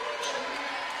 Yep.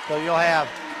 So you'll have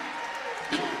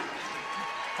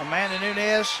Amanda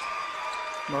Nunez,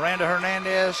 Miranda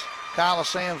Hernandez, Kyla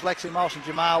Sims, Lexi Moss, and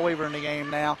Jemiah Weaver in the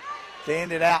game now to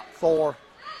end it out for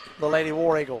the Lady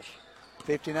War Eagles.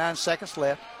 59 seconds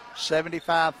left,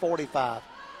 75-45.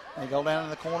 They go down in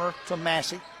the corner to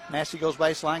Massey. Massey goes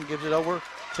baseline, gives it over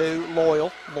to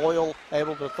Loyal. Loyal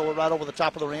able to throw it right over the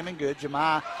top of the rim and good.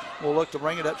 Jemiah will look to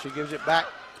bring it up. She gives it back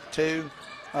to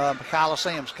Kyla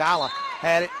Sims. Kyla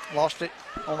had it, lost it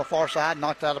on the far side,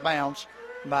 knocked out of bounds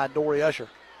by Dory Usher.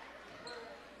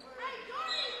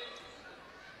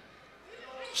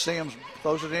 Sims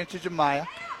throws it into Jemiah.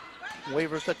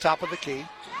 Weaver's the top of the key.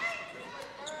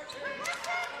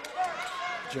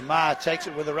 Jemiah takes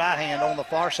it with the right hand on the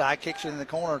far side, kicks it in the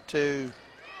corner to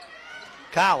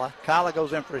Kyla. Kyla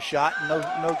goes in for a shot,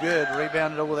 no good.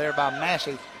 Rebounded over there by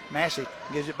Massey. Massey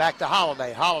gives it back to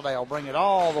Holiday. Holiday will bring it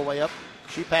all the way up.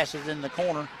 She passes in the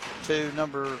corner to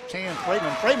number 10,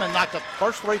 Freeman. Freeman knocked the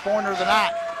first three-pointer of the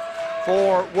night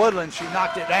for Woodland. She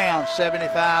knocked it down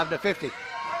 75-50.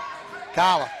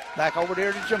 Kyla back over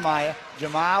there to Jemiah.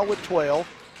 Jemiah with 12.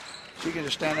 She can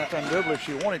just stand up there and dribble if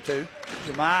she wanted to.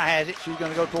 Jemiah has it. She's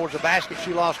going to go towards the basket.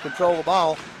 She lost control of the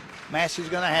ball. Massey's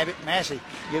going to have it. Massey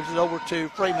gives it over to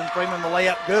Freeman. Freeman, the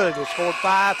layup, good. They scored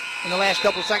 5 in the last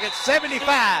couple of seconds.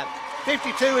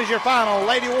 75-52 is your final.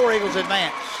 Lady War Eagles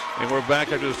advance. And we're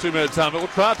back after this 2-minute time. We'll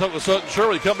try to talk with Sutton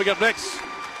Shirley coming up next.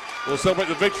 We'll celebrate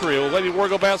the victory of Lady War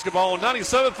Eagle basketball on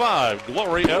 97.5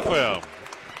 Glory FM.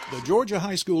 The Georgia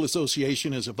High School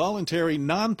Association is a voluntary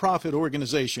nonprofit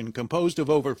organization composed of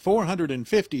over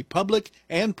 450 public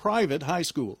and private high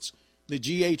schools. The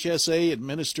GHSA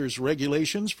administers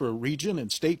regulations for region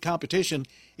and state competition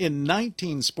in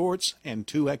 19 sports and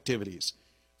 2 activities.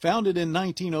 Founded in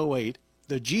 1908,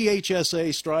 the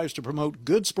GHSA strives to promote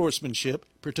good sportsmanship,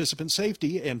 participant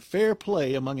safety, and fair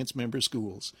play among its member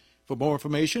schools. For more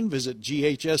information, visit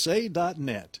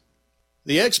ghsa.net.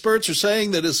 The experts are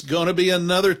saying that it's going to be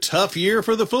another tough year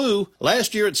for the flu.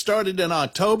 Last year it started in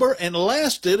October and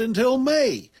lasted until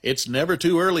May. It's never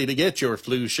too early to get your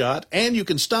flu shot, and you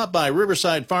can stop by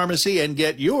Riverside Pharmacy and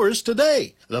get yours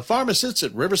today. The pharmacists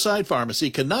at Riverside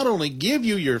Pharmacy can not only give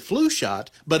you your flu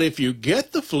shot, but if you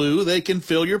get the flu, they can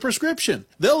fill your prescription.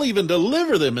 They'll even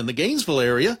deliver them in the Gainesville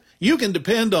area. You can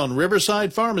depend on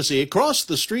Riverside Pharmacy across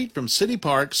the street from City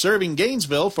Park, serving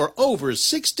Gainesville for over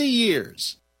 60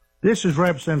 years. This is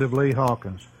Representative Lee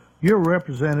Hawkins, your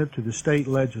representative to the state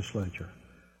legislature.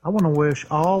 I want to wish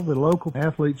all the local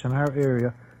athletes in our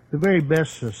area the very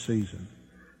best this season.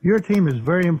 Your team is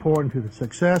very important to the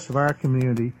success of our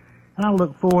community, and I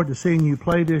look forward to seeing you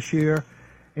play this year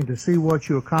and to see what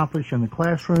you accomplish in the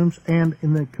classrooms and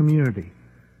in the community.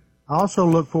 I also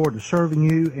look forward to serving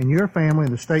you and your family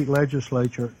in the state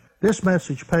legislature. This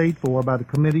message paid for by the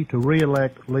committee to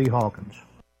re-elect Lee Hawkins.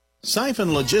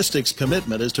 Siphon Logistics'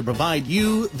 commitment is to provide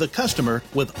you, the customer,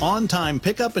 with on-time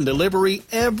pickup and delivery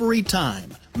every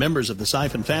time. Members of the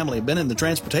Siphon family have been in the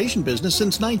transportation business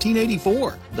since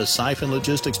 1984. The Siphon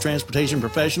Logistics transportation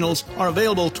professionals are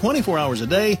available 24 hours a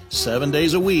day, 7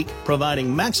 days a week,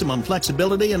 providing maximum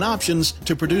flexibility and options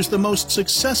to produce the most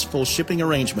successful shipping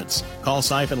arrangements. Call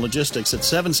Siphon Logistics at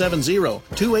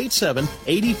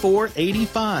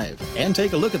 770-287-8485 and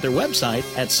take a look at their website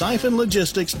at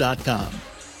siphonlogistics.com.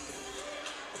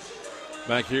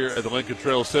 Back here at the Lincoln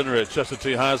Trail Center at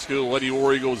Chestatee High School, Lady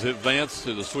War Eagles advance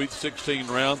to the Sweet 16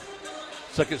 round.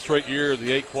 Second straight year,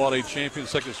 the 8 Quad A champions.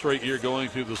 Second straight year going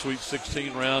to the Sweet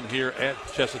 16 round here at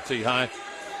Chestatee High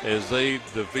as they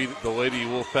defeated the Lady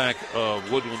Wolfpack of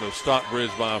Woodland of Stockbridge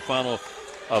by a final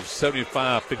of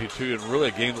 75-52, and really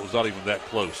a game that was not even that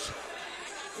close,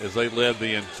 as they led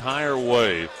the entire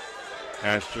way.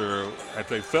 After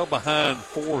they fell behind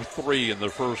 4-3 in the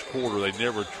first quarter, they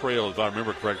never trailed, if I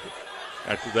remember correctly,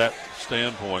 after that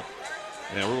standpoint.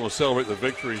 And we're going to celebrate the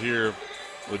victory here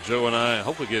with Joe and I, and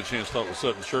hopefully get a chance to talk with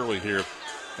Sutton Shirley here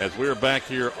as we're back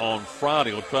here on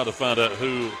Friday. We'll try to find out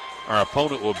who our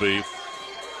opponent will be.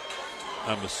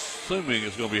 I'm assuming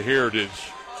it's going to be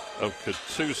Heritage of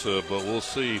Catoosa, but we'll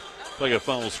see. Take a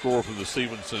final score from the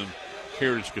Stevenson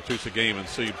Heritage Catoosa game and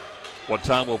see what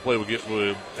time we'll play. We'll get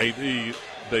with AD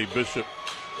Dave Bishop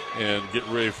and get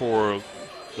ready for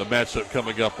the matchup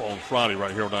coming up on Friday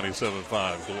right here on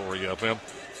 97.5 Glory FM.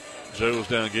 Joe's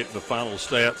down getting the final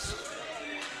stats,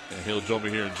 and he'll join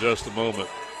me here in just a moment.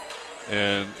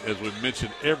 And as we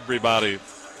mentioned, everybody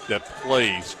that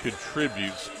plays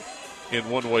contributes in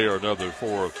one way or another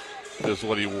for this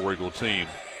Lady War Eagle team.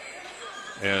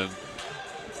 And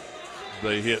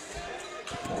they hit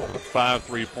 5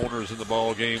 3-pointers in the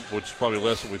ball game, which is probably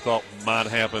less than we thought might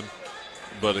happen.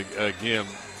 But again,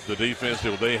 the defense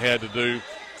did what they had to do.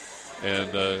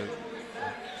 And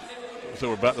so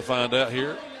we're about to find out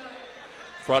here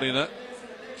Friday night.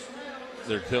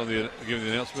 They're giving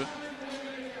the announcement.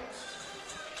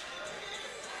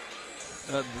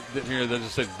 Didn't hear that.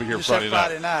 Just said be here Friday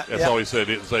night. That's all he said.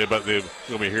 He didn't say about the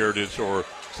going to be Heritage or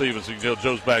Stevenson.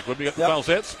 Joe's back. Let me get the final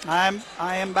sets. I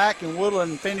am back in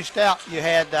Woodland. Finished out. You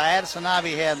had Addison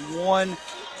Ivy had 1,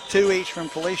 2 each from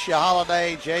Felicia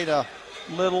Holiday, Jada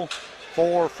Little,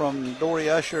 4 from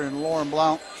Dory Usher and Lauren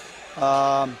Blount.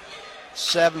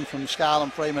 7 from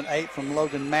Skyland Freeman, 8 from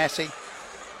Logan Massey,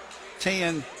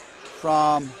 10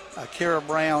 from Kira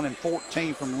Brown, and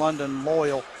 14 from London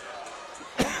Loyal.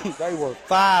 They were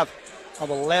 5 of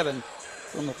 11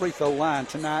 from the free throw line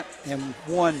tonight and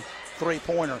 1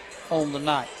 3-pointer on the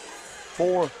night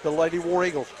for the Lady War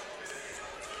Eagles.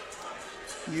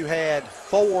 You had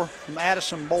 4 from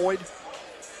Addison Boyd,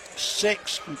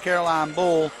 6 from Caroline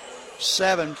Bull,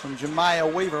 7 from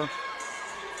Jemiah Weaver,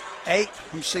 8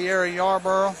 from Sierra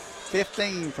Yarborough,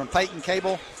 15 from Peyton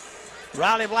Cable.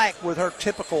 Riley Black with her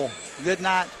typical good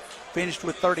night, finished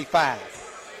with 35.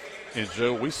 And,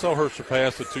 Joe, we saw her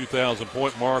surpass the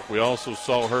 2,000-point mark. We also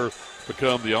saw her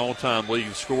become the all-time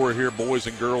leading scorer here, boys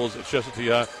and girls at Chestatee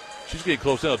High. She's getting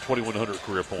close down to 2,100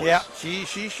 career points. Yeah, she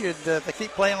should. If they keep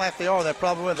playing like they are, they're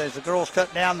probably with. As the girls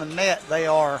cut down the net, they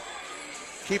are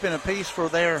keeping a piece for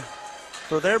their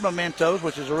mementos,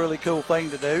 which is a really cool thing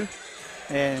to do.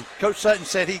 And Coach Sutton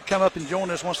said he'd come up and join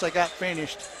us once they got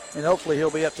finished, and hopefully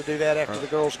he'll be up to do that after the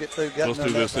girls get through. Let's do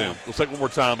this then. Let's take one more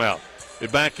time out. Be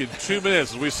back in 2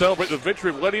 minutes as we celebrate the victory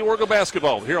of Lady War Eagle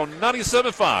basketball here on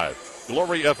 97.5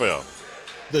 Glory FM.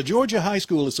 The Georgia High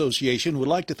School Association would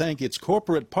like to thank its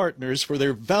corporate partners for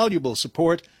their valuable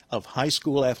support of high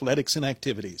school athletics and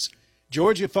activities.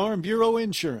 Georgia Farm Bureau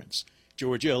Insurance,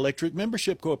 Georgia Electric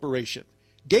Membership Corporation,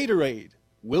 Gatorade,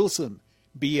 Wilson,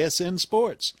 BSN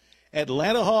Sports,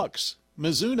 Atlanta Hawks,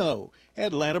 Mizuno,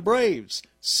 Atlanta Braves,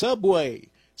 Subway,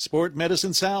 Sport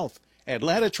Medicine South,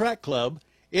 Atlanta Track Club,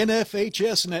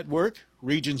 NFHS Network,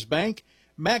 Regions Bank,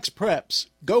 Max Preps,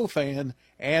 GoFan,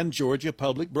 and Georgia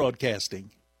Public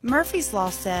Broadcasting. Murphy's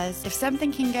Law says if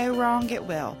something can go wrong, it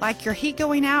will. Like your heat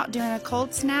going out during a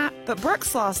cold snap. But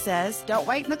Brooks Law says don't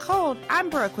wait in the cold. I'm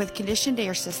Brooke with Conditioned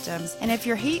Air Systems. And if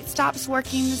your heat stops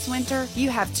working this winter, you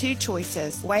have two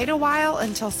choices. Wait a while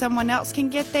until someone else can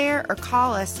get there or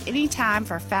call us anytime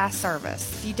for fast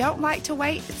service. If you don't like to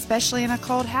wait, especially in a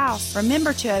cold house,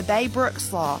 remember to obey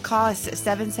Brooks Law. Call us at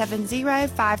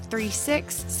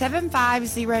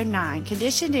 770-536-7509.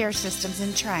 Conditioned Air Systems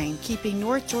and Train, keeping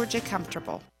North Georgia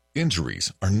comfortable.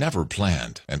 Injuries are never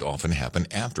planned and often happen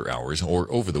after hours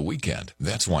or over the weekend.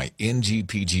 That's why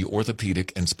NGPG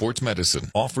Orthopedic and Sports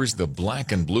Medicine offers the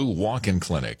Black and Blue Walk-In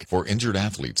Clinic for injured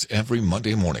athletes every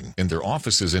Monday morning in their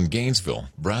offices in Gainesville,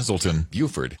 Brazelton,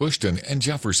 Beaufort, Bushton, and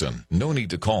Jefferson. No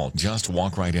need to call. Just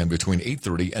walk right in between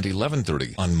 8:30 and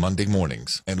 11:30 on Monday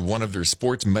mornings. And one of their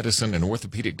sports medicine and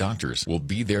orthopedic doctors will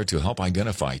be there to help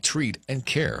identify, treat, and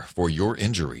care for your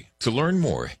injury. To learn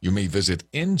more, you may visit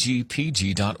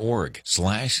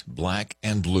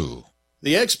ngpg.org/blackandblue.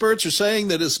 The experts are saying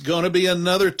that it's going to be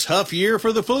another tough year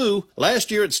for the flu. Last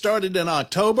year it started in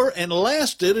October and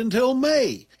lasted until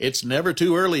May. It's never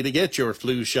too early to get your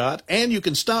flu shot, and you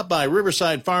can stop by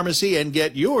Riverside Pharmacy and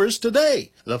get yours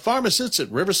today. The pharmacists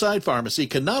at Riverside Pharmacy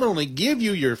can not only give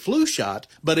you your flu shot,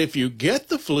 but if you get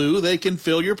the flu, they can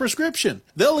fill your prescription.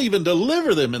 They'll even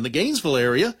deliver them in the Gainesville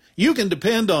area. You can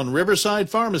depend on Riverside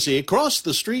Pharmacy across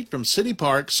the street from City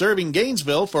Park, serving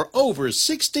Gainesville for over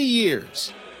 60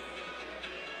 years.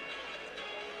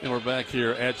 And we're back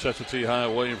here at Chestatee High,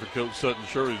 waiting for Coach Sutton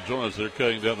Shirley to join us. They're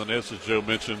cutting down the nets, as Joe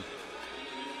mentioned.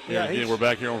 Yeah, and again, we're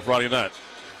back here on Friday night.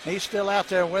 He's still out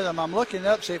there with them. I'm looking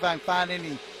up, see if I can find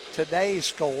any today's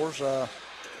scores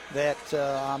that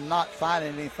I'm not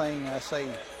finding anything.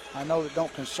 I know that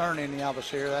don't concern any of us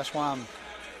here. That's why I'm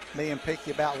being picky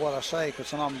about what I say, because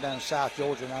some of them down in South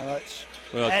Georgia. Now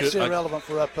that's irrelevant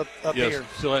for up here.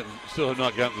 Still have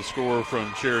not gotten the score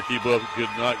from Cherokee Bluff. Could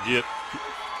not get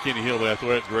Kenny Hill, the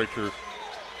athletic director.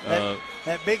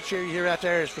 That big cheer you hear out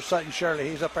there is for Sutton Shirley.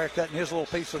 He's up there cutting his little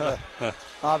piece of it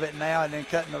now, and then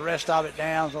cutting the rest of it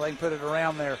down so they can put it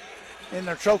around in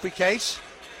their trophy case.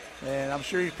 And I'm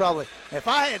sure he's probably, if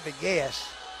I had to guess,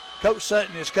 Coach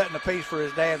Sutton is cutting a piece for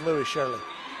his dad, Lewis Shirley.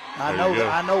 I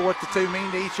know what the two mean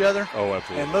to each other. Oh,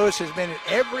 absolutely. And Lewis has been at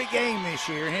every game this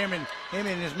year. Him and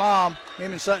his mom,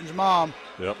 him and Sutton's mom.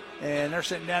 Yep. And they're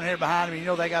sitting down here behind him. You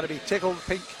know they got to be tickled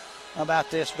pink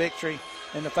about this victory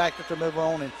and the fact that they're moving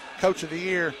on. And Coach of the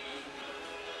Year,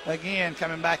 again,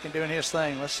 coming back and doing his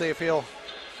thing. Let's see if they're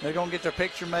going to get their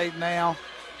picture made now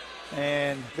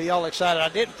and be all excited. I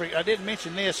didn't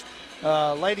mention this.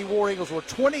 Lady War Eagles were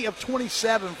 20 of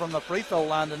 27 from the free throw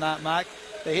line tonight, Mike.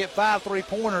 They hit 5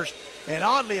 3-pointers. And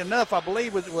oddly enough, I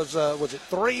believe was it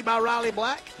 3 by Riley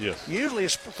Black? Yes. Usually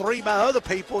it's 3 by other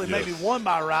people and maybe 1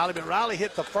 by Riley, but Riley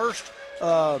hit the first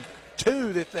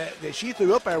 2 that she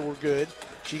threw up there were good.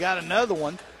 She got another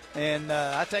one, and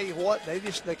I tell you what, they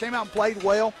came out and played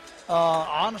well.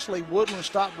 Honestly, Woodland,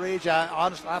 Stockbridge,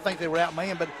 I think they were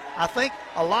outmanned, but I think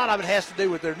a lot of it has to do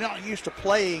with they're not used to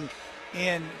playing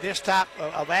in this type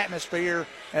of atmosphere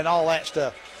and all that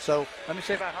stuff. So let me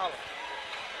see if I holler.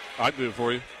 I can do it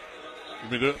for you.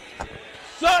 Let me do it.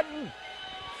 Sutton!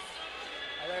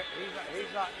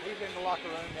 He's in the locker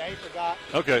room. Yeah, he forgot.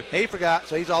 Okay. He forgot,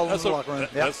 so he's all in the locker room.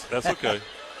 Yep. That's okay.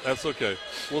 That's okay.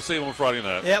 We'll see him on Friday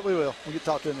night. Yeah, we will. We'll get to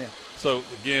talk to him then. So,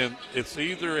 again, it's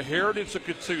either Heritage of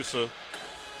Catoosa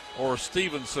or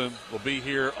Stevenson will be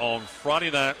here on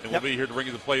Friday night, and we'll be here to bring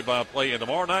you the play-by-play. And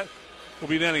tomorrow night, we'll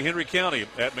be down in Henry County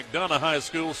at McDonough High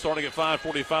School starting at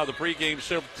 5:45. The pregame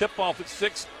show tip-off at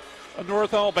 6.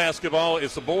 North Hall basketball.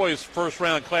 It's the boys'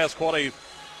 first-round Class Quad A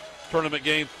tournament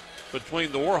game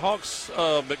between the Warhawks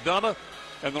of McDonough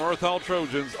and the North Hall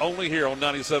Trojans, only here on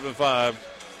 97.5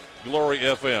 Glory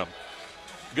FM.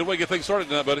 Good way to get things started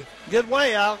tonight, buddy. Good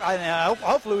way.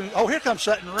 Hopefully. Here comes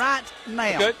Sutton right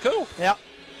now. Okay, cool. Yep.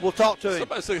 We'll talk to him.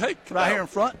 Somebody say, hey, come right out here in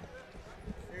front.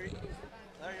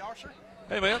 There you are, sir.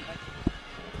 Hey, man.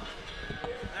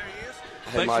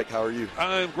 Hey, Mike, how are you?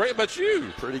 I'm great. About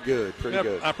you? Pretty good,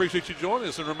 good. I appreciate you joining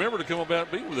us, and remember to come about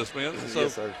and be with us, man. So,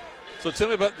 yes, sir. So tell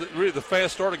me about the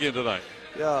fast start again tonight.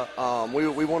 Yeah,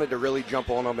 we wanted to really jump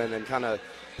on them and kind of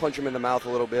punch them in the mouth a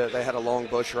little bit. They had a long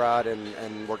bush ride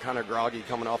and were kind of groggy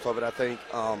coming off of it, I think.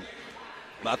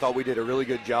 I thought we did a really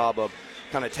good job of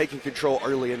kind of taking control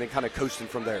early and then kind of coasting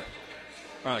from there.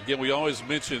 All right, again, we always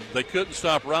mention they couldn't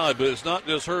stop Riley, but it's not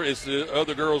just her. It's the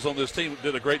other girls on this team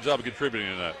did a great job of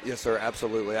contributing to that. Yes, sir,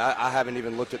 absolutely. I haven't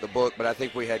even looked at the book, but I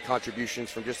think we had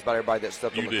contributions from just about everybody that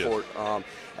stepped on the court.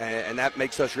 And that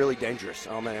makes us really dangerous.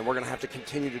 And we're going to have to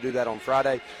continue to do that on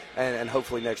Friday and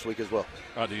hopefully next week as well.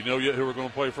 All right, do you know yet who we're going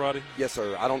to play Friday? Yes,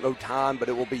 sir. I don't know time, but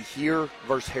it will be here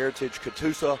versus Heritage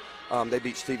Catoosa. They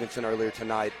beat Stevenson earlier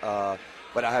tonight,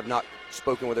 but I have not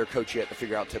spoken with their coach yet to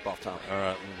figure out tip-off time. All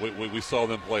right. We saw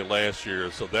them play last year,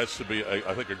 so that should be,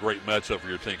 I think, a great matchup for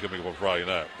your team coming up on Friday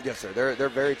night. Yes, sir. They're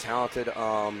very talented.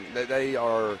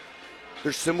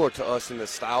 They're similar to us in the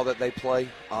style that they play.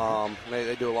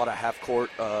 They do a lot of half-court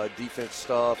defense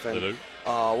stuff. And they do.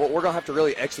 What we're going to have to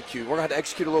really execute. We're going to have to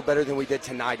execute a little better than we did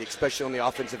tonight, especially on the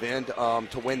offensive end,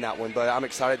 to win that one. But I'm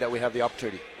excited that we have the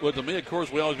opportunity. Well, to me, of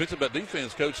course, we always mention about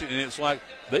defense coaching, and it's like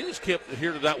they just kept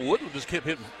here tonight. Woodland just kept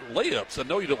hitting layups. I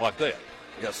know you don't like that.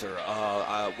 Yes, sir.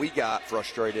 We got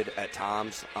frustrated at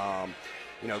times.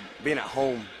 Being at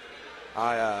home,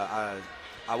 I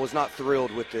was not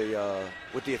thrilled with the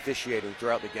officiating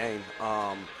throughout the game.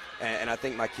 And I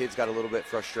think my kids got a little bit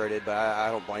frustrated, but I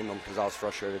don't blame them because I was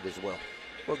frustrated as well.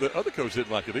 Well, the other coach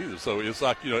didn't like it either. So it's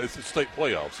like, it's the state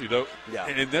playoffs, Yeah.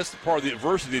 And that's the part of the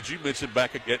adversity that you mentioned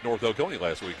back at North Oconee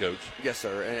last week, Coach. Yes,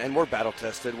 sir. And we're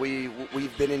battle-tested.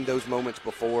 We've been in those moments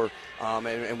before,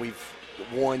 and we've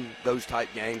won those type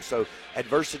games. So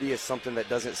adversity is something that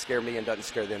doesn't scare me and doesn't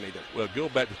scare them either. Well, go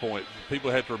back to the point. People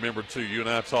have to remember, too, you and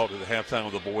I talked at the halftime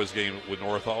of the boys' game with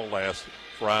North Hall last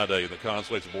Friday, the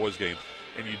consolation boys' game,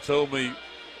 and you told me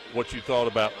what you thought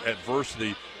about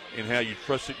adversity and how you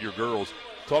trusted your girls.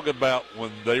 Talk about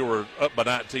when they were up by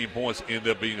 19 points, ended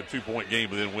up being a 2-point game,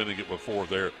 and then winning it with 4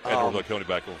 there at North Oconee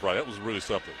back on Friday. That was really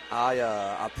something.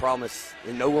 I promise,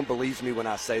 and no one believes me when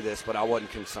I say this, but I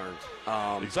wasn't concerned.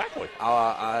 Exactly.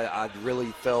 I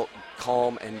really felt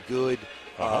calm and good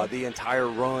the entire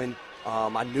run.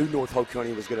 I knew North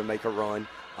Oconee was going to make a run.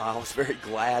 I was very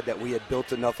glad that we had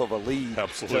built enough of a lead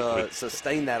to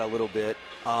sustain that a little bit.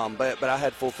 But I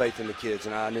had full faith in the kids,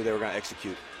 and I knew they were going to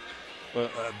execute. Well,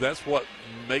 that's what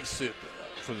makes it,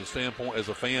 from the standpoint as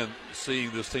a fan, seeing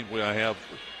this team we I have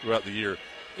throughout the year,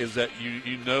 is that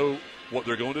you know what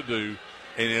they're going to do,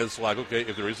 and it's like, okay,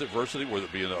 if there is adversity, whether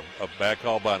it be a bad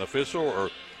call by an official or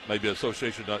maybe an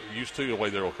association not used to the way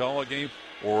they'll call a game,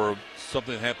 or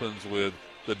something happens with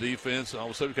the defense, and all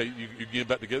of a sudden, okay, you get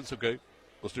back together, it's okay,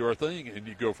 let's do our thing, and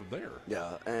you go from there.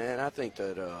 Yeah, and I think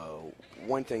that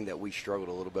one thing that we struggled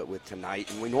a little bit with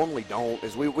tonight, and we normally don't,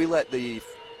 is we let the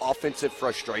offensive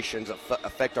frustrations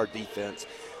affect our defense.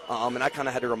 And I kind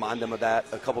of had to remind them of that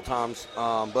a couple times.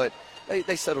 But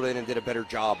they settled in and did a better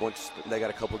job once they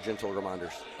got a couple gentle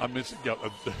reminders. I mentioned,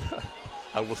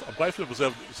 I'm glad for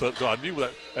them, so I knew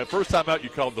that first time out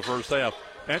you called the first half.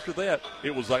 After that,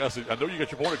 it was like I said, I know you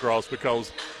got your point across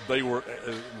because they were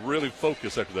really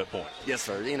focused after that point. Yes,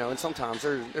 sir. And sometimes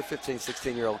they're 15,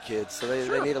 16-year-old kids, so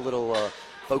they need a little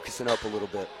focusing up a little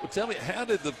bit. Well, tell me, how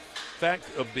did the fact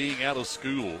of being out of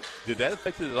school, did that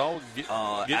affect it at all?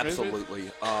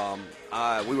 Absolutely.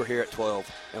 We were here at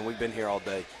 12, and we've been here all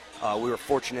day. We were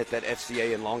fortunate that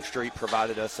FCA and Longstreet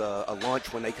provided us a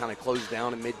lunch when they kind of closed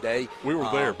down at midday. We were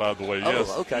there, by the way, yes.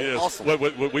 Oh, okay, yes. Awesome.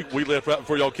 We left right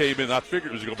before y'all came in. I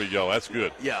figured it was going to be y'all. That's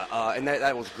good. Yeah, and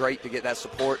that was great to get that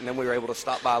support, and then we were able to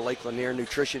stop by Lake Lanier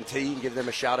Nutrition Tea and give them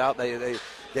a shout-out. They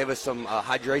gave us some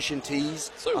hydration teas,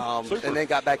 Super. and then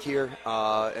got back here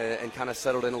and kind of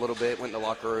settled in a little bit, went in the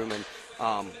locker room,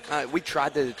 and we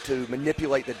tried to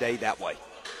manipulate the day that way.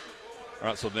 All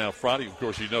right, so now Friday, of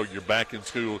course, you're back in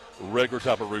school, regular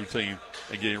type of routine,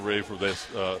 and getting ready for this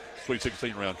Sweet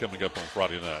 16 round coming up on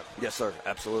Friday night. Yes, sir,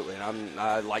 absolutely, and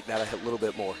I like that a little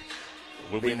bit more.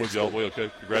 We'll be with you all the way,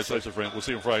 okay? Congratulations, yes, friend. We'll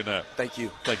see you on Friday night. Thank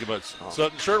you. Thank you much.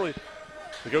 Sutton Shirley,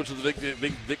 the coach of the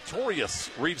victorious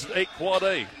Region 8 Quad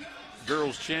A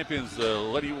girls champions, the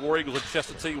Lady War Eagles of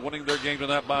Chestatee, winning their game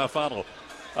tonight by a final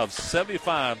of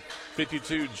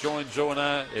 75-52. Join Joe and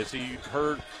I as he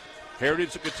heard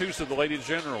Heritage of Catoosa, the Lady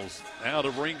Generals, out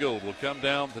of Ringgold, will come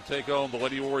down to take on the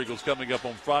Lady War Eagles coming up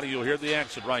on Friday. You'll hear the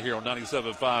action right here on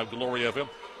 97.5 Glory FM.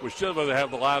 We should have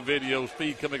the live video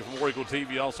feed coming from War Eagle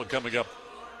TV also coming up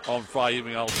on Friday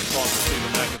evening. I'll talk to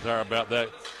Stephen McIntyre about that,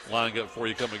 lining up for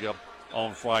you coming up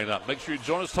on Friday night. Make sure you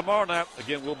join us tomorrow night.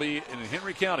 Again, we'll be in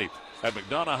Henry County at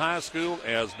McDonough High School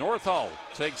as North Hall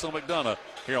takes on McDonough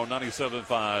here on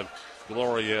 97.5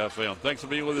 Glory FM. Thanks for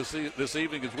being with us this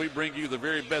evening as we bring you the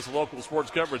very best local sports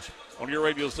coverage on your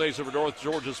radio station for North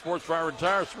Georgia sports for our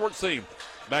entire sports team.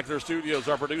 Back in our studios,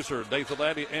 our producer, Nathan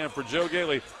Laddie, and for Joe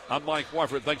Gailey, I'm Mike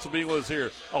Warford. Thanks for being with us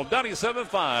here on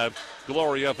 97.5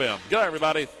 Glory FM. Good night,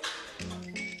 everybody.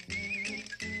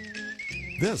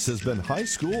 This has been high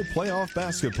school playoff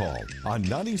basketball on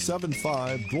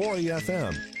 97.5 Glory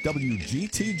FM,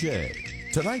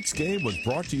 WGTJ. Tonight's game was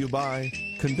brought to you by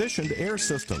Conditioned Air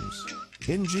Systems,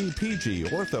 NGPG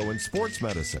Ortho and Sports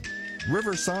Medicine,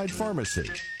 Riverside Pharmacy,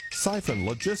 Siphon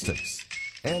Logistics,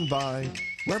 and by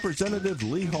Representative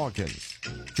Lee Hawkins.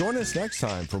 Join us next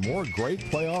time for more great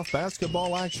playoff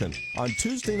basketball action on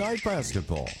Tuesday Night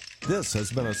Basketball. This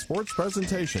has been a sports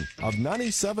presentation of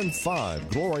 97.5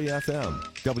 Glory FM,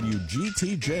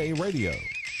 WGTJ Radio.